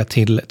med oss det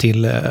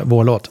till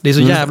vår låt. Det är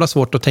så jävla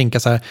svårt att tänka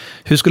så här,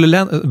 hur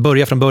skulle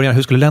börja från början,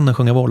 hur skulle Lennon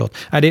sjunga vår låt?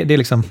 Nej, det är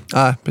liksom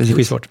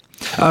skitsvårt.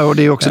 Ja, och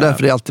det är också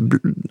därför det är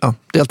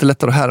alltid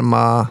lättare att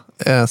härma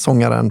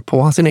sångaren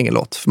på sin egen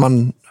låt. För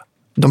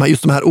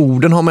just de här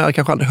orden har man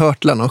kanske aldrig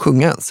hört Lennon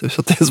sjunga ens.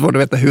 Så det är svårt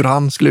att veta hur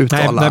han skulle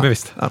uttala. Nej,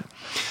 visst. Ja.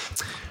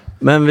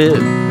 Men vi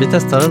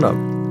testar den då.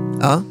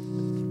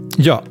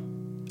 Ja.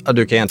 Ja,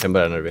 du kan egentligen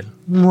börja när du vill.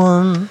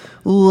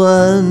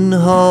 One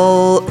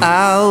whole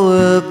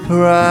hour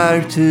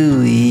prior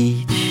to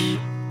each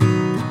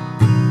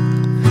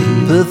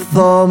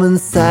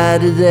performance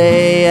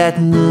Saturday at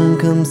noon.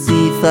 Come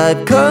see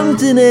 5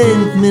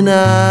 Continent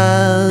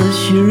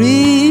Menagerie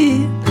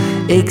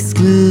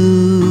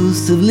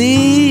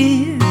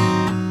exclusively.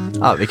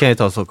 Ja, vi kan ju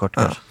ta så kort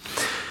kanske.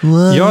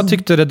 Jag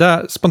tyckte det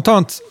där,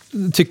 spontant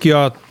tycker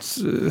jag att,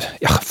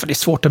 för det är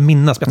svårt att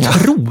minnas, men jag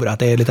tror att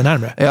det är lite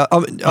närmare.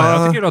 Jag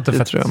tycker det låter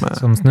fett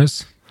som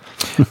snus.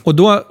 Och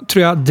då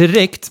tror jag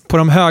direkt, på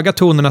de höga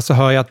tonerna så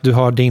hör jag att du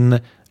har din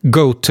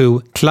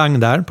go-to-klang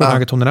där på de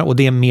höga tonerna, och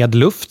det är med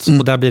luft,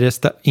 och där blir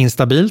det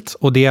instabilt,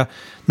 och det,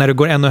 när du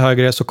går ännu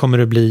högre så kommer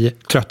du bli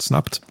trött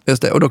snabbt.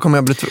 Just det, och då kommer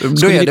jag bli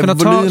då är det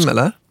volym,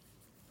 eller?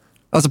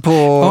 Alltså på...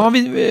 Ja,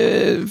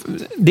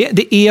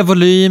 det är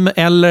volym,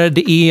 eller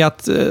det är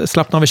att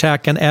slappna av i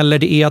käken, eller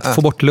det är att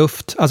få bort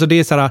luft. Alltså det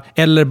är så här,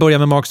 eller börja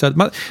med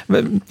magstöd.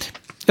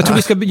 Jag tror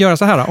vi ska göra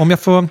så här. Om jag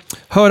får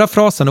höra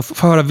frasen och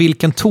få höra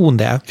vilken ton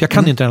det är. För jag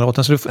kan ju inte den här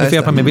låten, så du får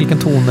hjälpa mig vilken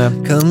ton.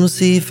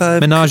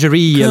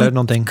 Menagerie eller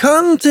någonting.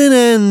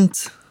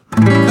 Continent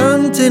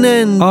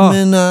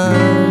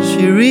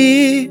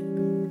Menagerie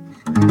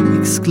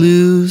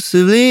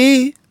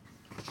exclusively.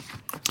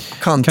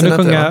 Kan du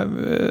sjunga...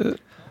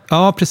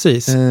 Ja,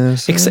 precis.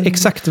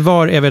 Exakt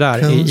var är vi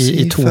där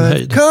i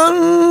tonhöjd?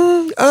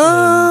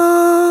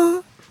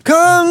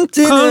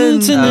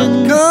 Continent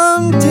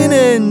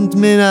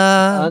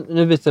Menagerie.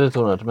 Nu visste det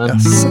tonet, men...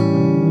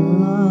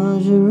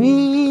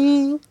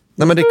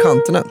 Nej, men det är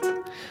Continent.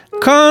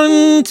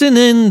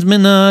 Continent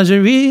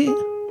Menagerie.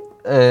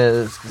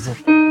 Ska vi se.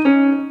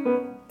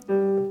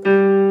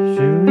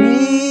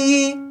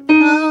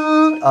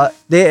 Ja,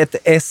 det är ett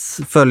S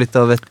följt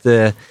av ett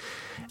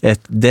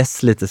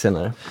dess lite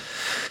senare.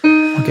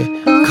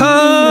 Okej.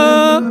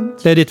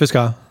 Det är dit vi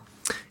ska.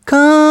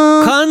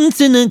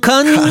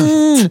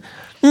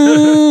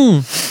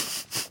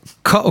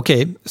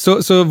 Okej,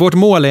 så vårt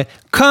mål är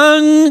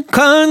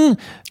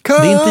det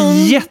är inte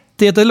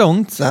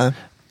jättelångt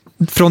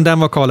från den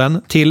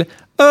vokalen till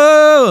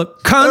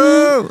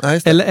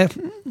eller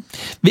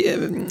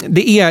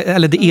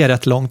det är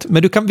rätt långt,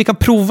 men vi kan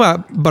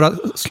prova bara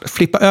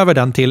flippa över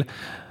den till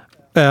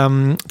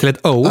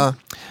ett O.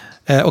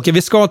 Okej,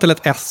 vi ska till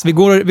ett S. Vi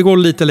går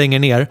lite längre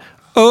ner.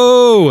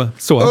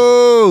 Så.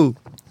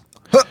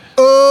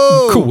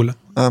 Cool.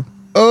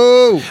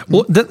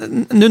 Och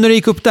nu när det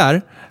gick upp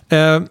där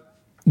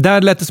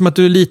lät det som att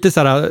du lite så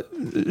här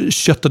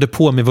köttade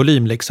på med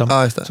volym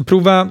liksom. Så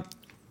prova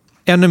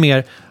ännu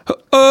mer.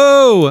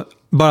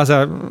 Bara så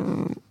här.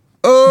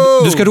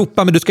 Du ska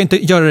ropa, men du ska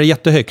inte göra det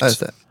jättehögt.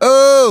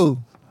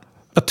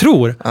 Jag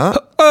tror.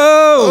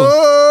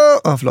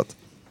 Förlåt.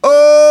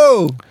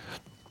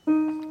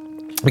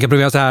 Vi kan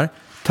prova så här.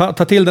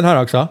 Ta till den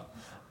här också.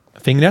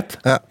 Fingret.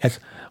 Yes.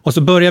 Och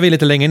så börjar vi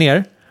lite längre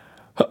ner.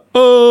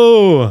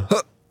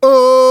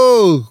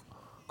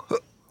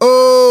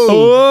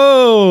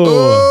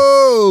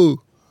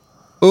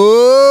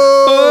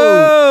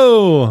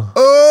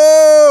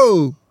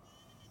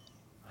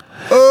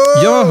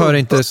 Jag hör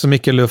inte så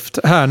mycket luft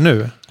här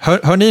nu.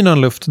 Hör ni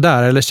någon luft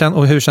där? Eller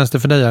och hur känns det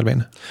för dig,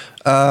 Albin?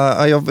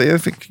 Jag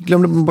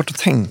glömde bort att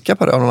tänka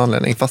på det av någon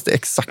anledning, fast det är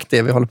exakt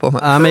det vi håller på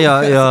med. Ja, men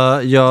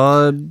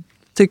jag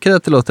tycker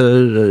att det låter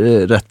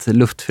rätt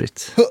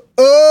luftfritt.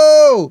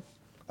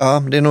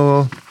 Ja, det är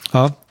nog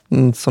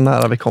så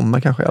nära vi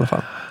kommer kanske i alla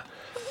fall.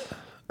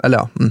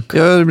 Eller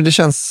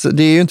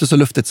det är ju inte så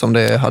luftigt som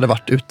det hade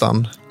varit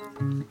utan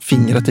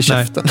fingret i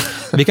käften. Nej.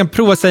 Vi kan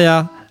prova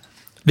säga,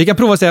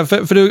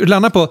 för du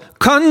landar på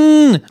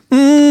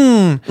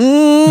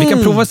vi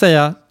kan prova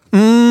säga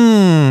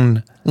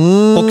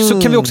och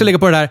så kan vi också lägga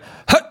på det där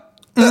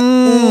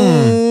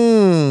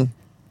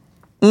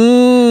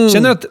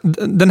Känner du att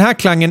den här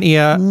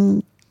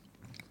klangen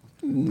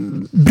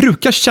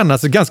brukar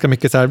kännas ganska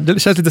mycket så här, det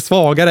känns lite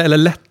svagare eller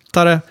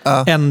lättare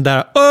än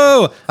där.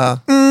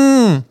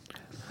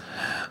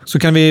 Så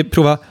kan vi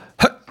prova.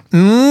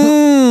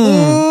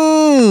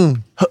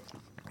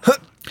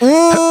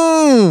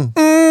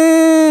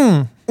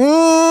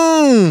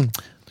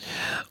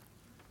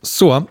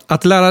 Så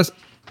att lära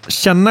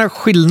känna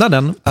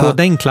skillnaden på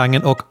den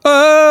klangen och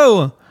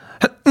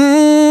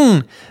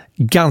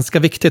ganska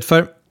viktigt,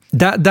 för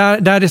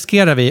där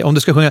riskerar vi, om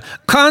du ska sjunga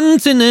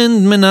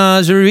Continent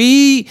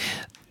Menagerie,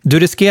 du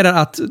riskerar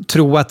att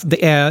tro att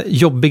det är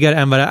jobbigare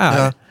än vad det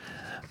är.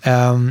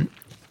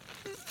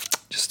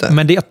 Just det.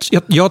 Men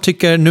jag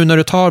tycker nu när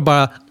du tar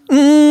bara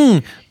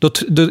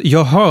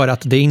jag hör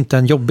att det inte är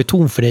en jobbig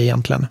ton för dig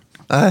egentligen.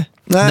 Nej.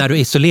 När du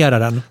isolerar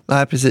den.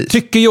 Nej, precis.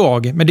 Tycker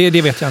jag, men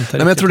det vet jag inte. Nej,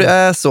 men jag tror det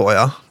är så,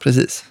 ja.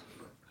 Precis.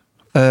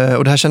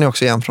 Och det här känner jag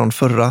också igen från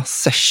förra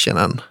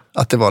sessionen.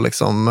 Att det var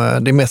liksom,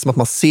 det är mer som att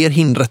man ser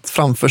hindret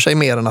framför sig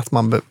mer än att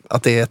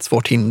det är ett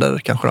svårt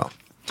hinder kanske då.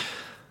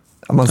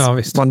 Man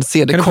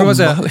ser det komma.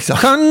 Liksom.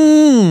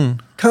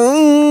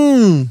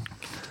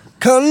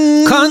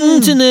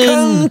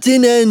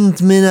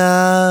 Continent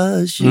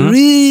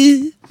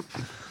Menagerie.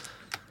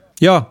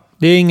 Ja,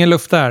 det är ingen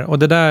luft där. Och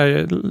det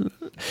där,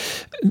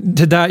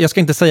 jag ska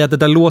inte säga att det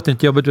där låter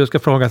inte jobbigt. Du ska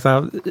fråga så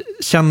här,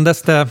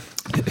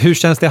 hur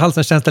känns det i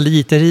halsen? Känns det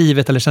lite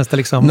rivet eller känns det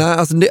liksom? Nej,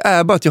 alltså det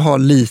är bara att jag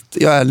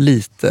är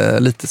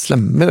lite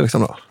slemmig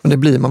liksom då. Men det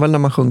blir man väl när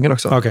man sjunger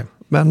också. Okay.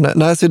 Men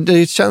nej, så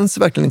det känns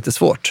verkligen inte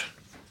svårt.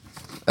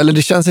 Eller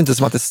det känns inte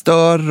som att det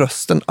stör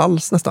rösten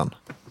alls nästan.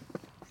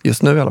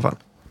 Just nu i alla fall.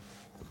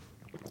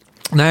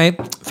 Nej,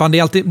 fan det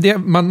är alltid,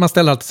 man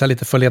ställer alltid så här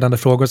lite förledande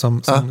frågor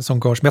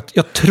som kors. Men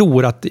jag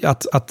tror att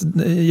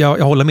jag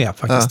håller med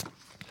faktiskt.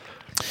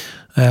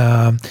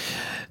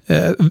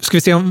 Ska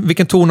vi se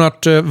vilken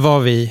tonart var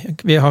vi?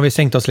 Har vi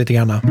sänkt oss lite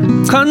grann?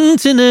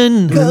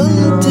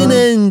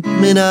 Continent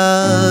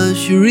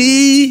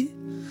Menagerie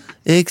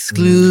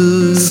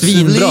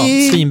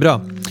exclusively.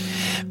 Svinbra.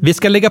 Vi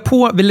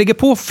lägger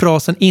på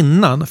frasen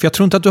innan, för jag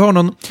tror inte att du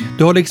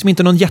har liksom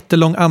inte någon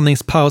jättelång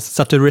andningspaus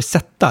så att du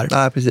resettar.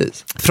 Nej,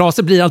 precis.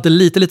 Fraser blir alltid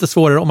lite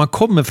svårare om man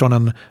kommer från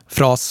en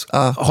fras,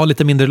 har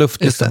lite mindre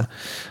luft liksom.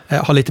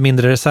 Har lite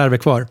mindre reserver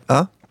kvar.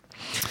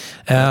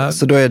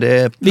 Så då är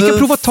det... Vi kan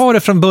prova att ta det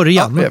från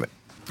början. Ja,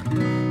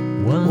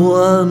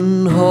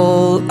 one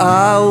whole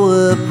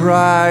hour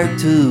prior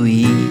to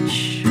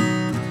each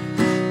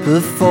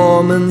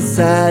performance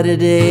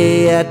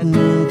Saturday at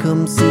noon,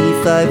 come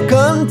see 5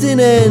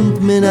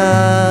 Continent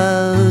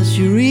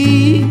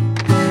Menagerie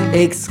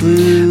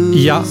exclusively.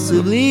 Ja.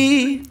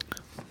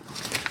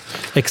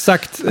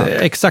 Exakt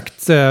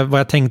vad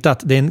jag tänkte, att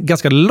det är en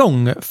ganska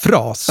lång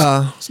fras.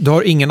 Du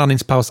har ingen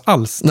andningspaus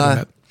alls. Nej.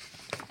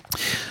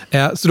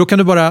 Så då kan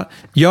du bara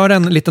göra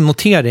en liten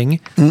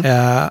notering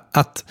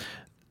att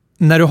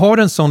när du har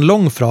en sån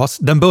lång fras,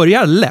 den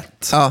börjar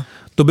lätt.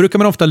 Då brukar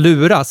man ofta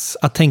luras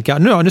att tänka,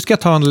 nu ska jag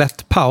ta en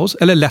lätt paus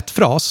eller lätt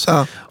fras.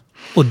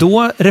 Och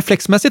då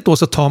reflexmässigt då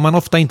så tar man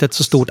ofta inte ett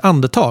så stort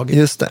andetag.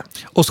 Just det.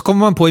 Och så kommer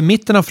man på i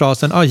mitten av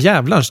frasen,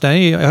 jävlar,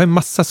 jag har en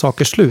massa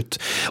saker slut.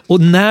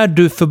 Och när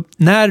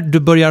du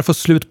börjar få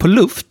slut på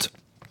luft,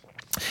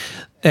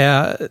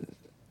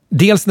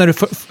 dels när du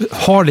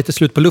har lite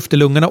slut på luft i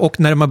lungorna och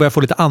när man börjar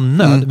få lite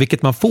andnöd,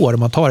 vilket man får om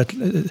man tar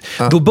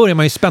då börjar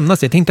man ju spänna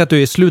sig. Tänk dig att du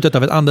är i slutet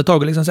av ett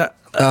andetag och liksom så här,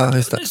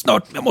 just det.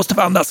 Snart, jag måste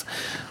få andas.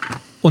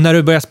 Och när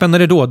du börjar spänna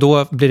dig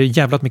då blir det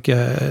jävligt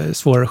mycket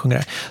svårare att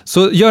sjunga.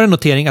 Så gör en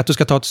notering att du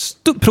ska ta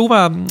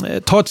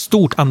ett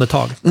stort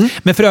andetag.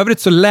 Men för övrigt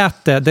så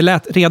lät det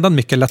redan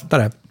mycket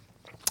lättare.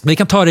 Vi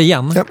kan ta det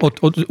igen och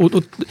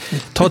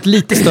ta ett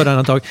lite större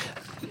andetag.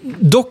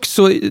 Dock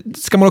så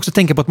ska man också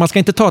tänka på att man ska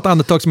inte ta ett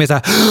andetag som är så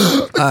här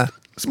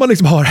som man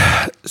liksom har,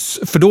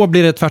 för då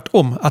blir det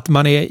tvärtom att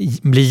man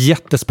blir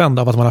jättespänd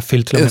av att man har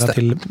fyllt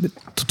till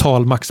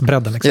total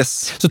maxbredden liksom.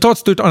 Yes. Så ta ett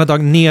stort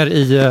andetag ner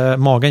i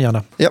magen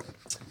gärna. Ja.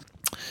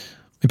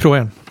 Vi provar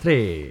igen.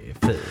 3,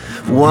 4.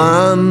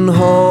 One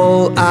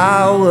whole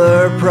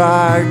hour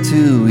prior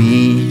to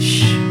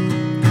each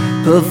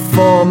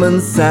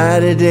performance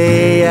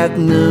Saturday at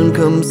noon,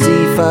 come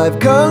see 5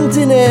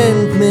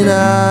 Continent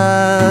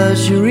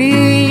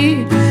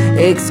Menagerie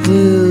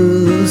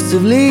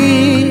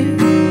exclusively.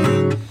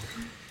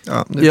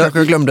 Ja, nu kanske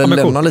jag glömde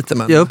lämna lite.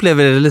 Men... Jag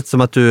upplever det lite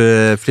som att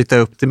du flyttar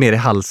upp det mer i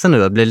halsen nu.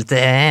 Det blir lite...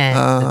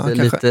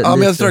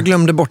 men jag tror jag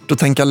glömde bort att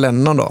tänka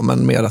Lennon då,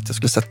 men mer att jag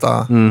skulle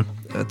sätta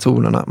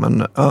tonerna.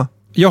 Men,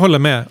 Jag håller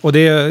med, och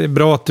det är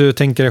bra att du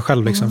tänker det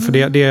själv liksom, för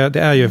det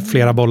är ju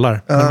flera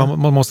bollar. Men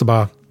man måste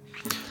bara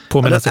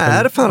påminna sig själv. Det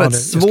är fan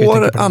rätt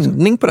svår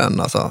andning på den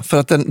alltså, för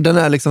att den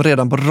är liksom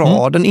redan på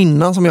raden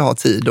innan som jag har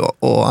tid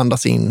att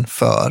andas in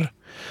för.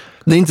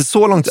 Det är inte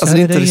så långt, alltså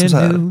det är inte liksom så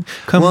här.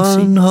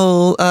 One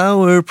whole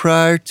hour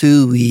prior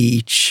to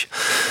each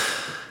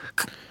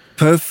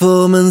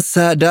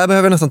performance. Där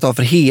behöver jag nästan ta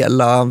för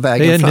hela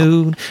vägen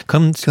fram.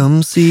 Come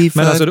see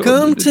 5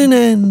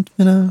 Continent.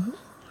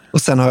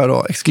 Och sen har jag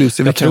då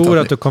exclusive. Jag tror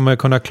att du kommer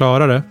kunna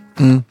klara det.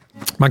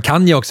 Man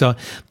kan ju också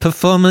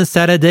performance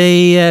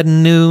Saturday at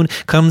noon,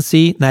 come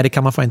see. Nej, det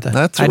kan man få inte.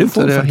 Nej, jag tror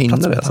inte det. Jag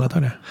hinner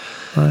det.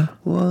 Nej.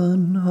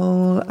 One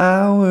whole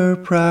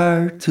hour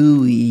prior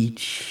to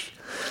each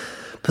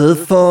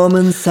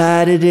Performance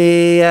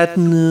Saturday at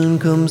noon,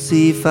 come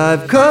see 5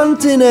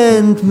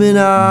 Continent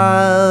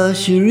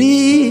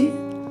Menagerie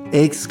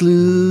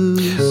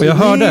exclusive. Och jag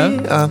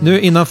hörde,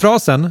 nu innan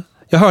frasen,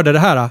 jag hörde det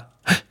här.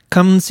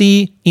 Come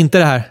see, inte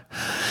det här.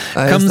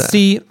 Come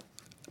see.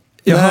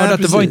 Jag hörde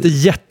att det var inte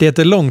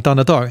jättelångt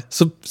andetag.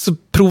 Så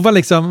prova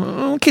liksom,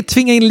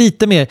 tvinga in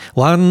lite mer. 1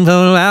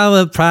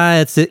 hour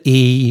price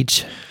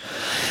each.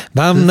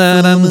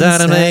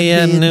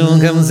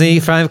 Come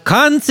see 5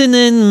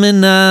 Continent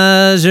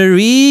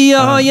Menagerie.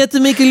 Jag har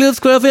jättemycket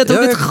luftskär för jag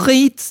tog ett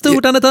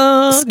skitstort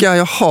andetag. Ska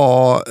jag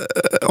ha,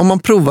 om man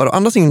provar att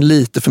andas in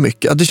lite för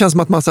mycket, det känns som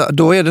att man,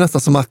 då är det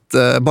nästan som att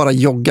bara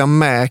jogga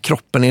med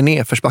kroppen i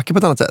nedförsbacke på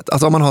ett annat sätt.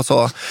 Alltså om man har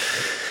så...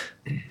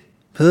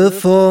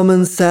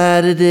 Performance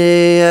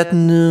Saturday at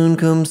noon,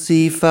 come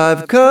see 5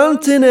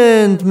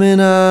 Continent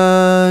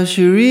Menagerie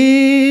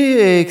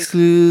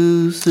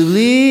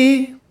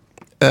exclusively.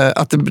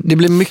 Att det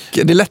blir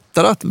mycket, det är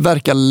lättare att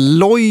verka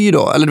loj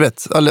då, eller du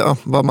vet, eller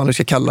vad man nu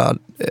ska kalla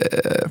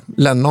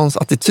Lennons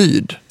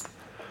attityd.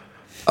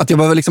 Att jag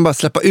behöver liksom bara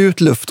släppa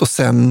ut luft och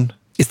sen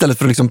istället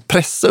för att liksom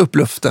pressa upp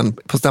luften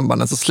på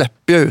stämbanden så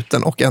släpper jag ut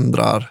den och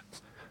ändrar.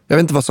 Jag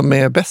vet inte vad som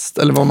är bäst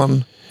eller vad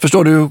man...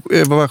 Förstår du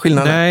vad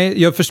skillnaden är?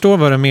 Nej, jag förstår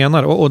vad du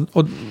menar.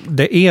 Och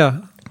det är,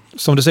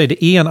 som du säger,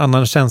 det är en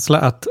annan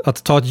känsla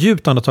att ta ett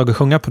djupt andetag och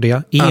sjunga på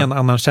det. Är en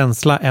annan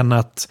känsla än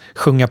att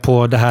sjunga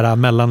på det här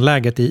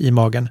mellanläget i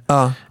magen.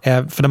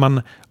 För när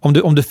man,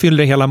 om du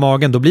fyller hela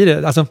magen, då blir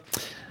det... Alltså,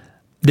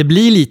 det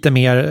blir lite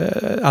mer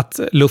att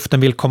luften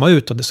vill komma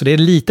ut. Så det är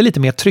lite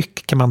mer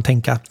tryck kan man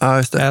tänka.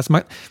 Just det.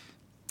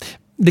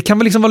 Det kan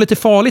väl liksom vara lite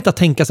farligt att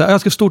tänka så här,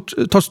 jag ska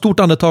ta ett stort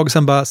andetag och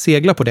sen bara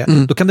segla på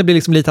det. Då kan det bli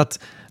liksom lite att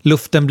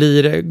luften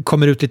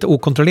kommer ut lite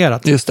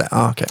okontrollerat. Just det,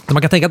 okay.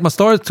 Man kan tänka att man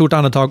tar ett stort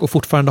andetag och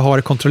fortfarande har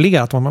det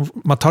kontrollerat.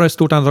 Man tar ett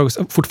stort andetag och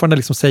fortfarande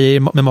liksom säger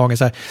med magen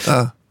så här,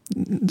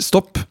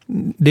 stopp.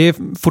 Det är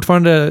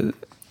fortfarande,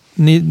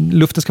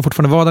 luften ska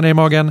fortfarande vara där nere i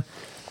magen.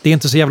 Det är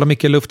inte så jävla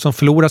mycket luft som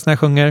förloras när jag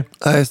sjunger.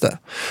 Ja, just det.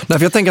 Nej,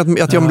 för jag tänker att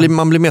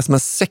man blir mer som en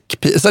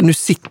säckpipa. Nu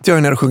sitter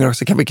jag ner och sjunger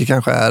också, vilket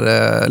kanske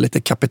är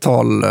lite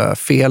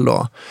kapitalfel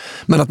då.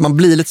 Men att man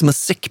blir lite som en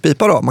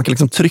säckpipa då. Man kan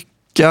liksom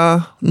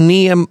trycka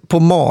ner på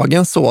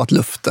magen så att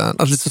luften,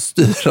 att liksom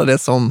styra det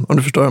som, om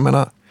du förstår vad jag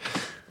menar.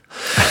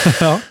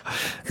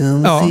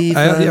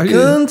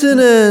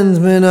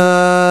 Continent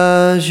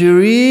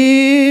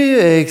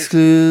Menagerie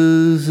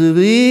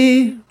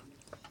exclusively.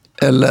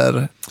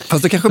 Eller,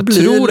 fast det kanske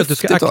blir jag tror att du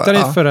ska akta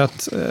dig för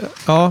att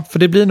för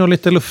det blir nog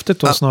lite luftigt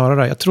då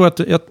snarare. Jag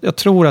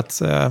tror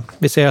att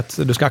vi säger att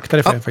du ska akta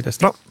dig för det faktiskt.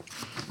 Bra.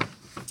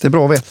 Det är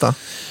bra att veta.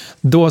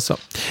 Då så.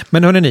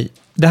 Men hörni,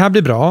 det här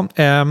blir bra.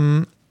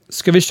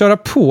 Ska vi köra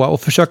på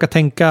och försöka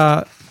tänk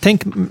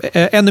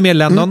ännu mer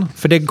Lennon,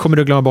 för det kommer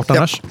du glömma bort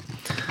annars.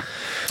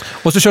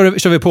 Och så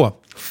kör vi på.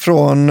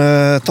 Från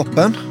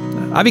toppen?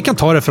 Ja, vi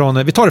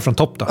tar det från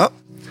topp då.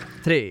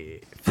 3,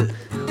 4.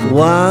 1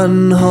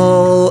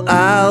 whole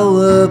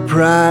hour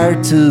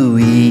prior to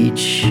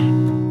each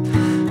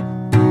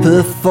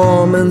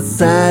performance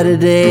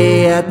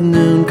Saturday at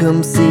noon,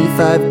 come see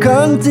 5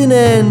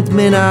 Continent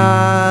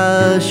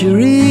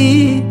Menagerie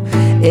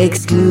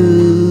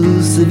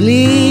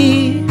exclusively.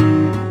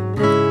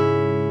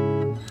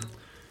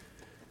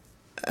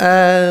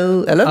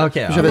 Eller?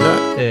 Okej, kör vidare.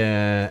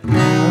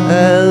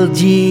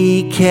 LG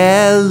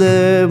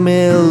Keller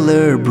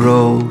Miller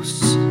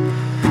Bros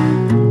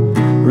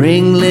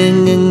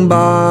Ringling and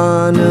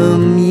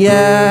Barnum,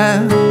 yeah.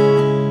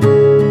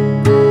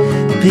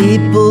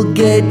 People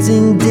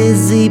getting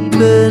dizzy,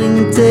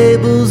 burning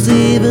tables,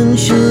 even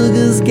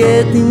sugar's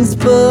getting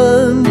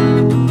spun.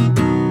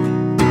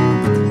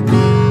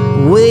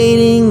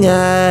 Waiting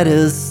at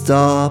a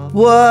stop,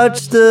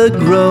 watch the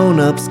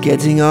grown-ups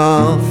getting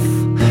off.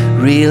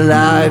 Real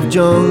life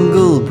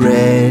jungle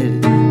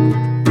bread.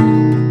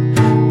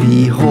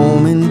 Be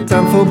home in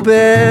time for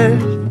bed.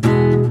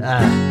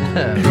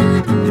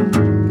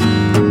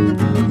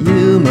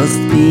 You must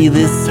be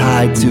this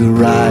high to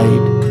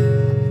ride.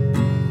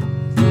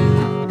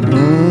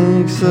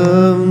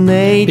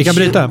 Vi kan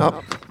bryta.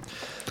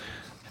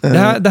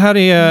 Det här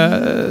är...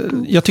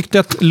 Jag tyckte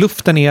att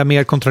luften är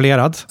mer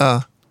kontrollerad.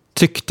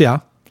 Tyckte jag.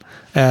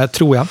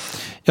 Tror jag.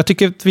 Jag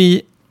tycker att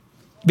vi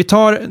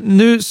tar...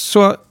 Nu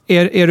så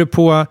är du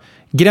på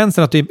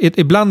gränsen att du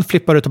ibland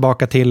flippar du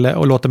tillbaka till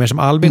och låter mer som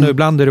Albin och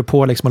ibland är du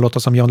på liksom att låta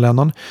som John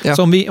Lennon.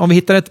 Så om vi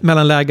hittar ett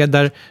mellanläge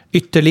där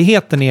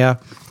ytterligheten är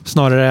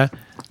snarare...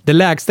 Det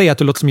lägsta är att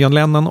du låter som John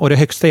Lennon och det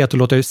högsta är att du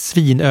låter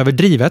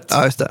svinöverdrivet.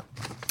 Ja, just det.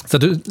 Så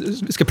du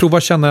ska prova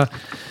att känna...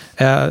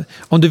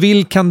 om du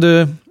vill kan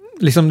du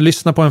liksom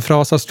lyssna på en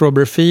fras av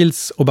Strawberry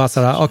Fields och bara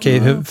säga, okej,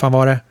 hur fan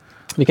var det?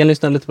 Vi kan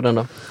lyssna lite på den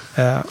då.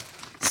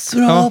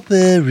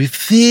 Strawberry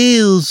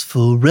Fields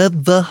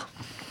forever.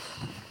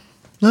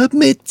 Let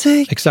me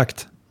take...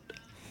 Exakt.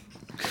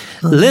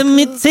 Let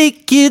me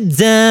take you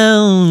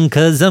down,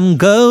 'cause I'm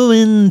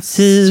going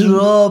to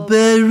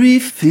Strawberry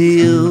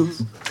Fields.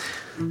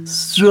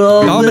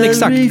 Strawberry men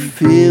exakt.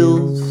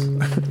 Fields.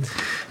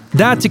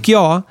 Där tycker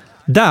jag,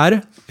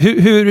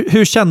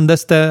 Hur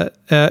kändes det?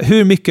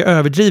 Hur mycket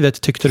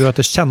överdrivet tyckte du att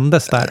det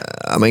kändes där?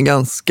 Ja, men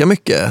ganska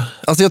mycket.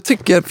 Alltså jag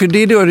tycker, för det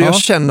är då jag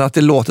känner att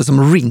det låter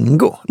som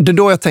Ringo. Det är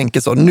då jag tänker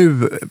så,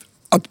 nu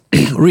att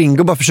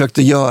Ringo bara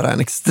försökte göra en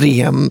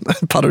extrem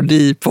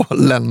parodi på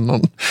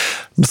Lennon.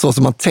 Så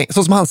som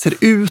han ser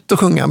ut att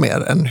sjunga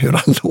mer än hur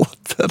han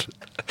låter.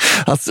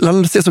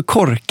 Han ser så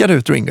korkad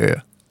ut, Ringo ju.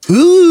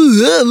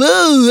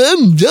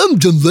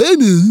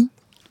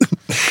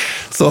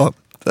 Så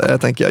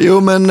jag tänker, jo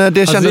men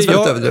det kändes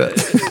väldigt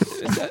överdrivet.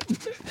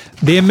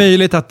 Det är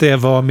möjligt att det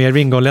var mer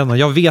Ringo och Lennon,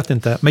 jag vet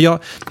inte. Men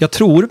jag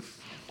tror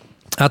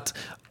att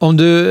om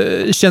du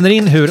känner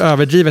in hur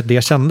överdrivet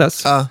det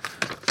kändes,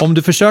 om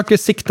du försöker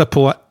sikta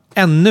på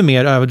ännu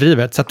mer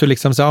överdrivet, så att du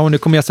liksom så, nu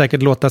kommer jag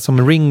säkert låta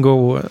som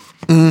Ringo,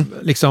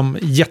 liksom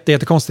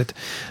jättekonstigt.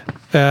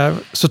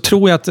 Så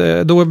tror jag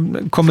att då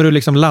kommer du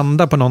liksom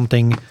landa på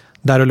någonting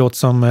där du låter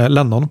som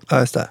Lennon. Ja,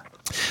 just det.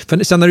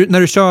 För sen när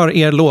du kör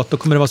er låt, då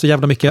kommer det vara så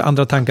jävla mycket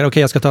andra tankar.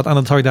 Okej, jag ska ta ett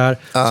annat tag där.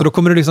 Så då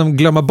kommer du liksom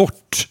glömma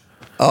bort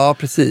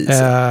precis.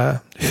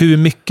 Hur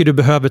mycket du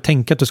behöver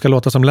tänka att du ska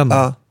låta som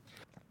Lennon.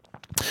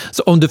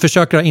 Så om du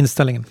försöker ha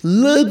inställningen.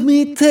 Let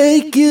me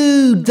take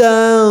you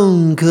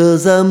down,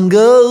 'cause I'm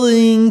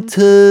going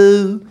to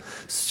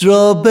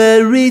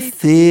strawberry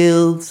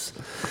fields.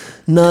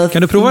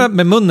 Kan du prova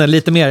med munnen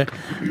lite mer?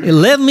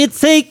 Let me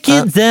take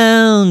you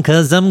down,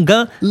 'cause I'm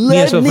going...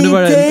 Let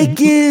me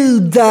take you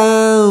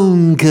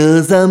down,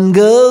 'cause I'm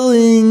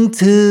going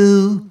to...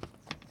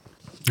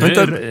 Det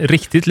är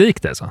riktigt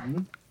likt det så.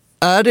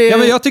 Ja,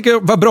 men jag tycker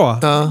vad bra.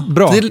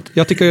 Bra.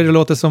 Jag tycker det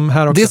låter som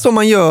här också. Det är som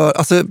man gör,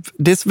 alltså,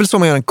 det är väl som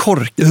man gör en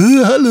kork.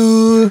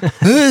 Hallå,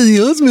 hej,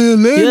 jag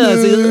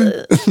spelar.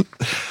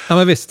 Ja,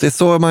 men visst. Det är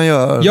så man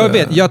gör. Jag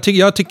vet,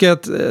 jag tycker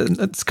att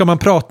ska man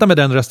prata med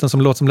den rösten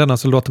som låter som Lennon,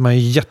 så låter man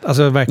ju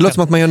alltså verkligen. Det låter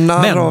som att man gör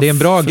narr av det är en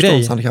bra grej.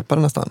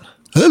 förståndshandikappade nästan.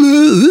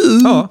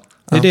 Ja.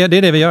 Det är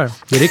det vi gör.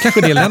 Det är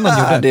kanske det Lennon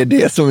gjorde. Det är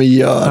det som vi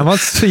gör. Han var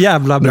så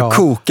jävla bra. Nu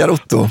kokar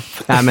Otto.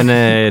 Nej, men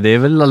det är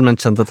väl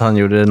allmänt känt att han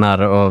gjorde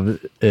narr av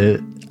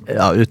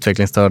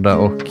utvecklingsstörda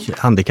och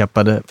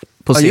handikappade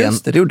på scen. Ja,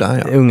 just det gjorde han,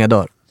 ja. Unga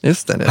dagar.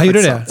 Just det. Han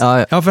gjorde det?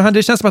 Ja, för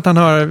det känns som att han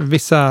har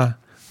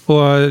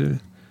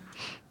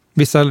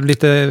vissa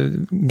lite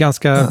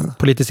ganska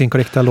politiskt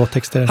inkorrekta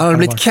låttexter. Han har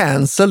blivit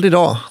cancelled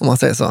idag, om man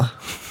säger så.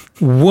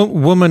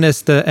 Woman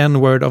is the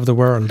N-word of the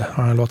world,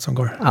 har en låt som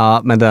går.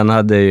 Ja, men den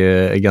hade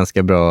ju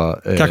ganska bra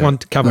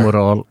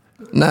moral.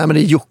 Nej, men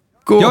det är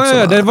Jocko också.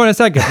 Ja, det var det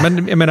säkert.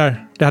 Men jag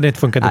menar, det hade inte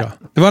funkat idag.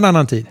 Det var en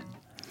annan tid.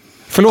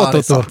 Förlåt,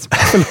 Otto.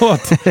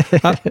 Förlåt.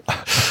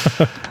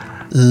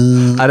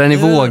 Den är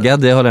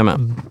vågad, det håller jag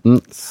med.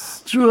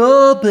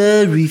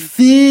 Strawberry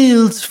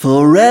fields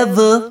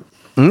forever.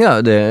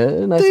 Ja, det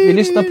är nice. Vi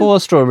lyssnar på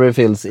Strawberry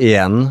Fields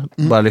igen.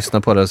 Bara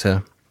lyssna på det och se.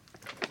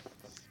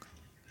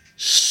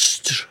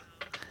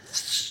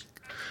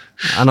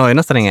 Han har ju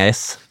nästan inga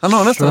S. Han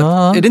har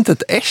nästan. Är det inte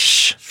ett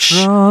S?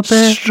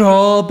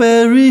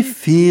 Strawberry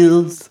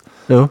fields.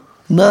 Jo.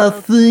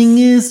 Nothing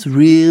is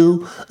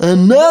real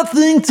and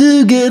nothing to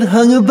get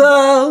hung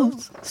about.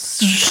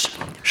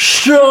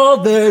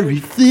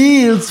 Strawberry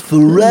fields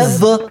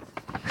forever.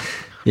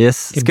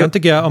 Yes. Ibland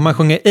tycker jag, om man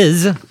sjunger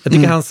i, jag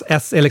tycker hans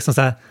S är liksom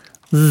så här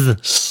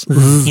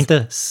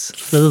inte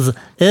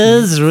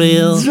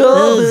Israel.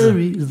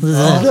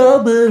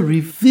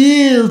 Strawberry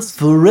fields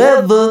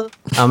forever.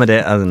 Ja, men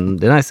det är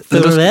nice.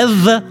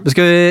 Forever. Då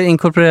ska vi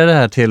inkorporera det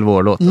här till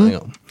vår låt.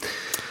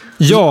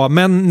 Ja,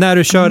 men när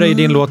du kör det i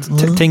din låt,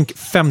 tänk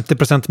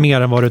 50%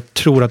 mer än vad du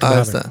tror att du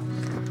behöver.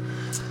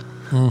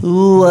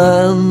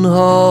 One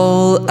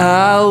whole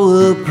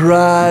hour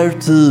prior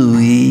to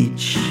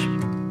each.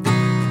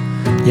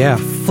 Yeah.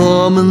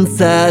 Performance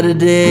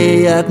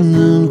Saturday at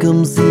noon,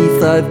 come see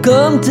 5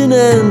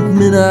 Continent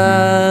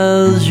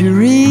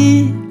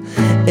Menagerie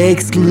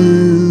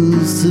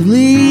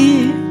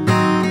exclusively.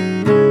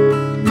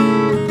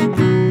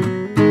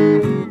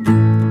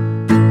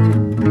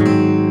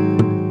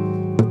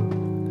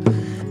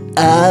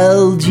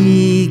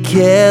 Algie,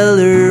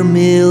 Keller,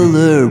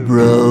 Miller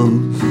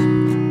Bros,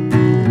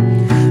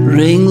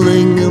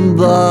 Ringling and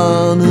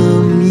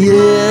Bonham,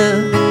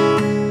 yeah.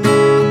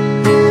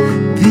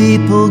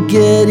 People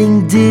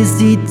getting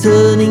dizzy,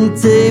 turning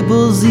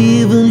tables,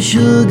 even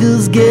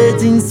sugars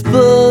getting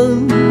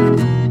spun.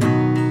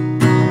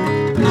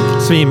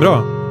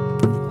 Svinbra.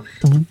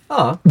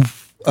 Ja.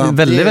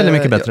 Väldigt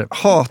mycket bättre. Jag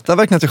hatar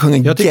verkligen att jag sjunger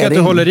getting. Jag tycker att du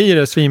håller i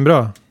det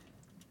svinbra.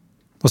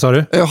 Vad sa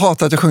du? Jag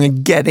hatar att jag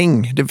sjunger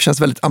getting. Det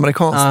känns väldigt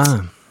amerikanskt.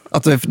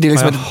 Att det är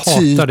liksom ett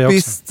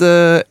typiskt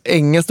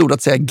engelskt ord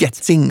att säga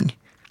getting.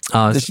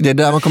 Det är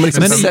där man kommer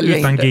liksom sälja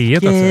in det.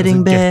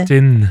 Getting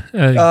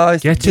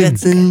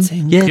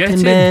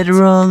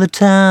better all the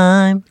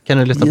time. Kan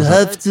du lyssna på You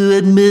have to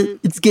admit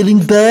it's getting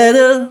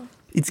better.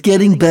 It's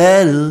getting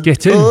better.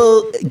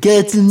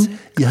 Getting.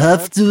 You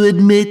have to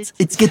admit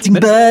it's getting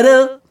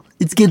better.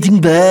 It's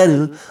getting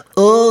better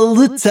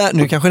all the time.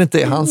 Nu kanske det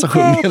inte är han som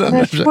sjunger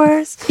den.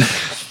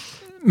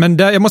 Men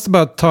där, jag måste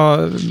bara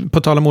ta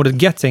på tal om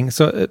ordet getting,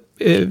 så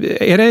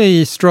är det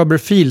i Strawberry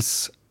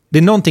Fields Det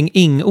är någonting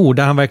ing-ord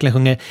där han verkligen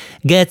sjunger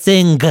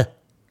getting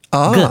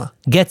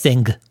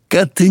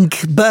getting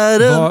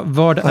better.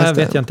 Vad det är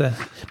vet jag inte.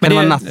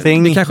 Men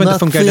det kanske inte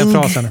funkar i den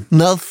frasen.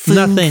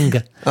 Nothing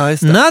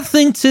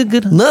to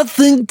get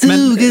nothing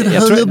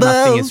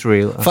is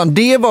real. Fan,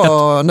 det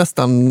var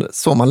nästan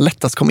så man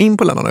lättast kom in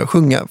på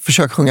Lennon,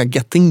 försöka sjunga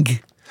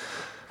getting.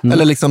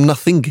 Eller liksom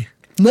nothing.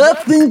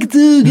 Nothing to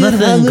get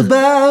hung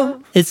about.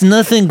 It's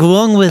nothing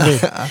wrong with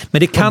it. Men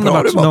det kan ha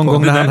varit någon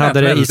gång när han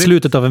hade det i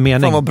slutet av en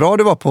mening. Fan vad bra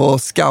det var på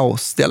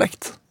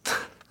Scouse-dialekt.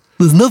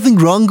 There's nothing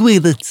wrong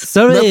with it.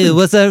 Sorry,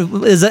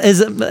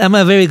 am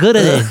I very good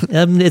at it?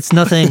 It's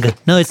nothing.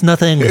 No, it's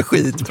nothing. Det är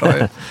skitbra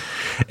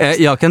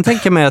ju. Jag kan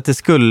tänka mig att det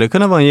skulle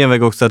kunna vara en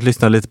genväg också att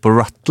lyssna lite på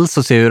Ruttles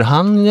och se hur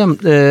han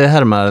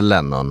härmar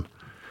Lennon.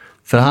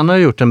 För han har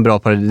gjort en bra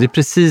parodi. Det är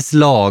precis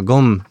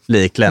lagom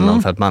lik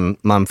Lennon för att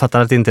man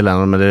fattar att det inte är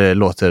Lennon men det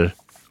låter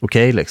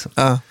okej liksom.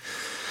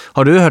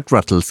 Har du hört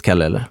Ruttles,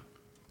 Kalle, eller?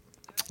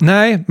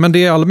 Nej, men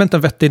det är allmänt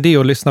en vettig idé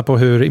att lyssna på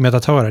hur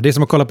imitatörer. Det är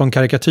som att kolla på en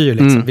karikatyr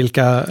liksom.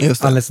 Vilka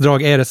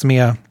anledningsdrag är det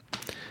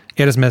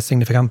som är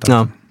signifikanta.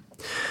 Ja.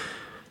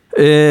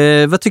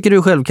 Vad tycker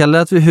du själv,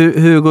 Kalle?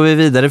 Hur går vi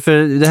vidare?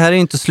 För det här är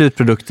inte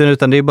slutprodukten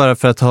utan det är bara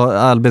för att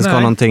Albin ska ha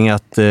någonting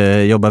att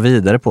jobba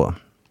vidare på.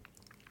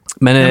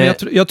 Men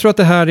jag tror att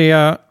det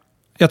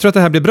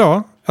här blir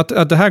bra.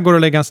 Att det här går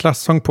att lägga en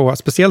slagsång på.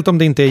 Speciellt om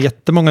det inte är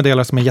jättemånga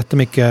delar som är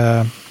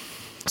jättemycket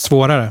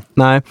svårare.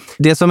 Nej,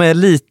 det som är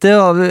lite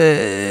av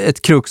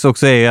ett krux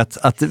också är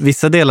att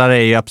vissa delar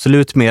är ju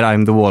absolut mer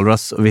I'm the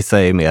Walrus och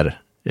vissa är mer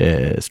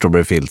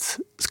Strawberry Fields.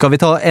 Ska vi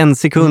ta en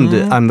sekund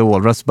I'm the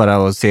Walrus bara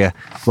och se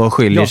vad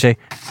skiljer sig?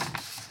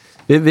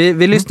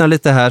 Vi lyssnar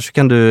lite här så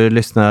kan du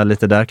lyssna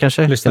lite där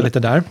kanske? Lyssna lite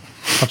där.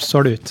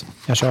 Absolut.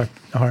 Jag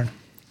har den.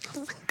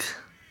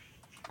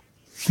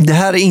 Det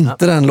här är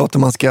inte den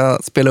låten man ska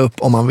spela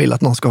upp om man vill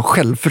att någon ska ha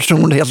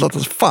självförtroende. Helt låta.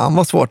 Fan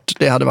vad svårt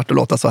det hade varit att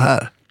låta så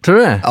här. Tror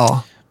du det?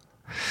 Ja.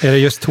 Är det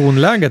just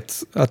tonläget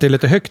att det är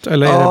lite högt?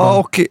 Eller är det bara...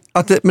 och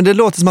men det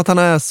låter som att han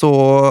är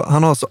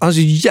så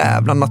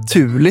jävla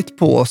naturligt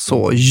på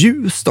så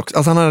ljust också.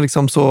 Alltså han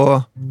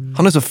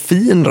är så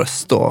fin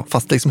röst då,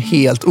 fast liksom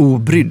helt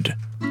obrydd.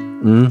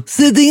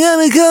 Sitting on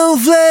a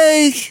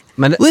cornflake.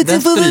 Men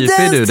den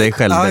stryper du dig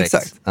själv direkt.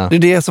 Exakt. Ja. Det är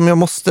det som jag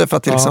måste för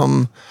att det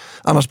liksom,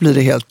 annars blir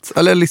det helt,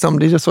 eller liksom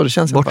det är så det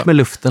känns. Bort med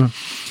luften.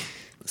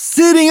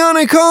 Sitting on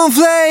a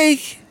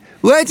cornflake,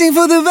 waiting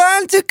for the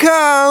van to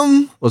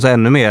come. Och så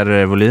ännu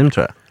mer volym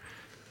tror jag.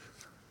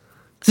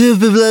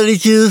 Super bloody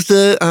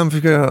Tuesday.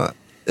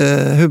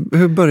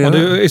 Hur börjar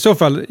det?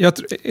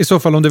 I så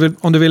fall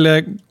om du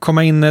vill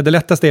komma in, det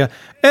lättaste är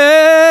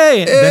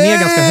den är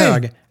ganska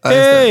hög.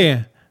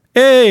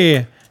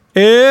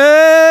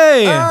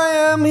 I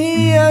am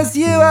he as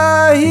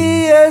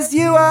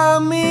you are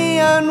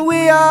me, and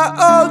we are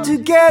all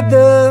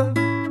together.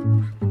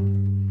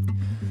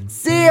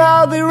 See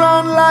how they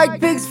run like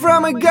pigs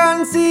from a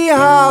gun, see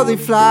how they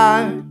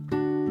fly.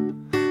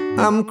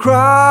 I'm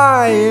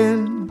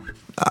crying.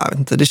 Jag vet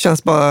inte, det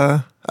känns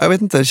bara... Jag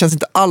vet inte, det känns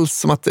inte alls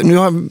som att...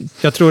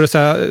 Jag tror det så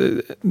här,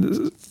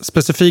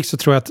 specifikt så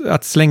tror jag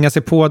att slänga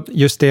sig på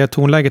just det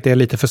tonläget är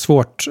lite för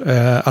svårt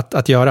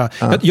att göra.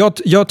 Ja.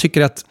 Jag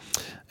tycker att,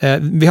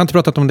 vi har inte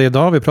pratat om det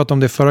idag, vi pratade om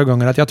det förra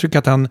gången, att jag tycker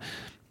att han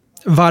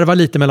varvar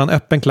lite mellan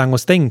öppen klang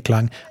och stängd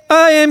klang.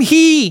 I am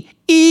he,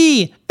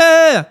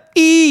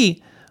 i.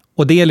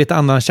 Och det är lite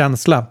annan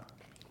känsla.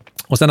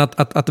 Och sen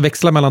att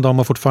växla mellan dem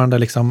och fortfarande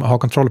liksom ha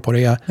kontroll på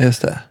det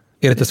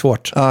är lite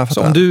svårt. Ja,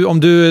 så om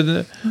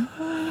du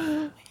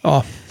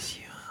Ja,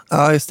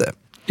 just det.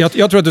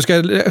 Jag tror att du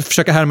ska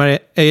försöka härma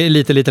det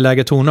lite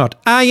lägre tonart.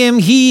 I am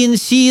he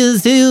and she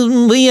is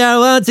him, we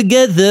are all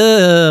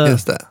together.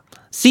 Just det.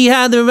 See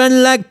how they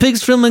run like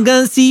pigs from a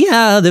gun, see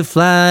how they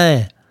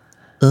fly.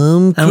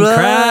 I'm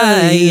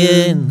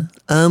crying.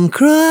 I'm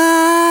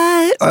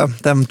crying. Ja,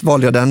 den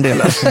valde jag den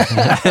delen.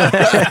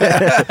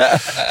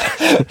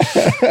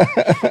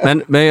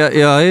 men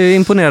jag är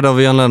imponerad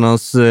av John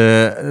Lennons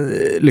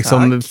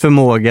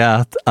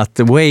förmåga att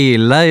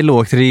waila i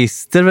lågt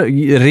register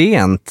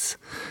rent.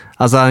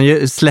 Alltså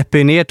han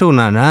släpper ner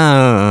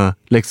tonerna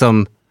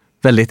liksom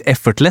väldigt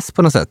effortless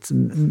på något sätt.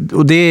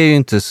 Och det är ju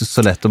inte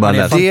så lätt att bara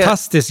lära. Det är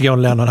fantastisk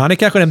John Lennon. Han är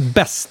kanske den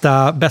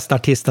bästa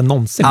artisten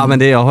någonsin. Ja,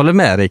 men jag håller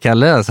med dig,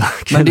 Kalle. Alltså.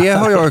 Men det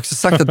har jag också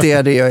sagt att det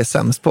är det jag är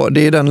sämst på.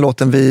 Det är den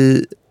låten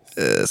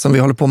som vi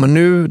håller på med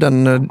nu,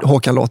 den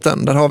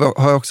Håkan-låten. Där har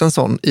jag också en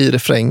sån i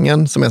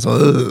refrängen som är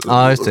så...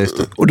 Ja, just det.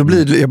 Och då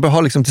blir det, jag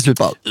har liksom till slut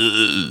bara...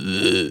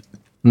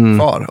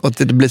 kvar. Och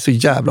det blir så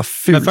jävla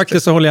fult. Men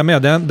faktiskt så håller jag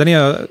med. Den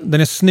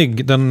är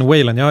snygg, den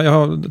wailen. Jag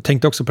har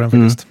tänkt också på den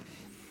faktiskt.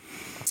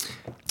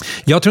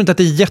 Jag tror inte att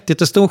det är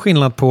jättestor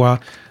skillnad på...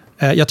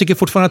 jag tycker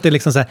fortfarande att det är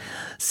liksom så här...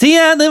 See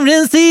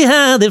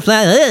how they fly.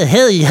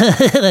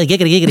 Jag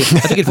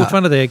tycker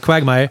fortfarande att det är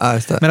Quagmire. Ja,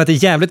 men att det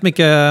är jävligt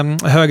mycket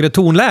högre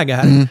tonläge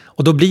här.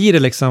 Och då blir det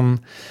liksom...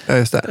 Ja,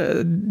 just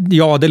det.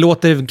 Ja, det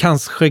låter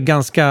kanske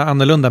ganska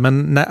annorlunda.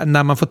 Men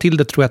när man får till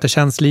det tror jag att det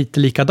känns lite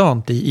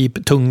likadant i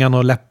tungan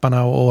och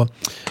läpparna och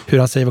hur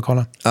han säger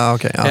vokalen. Ja,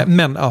 okej. Ja.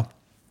 Men ja,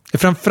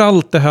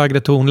 Framförallt det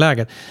högre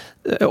tonläget.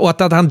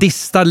 Och att han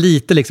distar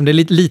lite, liksom. Det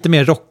är lite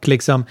mer rock,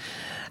 liksom.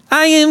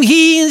 I am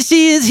he, she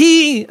is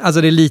he.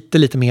 Alltså det är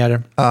lite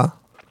mer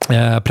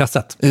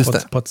pressat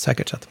på ett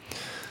säkert sätt.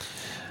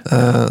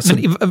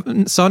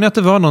 Men sa ni att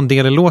det var någon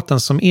del i låten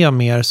som är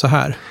mer så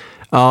här?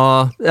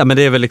 Ja, men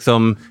det är väl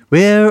liksom...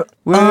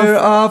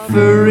 We're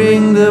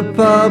offering the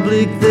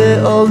public the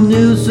all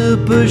new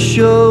super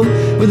show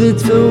with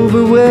its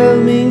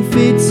overwhelming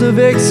feats of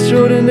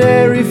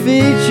extraordinary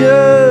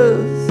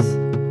features.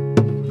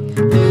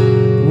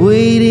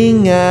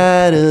 Waiting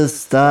at a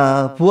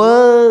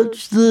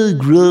stopwatch, the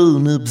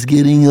grown-ups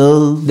getting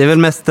old. Det är väl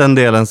mest den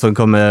delen som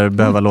kommer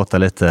behöva låta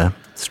lite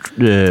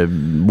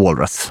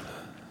Walrus.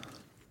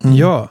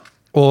 Ja,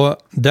 och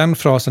den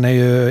frasen är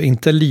ju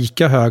inte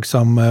lika hög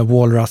som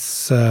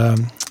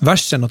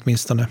Walrus-versen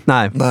åtminstone.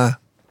 Nej,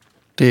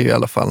 det är ju i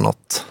alla fall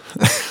något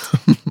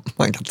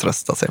man kan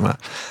trösta sig med.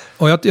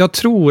 Och jag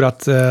tror att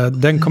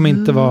den kommer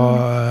inte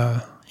vara...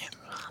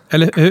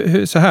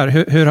 Eller så här,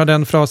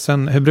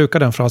 hur brukar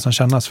den frasen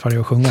kännas för dig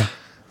att sjunga?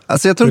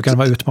 Alltså jag tror brukar den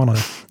vara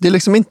utmanande? Det är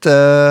liksom inte...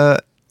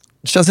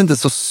 Det känns inte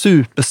så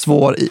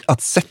supersvår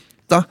att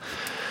sätta.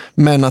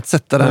 Men att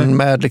sätta den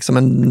med liksom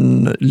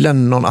en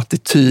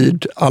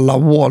Lennon-attityd alla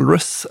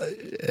Walrus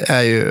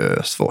är ju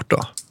svårt då.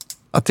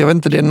 Att jag vet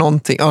inte, det är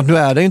någonting... Ja, nu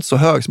är det ju inte så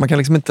hög så man kan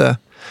liksom inte...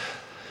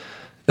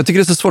 Jag tycker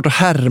det är så svårt att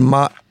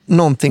härma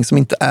någonting som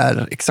inte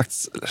är exakt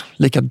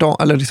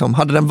likadant. Eller liksom,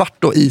 hade den varit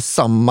då i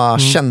samma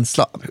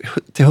känsla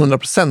till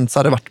 100% så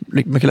hade det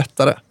varit mycket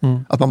lättare.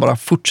 Att man bara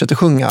fortsätter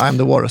sjunga I'm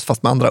the Walrus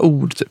fast med andra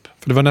ord typ.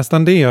 För det var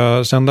nästan det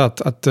jag kände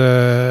att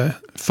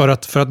för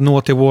att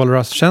nå till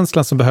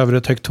Walrus-känslan så behöver du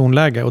ett högt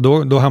tonläge.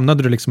 Och då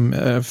hamnade du liksom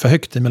för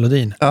högt i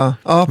melodin. Ja,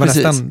 det var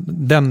precis. Nästan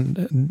den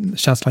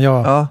känslan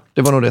jag... Ja,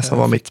 det var nog det som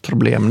var mitt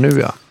problem nu,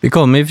 ja. Vi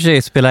kommer i och för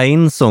sig spela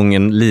in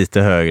sången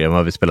lite högre än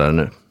vad vi spelar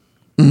nu.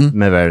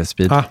 Med Very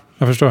Speed. Ja,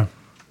 jag förstår.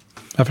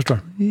 Nej,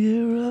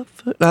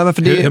 men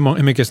för det...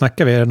 hur mycket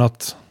snackar vi? Är det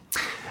något...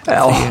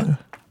 Ja.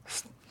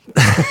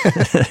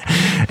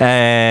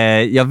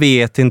 Jag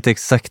vet inte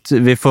exakt.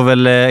 Vi får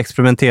väl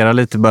experimentera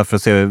lite bara för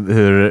att se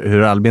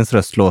hur Albins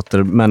röst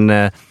låter. Men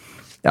en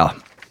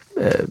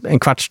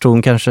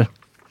kvartston kanske.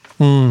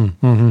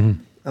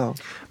 Ja.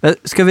 Men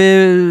ska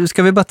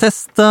vi bara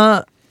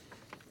testa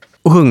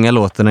och sjunga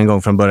låten en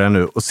gång från början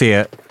nu och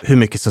se hur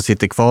mycket som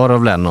sitter kvar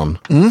av Lennon.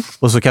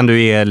 Och så kan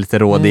du ge lite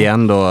råd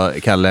igen då,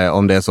 Kalle,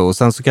 om det är så. Och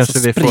sen så kanske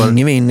vi får...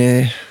 springer vi in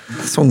i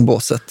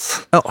sångbåset.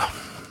 Ja.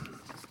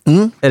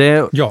 Är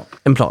det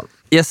en plan?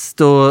 Yes,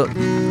 då...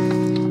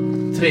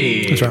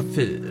 3, 4.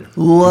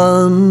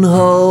 One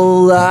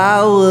whole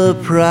hour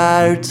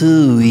prior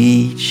to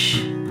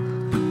each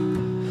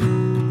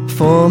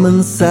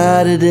Foreman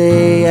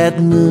Saturday at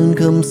noon,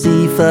 come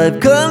see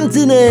 5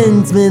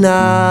 continents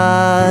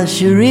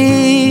menagerie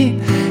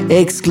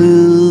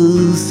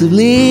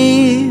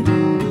exclusively.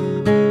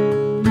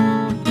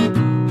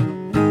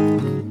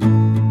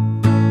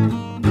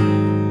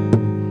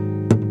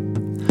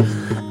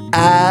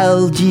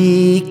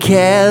 Algie,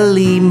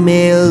 Kelly,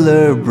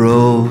 Miller,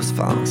 Bros.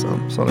 Fan,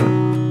 sorry.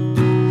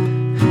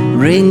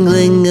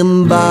 Ringling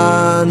and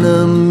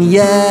Barnum,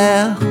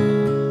 yeah.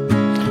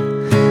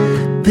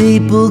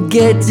 People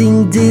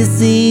getting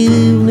dizzy,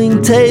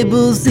 evening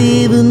tables,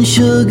 even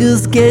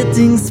sugars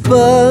getting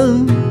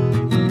spun.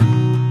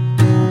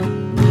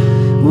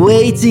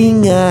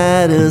 Waiting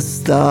at a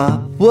stop,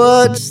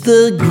 watch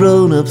the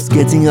grown-ups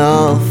getting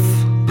off.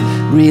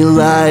 Real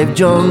life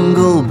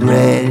jungle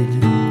bread.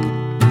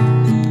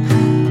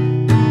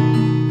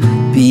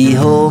 Be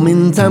home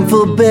in time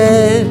for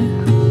bed.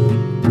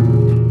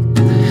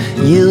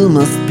 You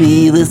must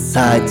be the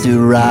side to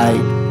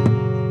ride.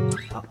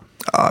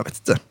 Ja, jag vet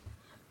inte.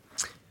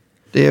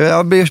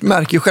 Jag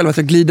märker ju själv att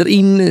jag glider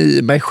in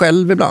i mig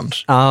själv ibland.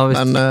 Ja,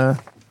 visst. Men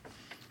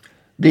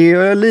det är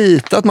ju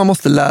lite att man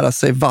måste lära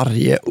sig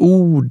varje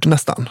ord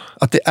nästan.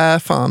 Att det är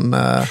fan...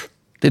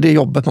 det är det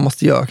jobbet man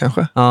måste göra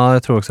kanske. Ja,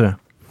 jag tror också det.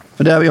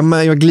 För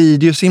jag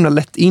glider ju så himla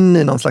lätt in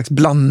i någon slags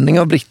blandning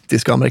av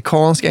brittisk och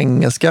amerikansk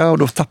engelska. Och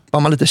då tappar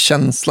man lite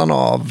känslan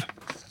av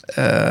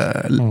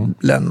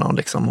Lennon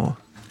liksom. Och,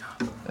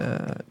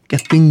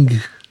 getting...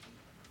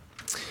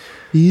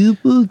 Nej,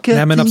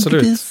 men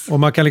absolut. Och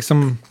man kan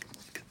liksom...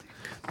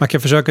 Man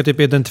kan försöka typ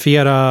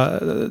identifiera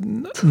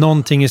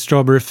någonting i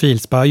Strawberry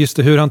Fields. Bara just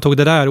det, hur han tog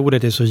det där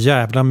ordet är så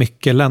jävla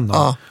mycket Lennon.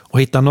 Ja.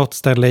 Och hitta något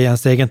ställe i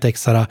ens egen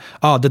text.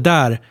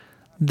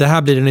 Det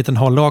här blir en liten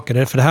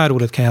hållhakare. För det här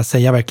ordet kan jag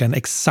säga verkligen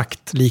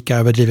exakt lika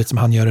överdrivet som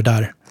han gör det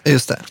där.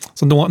 Just det.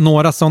 Så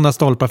några sådana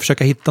stolpar.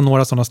 Försöka hitta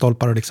några sådana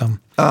stolpar. Och liksom.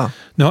 Ja.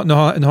 Nu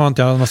har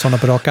inte jag några sådana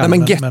på raka. Nej,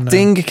 men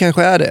getting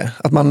kanske är det.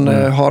 Att man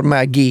har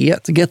med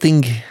G-et.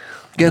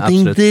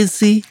 Getting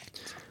dizzy.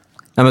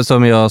 Ja, men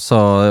som jag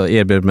sa,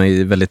 erbjöd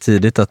mig väldigt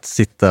tidigt att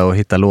sitta och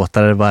hitta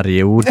låtar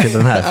varje ord till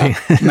den här.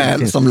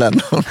 Med som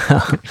Lennon.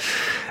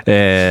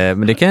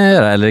 Men det kan jag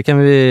göra, eller det kan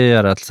vi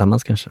göra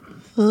tillsammans kanske.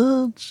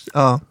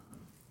 Ja.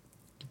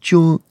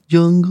 Jungle,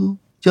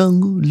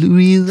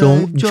 real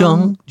life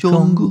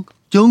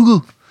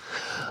jungle.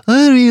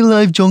 I real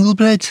life jungle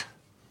bread.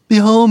 Be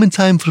home in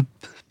time for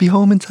be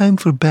home in time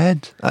for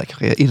bed.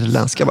 Kanske är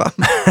irländska va?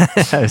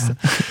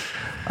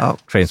 Ja.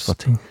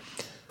 Trainspotting.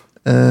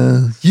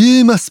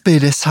 You must be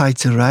this high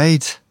to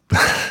ride.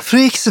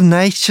 Freaks of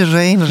nature,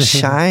 rain or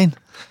shine.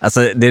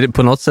 Alltså,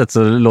 på något sätt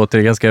så låter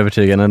det ganska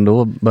övertygande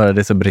ändå, bara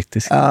det är så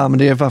brittiskt. Ja, men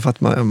det är bara för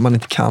att man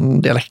inte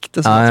kan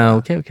dialekter. Ja,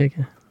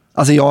 okej.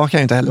 Alltså jag kan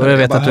ju inte heller. Och jag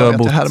vet att du har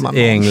bott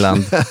i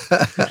England.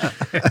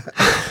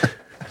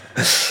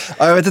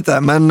 Ja, jag vet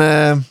inte, men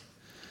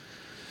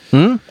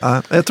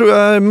ja, jag tror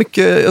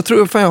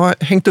jag har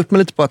hängt upp mig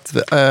lite på att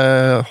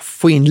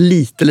få in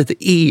lite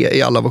E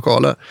i alla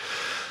vokaler.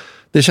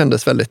 Det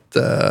kändes väldigt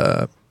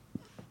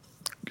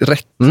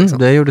rätt. Liksom.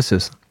 Det gjorde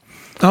sus.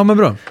 Ja, men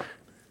bra.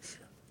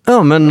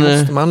 Ja, men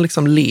måste man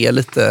liksom le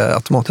lite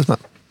automatiskt med.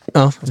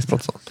 Ja,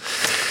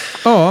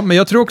 ja, men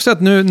jag tror också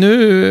att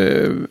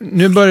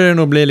nu börjar det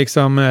nog bli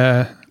liksom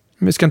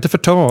vi ska inte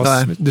förta oss.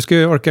 Nej. Du ska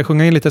ju orka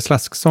sjunga in lite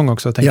slasksång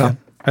också, tänker jag.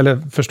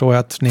 Eller förstår jag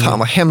att ni... Fan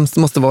vad hemskt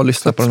det måste vara att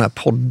lyssna på den här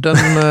podden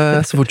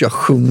så fort jag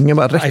sjunger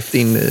bara rätt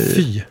in i...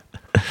 Fy.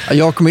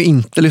 Jag kommer ju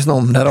inte lyssna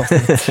om det här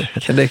avsnittet.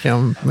 Det kan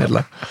jag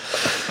meddela.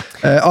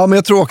 Ja, men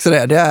jag tror också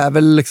det. Det är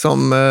väl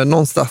liksom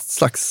någonstans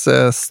slags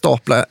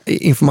stapla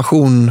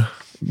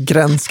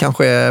informationgräns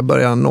kanske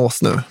börjar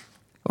nås nu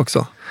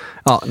också.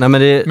 Ja, nej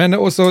men det... Men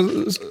också,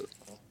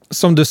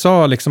 som du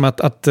sa, liksom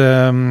att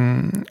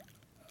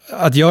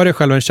göra dig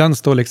själv en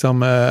tjänst då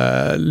liksom,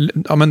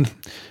 ja men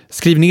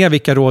skriv ner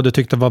vilka råd du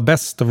tyckte var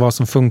bäst och vad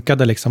som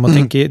funkade liksom. Och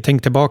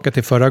tänk tillbaka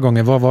till förra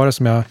gången. Vad var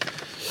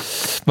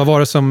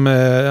det som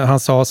han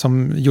sa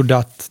som gjorde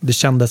att det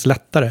kändes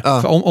lättare?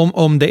 Ja. För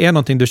om det är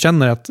någonting du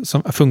känner att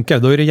som funkar,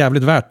 då är det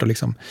jävligt värt att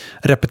liksom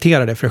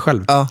repetera det för dig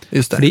själv. Ja,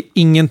 just det. För det är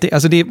ingenting,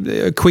 alltså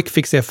quick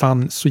fix är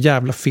fan så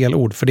jävla fel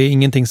ord, för det är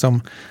ingenting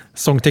som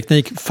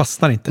sångteknik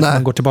fastnar inte.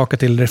 Man går tillbaka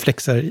till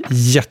reflexer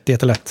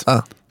jättelätt.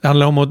 Ja. Det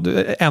handlar om att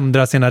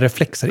ändra sina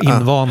reflexer,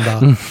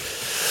 invanda.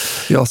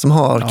 Jag som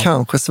har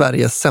kanske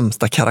Sveriges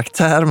sämsta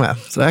karaktär med.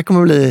 Så det här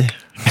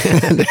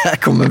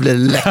kommer bli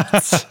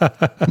lätt.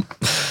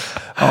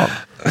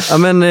 Ja,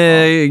 men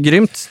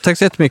grymt. Tack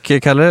så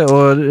jättemycket, Kalle.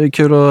 Och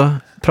kul att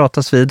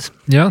pratas vid.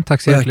 Ja,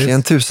 tack så hjärtligt.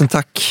 Verkligen, tusen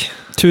tack.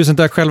 Tusen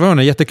tack själva,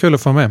 hörni. Jättekul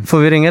att få med. Får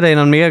vi ringa dig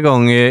någon mer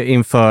gång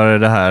inför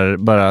det här?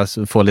 Bara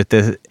få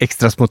lite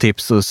extra små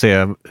tips och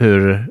se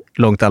hur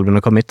långt albumet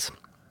har kommit?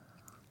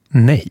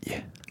 Nej,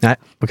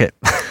 okej.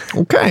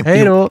 Okej.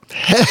 Hej då.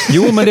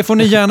 Jo, men det får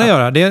ni gärna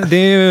göra. Det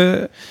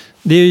är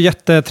ju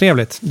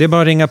jättetrevligt. Det är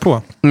bara att ringa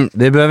på.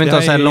 Det behöver inte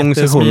ha så här lång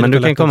session, men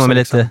du kan komma med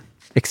lite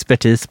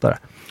expertis bara.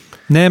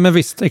 Nej, men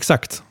visst,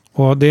 exakt.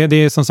 Och det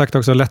är som sagt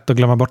också lätt att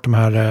glömma bort de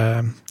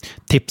här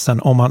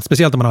tipsen,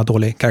 speciellt om man har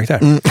dålig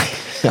karaktär.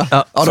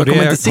 Ja,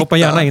 så hoppa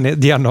gärna in i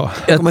det igen då.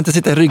 Jag kommer inte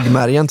sitta i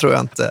ryggmärgen, tror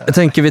jag inte. Jag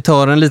tänker vi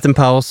tar en liten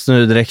paus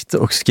nu direkt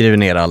och skriver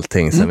ner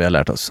allting som vi har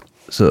lärt oss.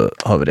 Så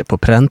har vi det på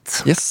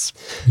pränt. Yes.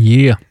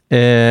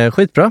 Yeah.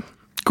 Skitbra.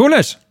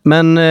 Coolers.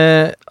 Men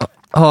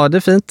ha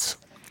det fint.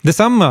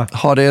 Detsamma.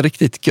 Ha det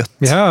riktigt gött.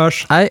 Vi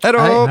hörs. Hej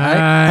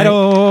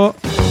då.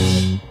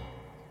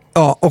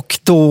 Ja, och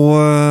då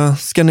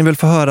ska ni väl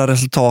få höra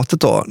resultatet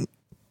då.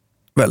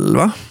 Väl,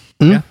 va?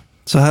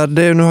 Så här,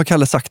 nu har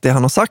Kalle sagt det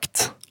han har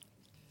sagt.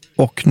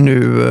 Och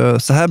nu,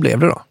 så här blev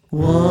det då. 1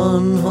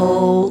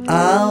 whole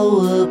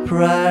hour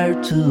prior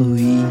to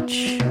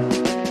each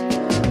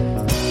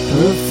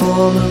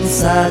performance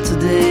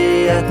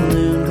Saturday at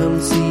noon.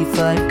 Come see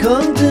Five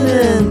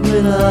Continent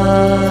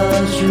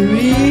Menagerie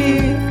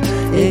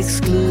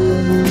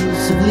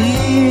exclusively.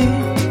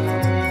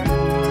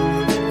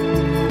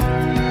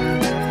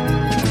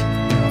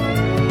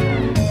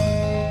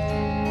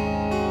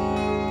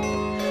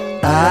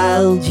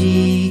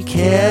 Algie,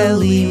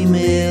 Kelly,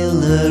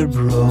 Miller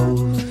Bros,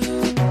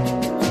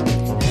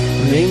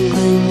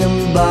 Ringling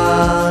and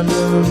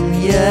Barnum,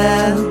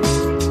 yeah.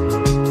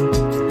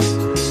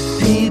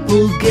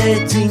 People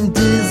getting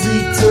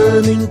dizzy,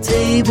 turning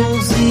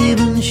tables,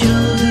 even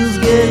shooters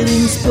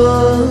getting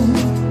spun.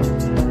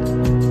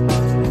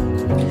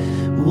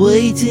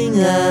 Waiting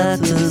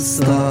at a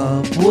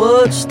stop,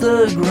 watch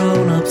the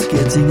grown-ups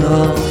getting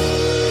off.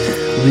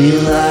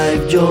 Real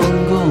life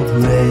jungle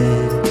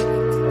bread.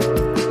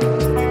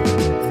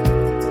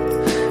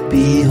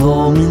 Be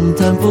home in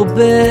time for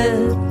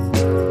bed.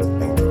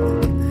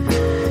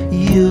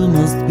 You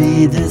must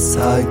be this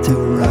high to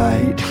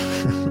ride.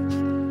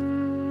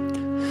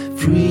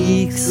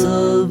 Freaks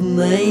of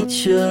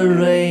nature,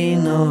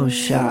 rain or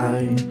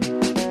shine.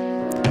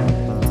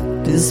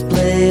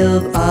 Display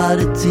of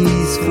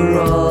oddities for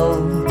all.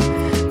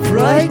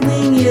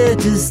 Frightening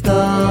yet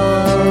astonishing.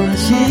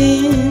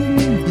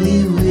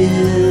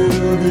 Bewildering.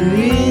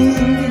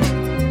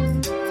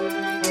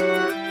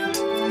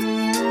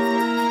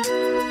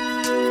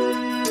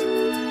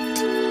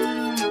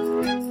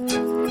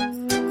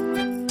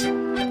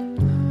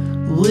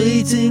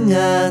 Waiting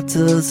at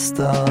a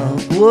stop,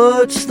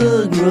 watch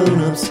the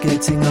grown-ups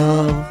getting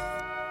off.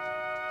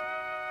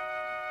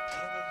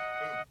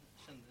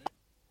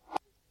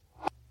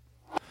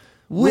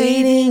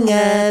 Waiting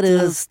at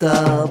a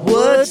stop,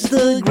 watch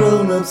the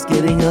grown-ups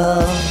getting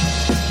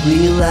off.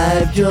 Real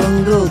life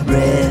jungle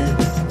bread.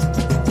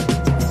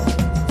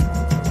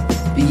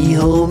 Be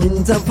home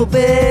in time for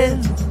bed.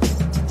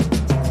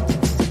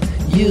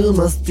 You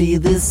must be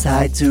this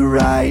high to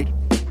ride.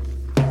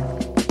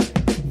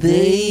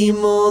 They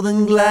more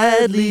than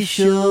gladly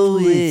show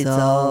it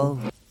all.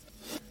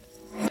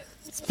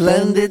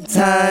 Splendid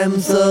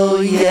times,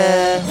 oh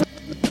yeah.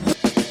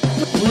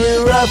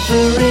 We're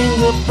offering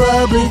the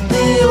public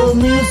the old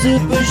new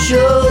super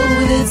show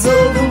with its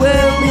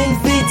overwhelming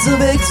feats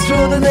of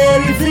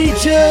extraordinary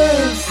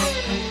features.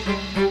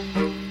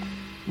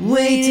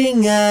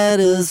 Waiting at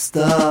a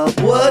stop,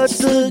 watch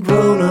the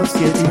grown-ups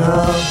getting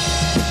off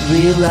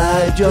real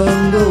life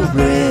jungle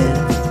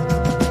bread.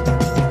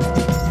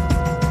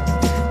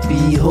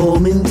 Be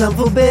home in time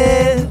for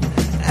bed,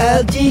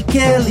 Algie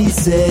Kelly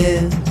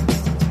said.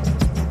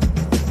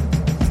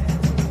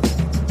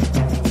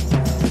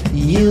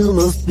 You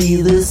must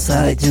be the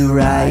side to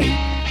ride.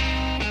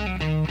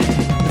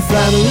 The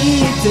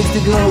family takes the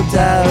goat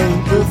out.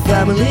 The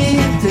family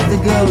takes the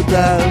goat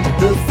out.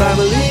 The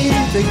family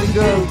takes the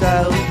goat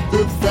out.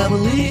 The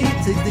family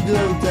takes the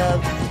goat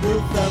out. The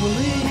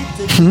family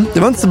takes the goat out. Det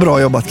var inte så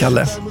bra jobbat,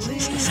 Kalle.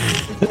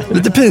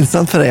 Lite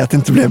pinsamt för dig att det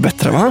inte blev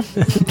bättre, va?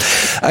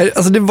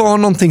 Alltså det var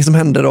någonting som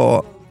hände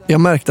då.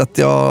 Jag märkte att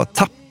jag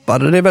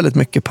tappade det väldigt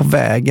mycket på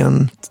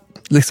vägen.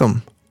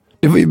 Liksom.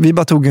 Vi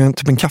bara tog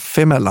typ en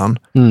kaffe emellan.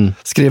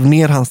 Skrev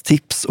ner hans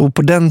tips. Och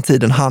på den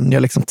tiden hann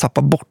jag liksom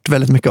tappa bort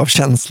väldigt mycket av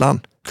känslan.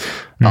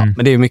 Ja,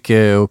 men det är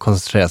mycket att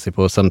koncentrera sig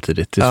på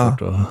samtidigt. Det är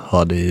svårt att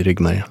ha det i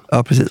ryggmärgen.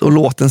 Ja, precis. Och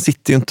låten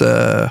sitter ju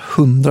inte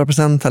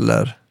 100%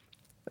 heller.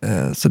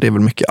 Så det är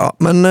väl mycket. Ja,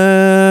 men...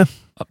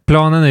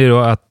 Planen är ju då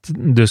att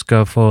du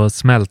ska få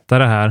smälta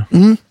det här.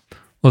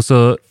 Och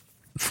så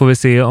får vi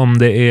se om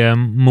det är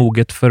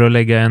moget för att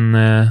lägga en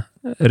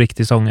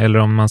riktig sång. Eller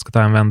om man ska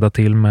ta en vända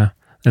till med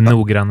en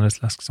noggrannare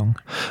slasksång.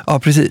 Ja,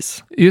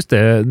 precis. Just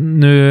det.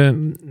 Nu,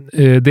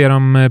 det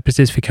de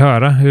precis fick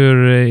höra,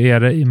 hur är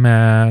det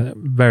med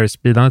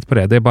varispeedandet på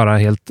det? Det är bara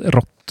helt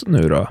rått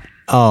nu då.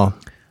 Ja,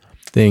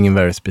 det är ingen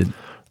varispeed.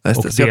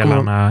 Och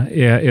delarna,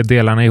 är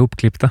delarna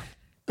ihopklippta?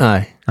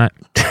 Nej.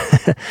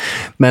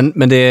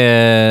 men det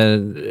är...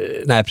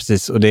 Nej,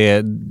 precis. Och det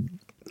är...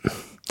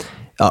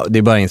 Ja, det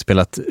är bara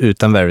inspelat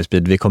utan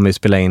varispeed. Vi kommer ju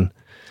spela in...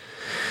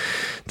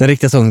 Den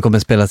riktiga sången kommer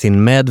spelas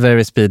in med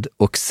varispeed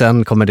och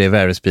sen kommer det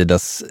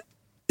varispeedas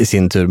i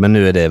sin tur. Men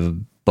nu är det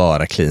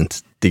bara cleant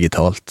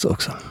digitalt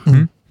också.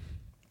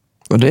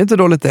 Och det är inte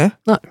dåligt det.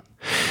 Nej.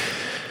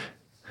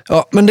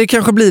 Ja, men det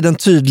kanske blir den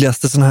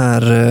tydligaste sån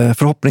här,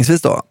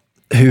 förhoppningsvis då,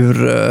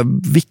 hur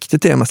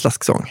viktigt det är med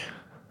slasksång.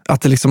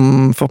 Att det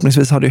liksom,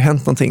 förhoppningsvis har det ju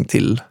hänt någonting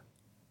till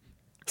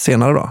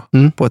senare då.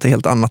 På ett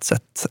helt annat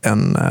sätt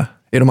än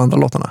i de andra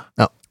låtarna.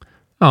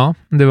 Ja,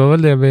 det var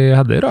väl det vi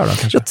hade idag då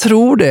kanske. Jag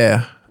tror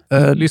det.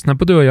 Lyssna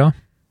på du och jag.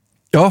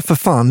 Ja, för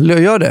fan.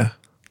 Gör det.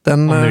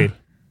 Om du vill.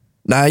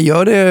 Nej,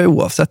 gör det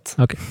oavsett.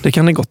 Okay. Det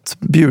kan ni gott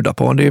bjuda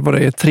på. Det är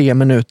bara 3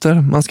 minuter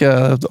man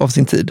ska av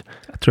sin tid.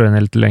 Jag tror den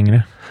är lite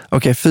längre.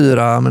 Okej,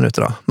 4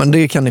 minuter då. Men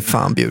det kan ni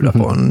fan bjuda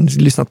på.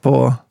 Lyssnat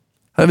på...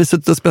 Här har vi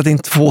suttit och spelat in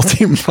 2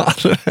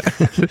 timmar.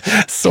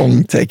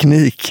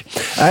 Sångteknik.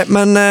 Nej,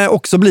 men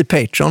också bli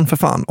Patreon för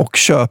fan. Och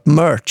köp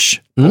merch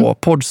på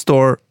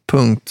podstore.se.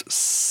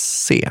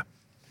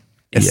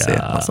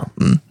 Alltså.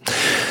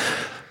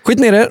 Skit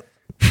ner er.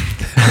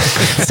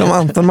 Som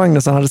Anton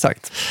Magnusson hade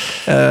sagt.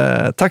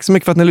 Tack så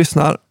mycket för att ni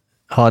lyssnar.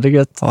 Ha det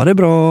gött. Ha det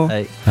bra.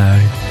 Hej.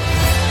 Hej.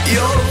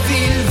 Jag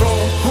vill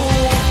vara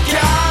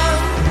Håkan.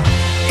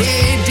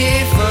 Är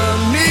det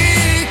för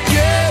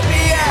mycket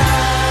begär?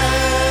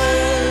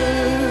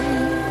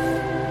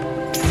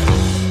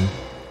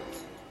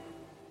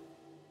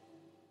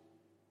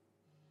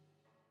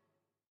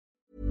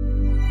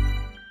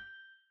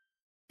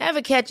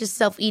 Ever catch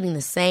yourself eating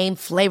the same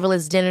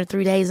flavorless dinner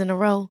 3 days in a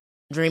row?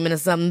 Dreaming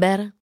of something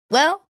better?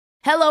 Well,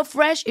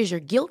 HelloFresh is your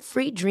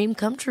guilt-free dream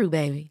come true,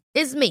 baby.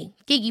 It's me,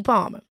 Keke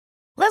Palmer.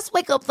 Let's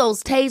wake up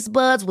those taste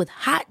buds with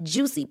hot,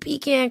 juicy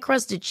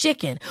pecan-crusted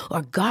chicken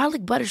or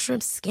garlic butter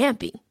shrimp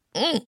scampi.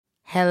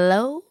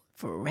 Hello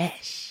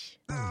Fresh.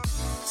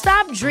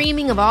 Stop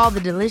dreaming of all the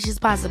delicious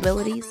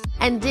possibilities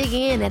and dig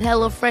in at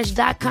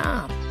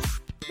HelloFresh.com.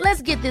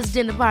 Let's get this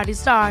dinner party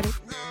started.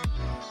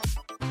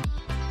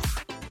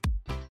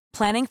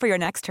 Planning for your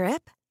next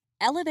trip?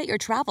 Elevate your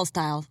travel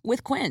style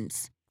with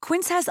Quince.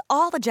 Quince has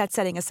all the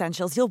jet-setting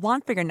essentials you'll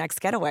want for your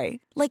next getaway,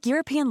 like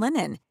European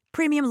linen,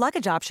 premium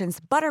luggage options,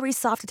 buttery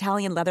soft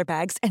Italian leather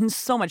bags, and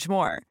so much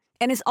more.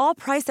 And is all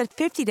priced at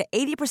 50 to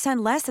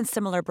 80% less than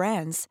similar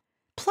brands.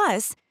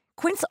 Plus,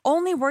 Quince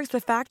only works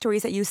with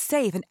factories that use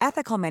safe and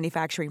ethical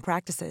manufacturing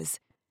practices.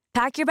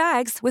 Pack your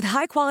bags with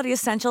high-quality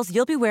essentials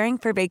you'll be wearing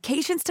for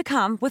vacations to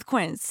come with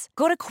Quince.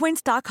 Go to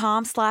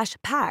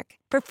quince.com/pack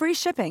for free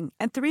shipping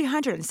and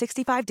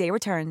 365-day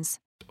returns.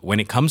 When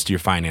it comes to your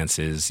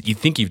finances, you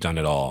think you've done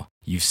it all.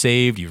 You've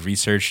saved, you've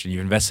researched, and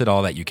you've invested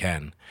all that you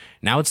can.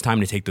 Now it's time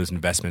to take those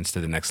investments to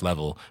the next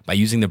level by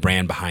using the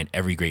brand behind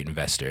every great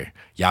investor,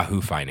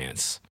 Yahoo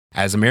Finance.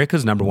 As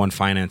America's #1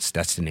 finance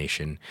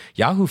destination,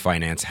 Yahoo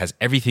Finance has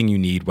everything you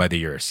need, whether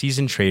you're a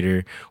seasoned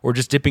trader or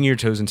just dipping your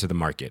toes into the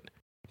market.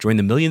 Join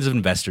the millions of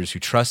investors who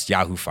trust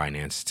Yahoo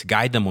Finance to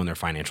guide them on their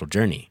financial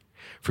journey.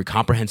 For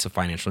comprehensive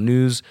financial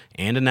news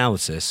and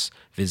analysis,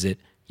 visit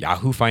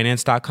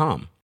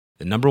yahoofinance.com,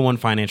 the #1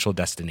 financial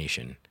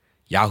destination,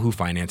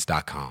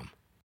 yahoofinance.com.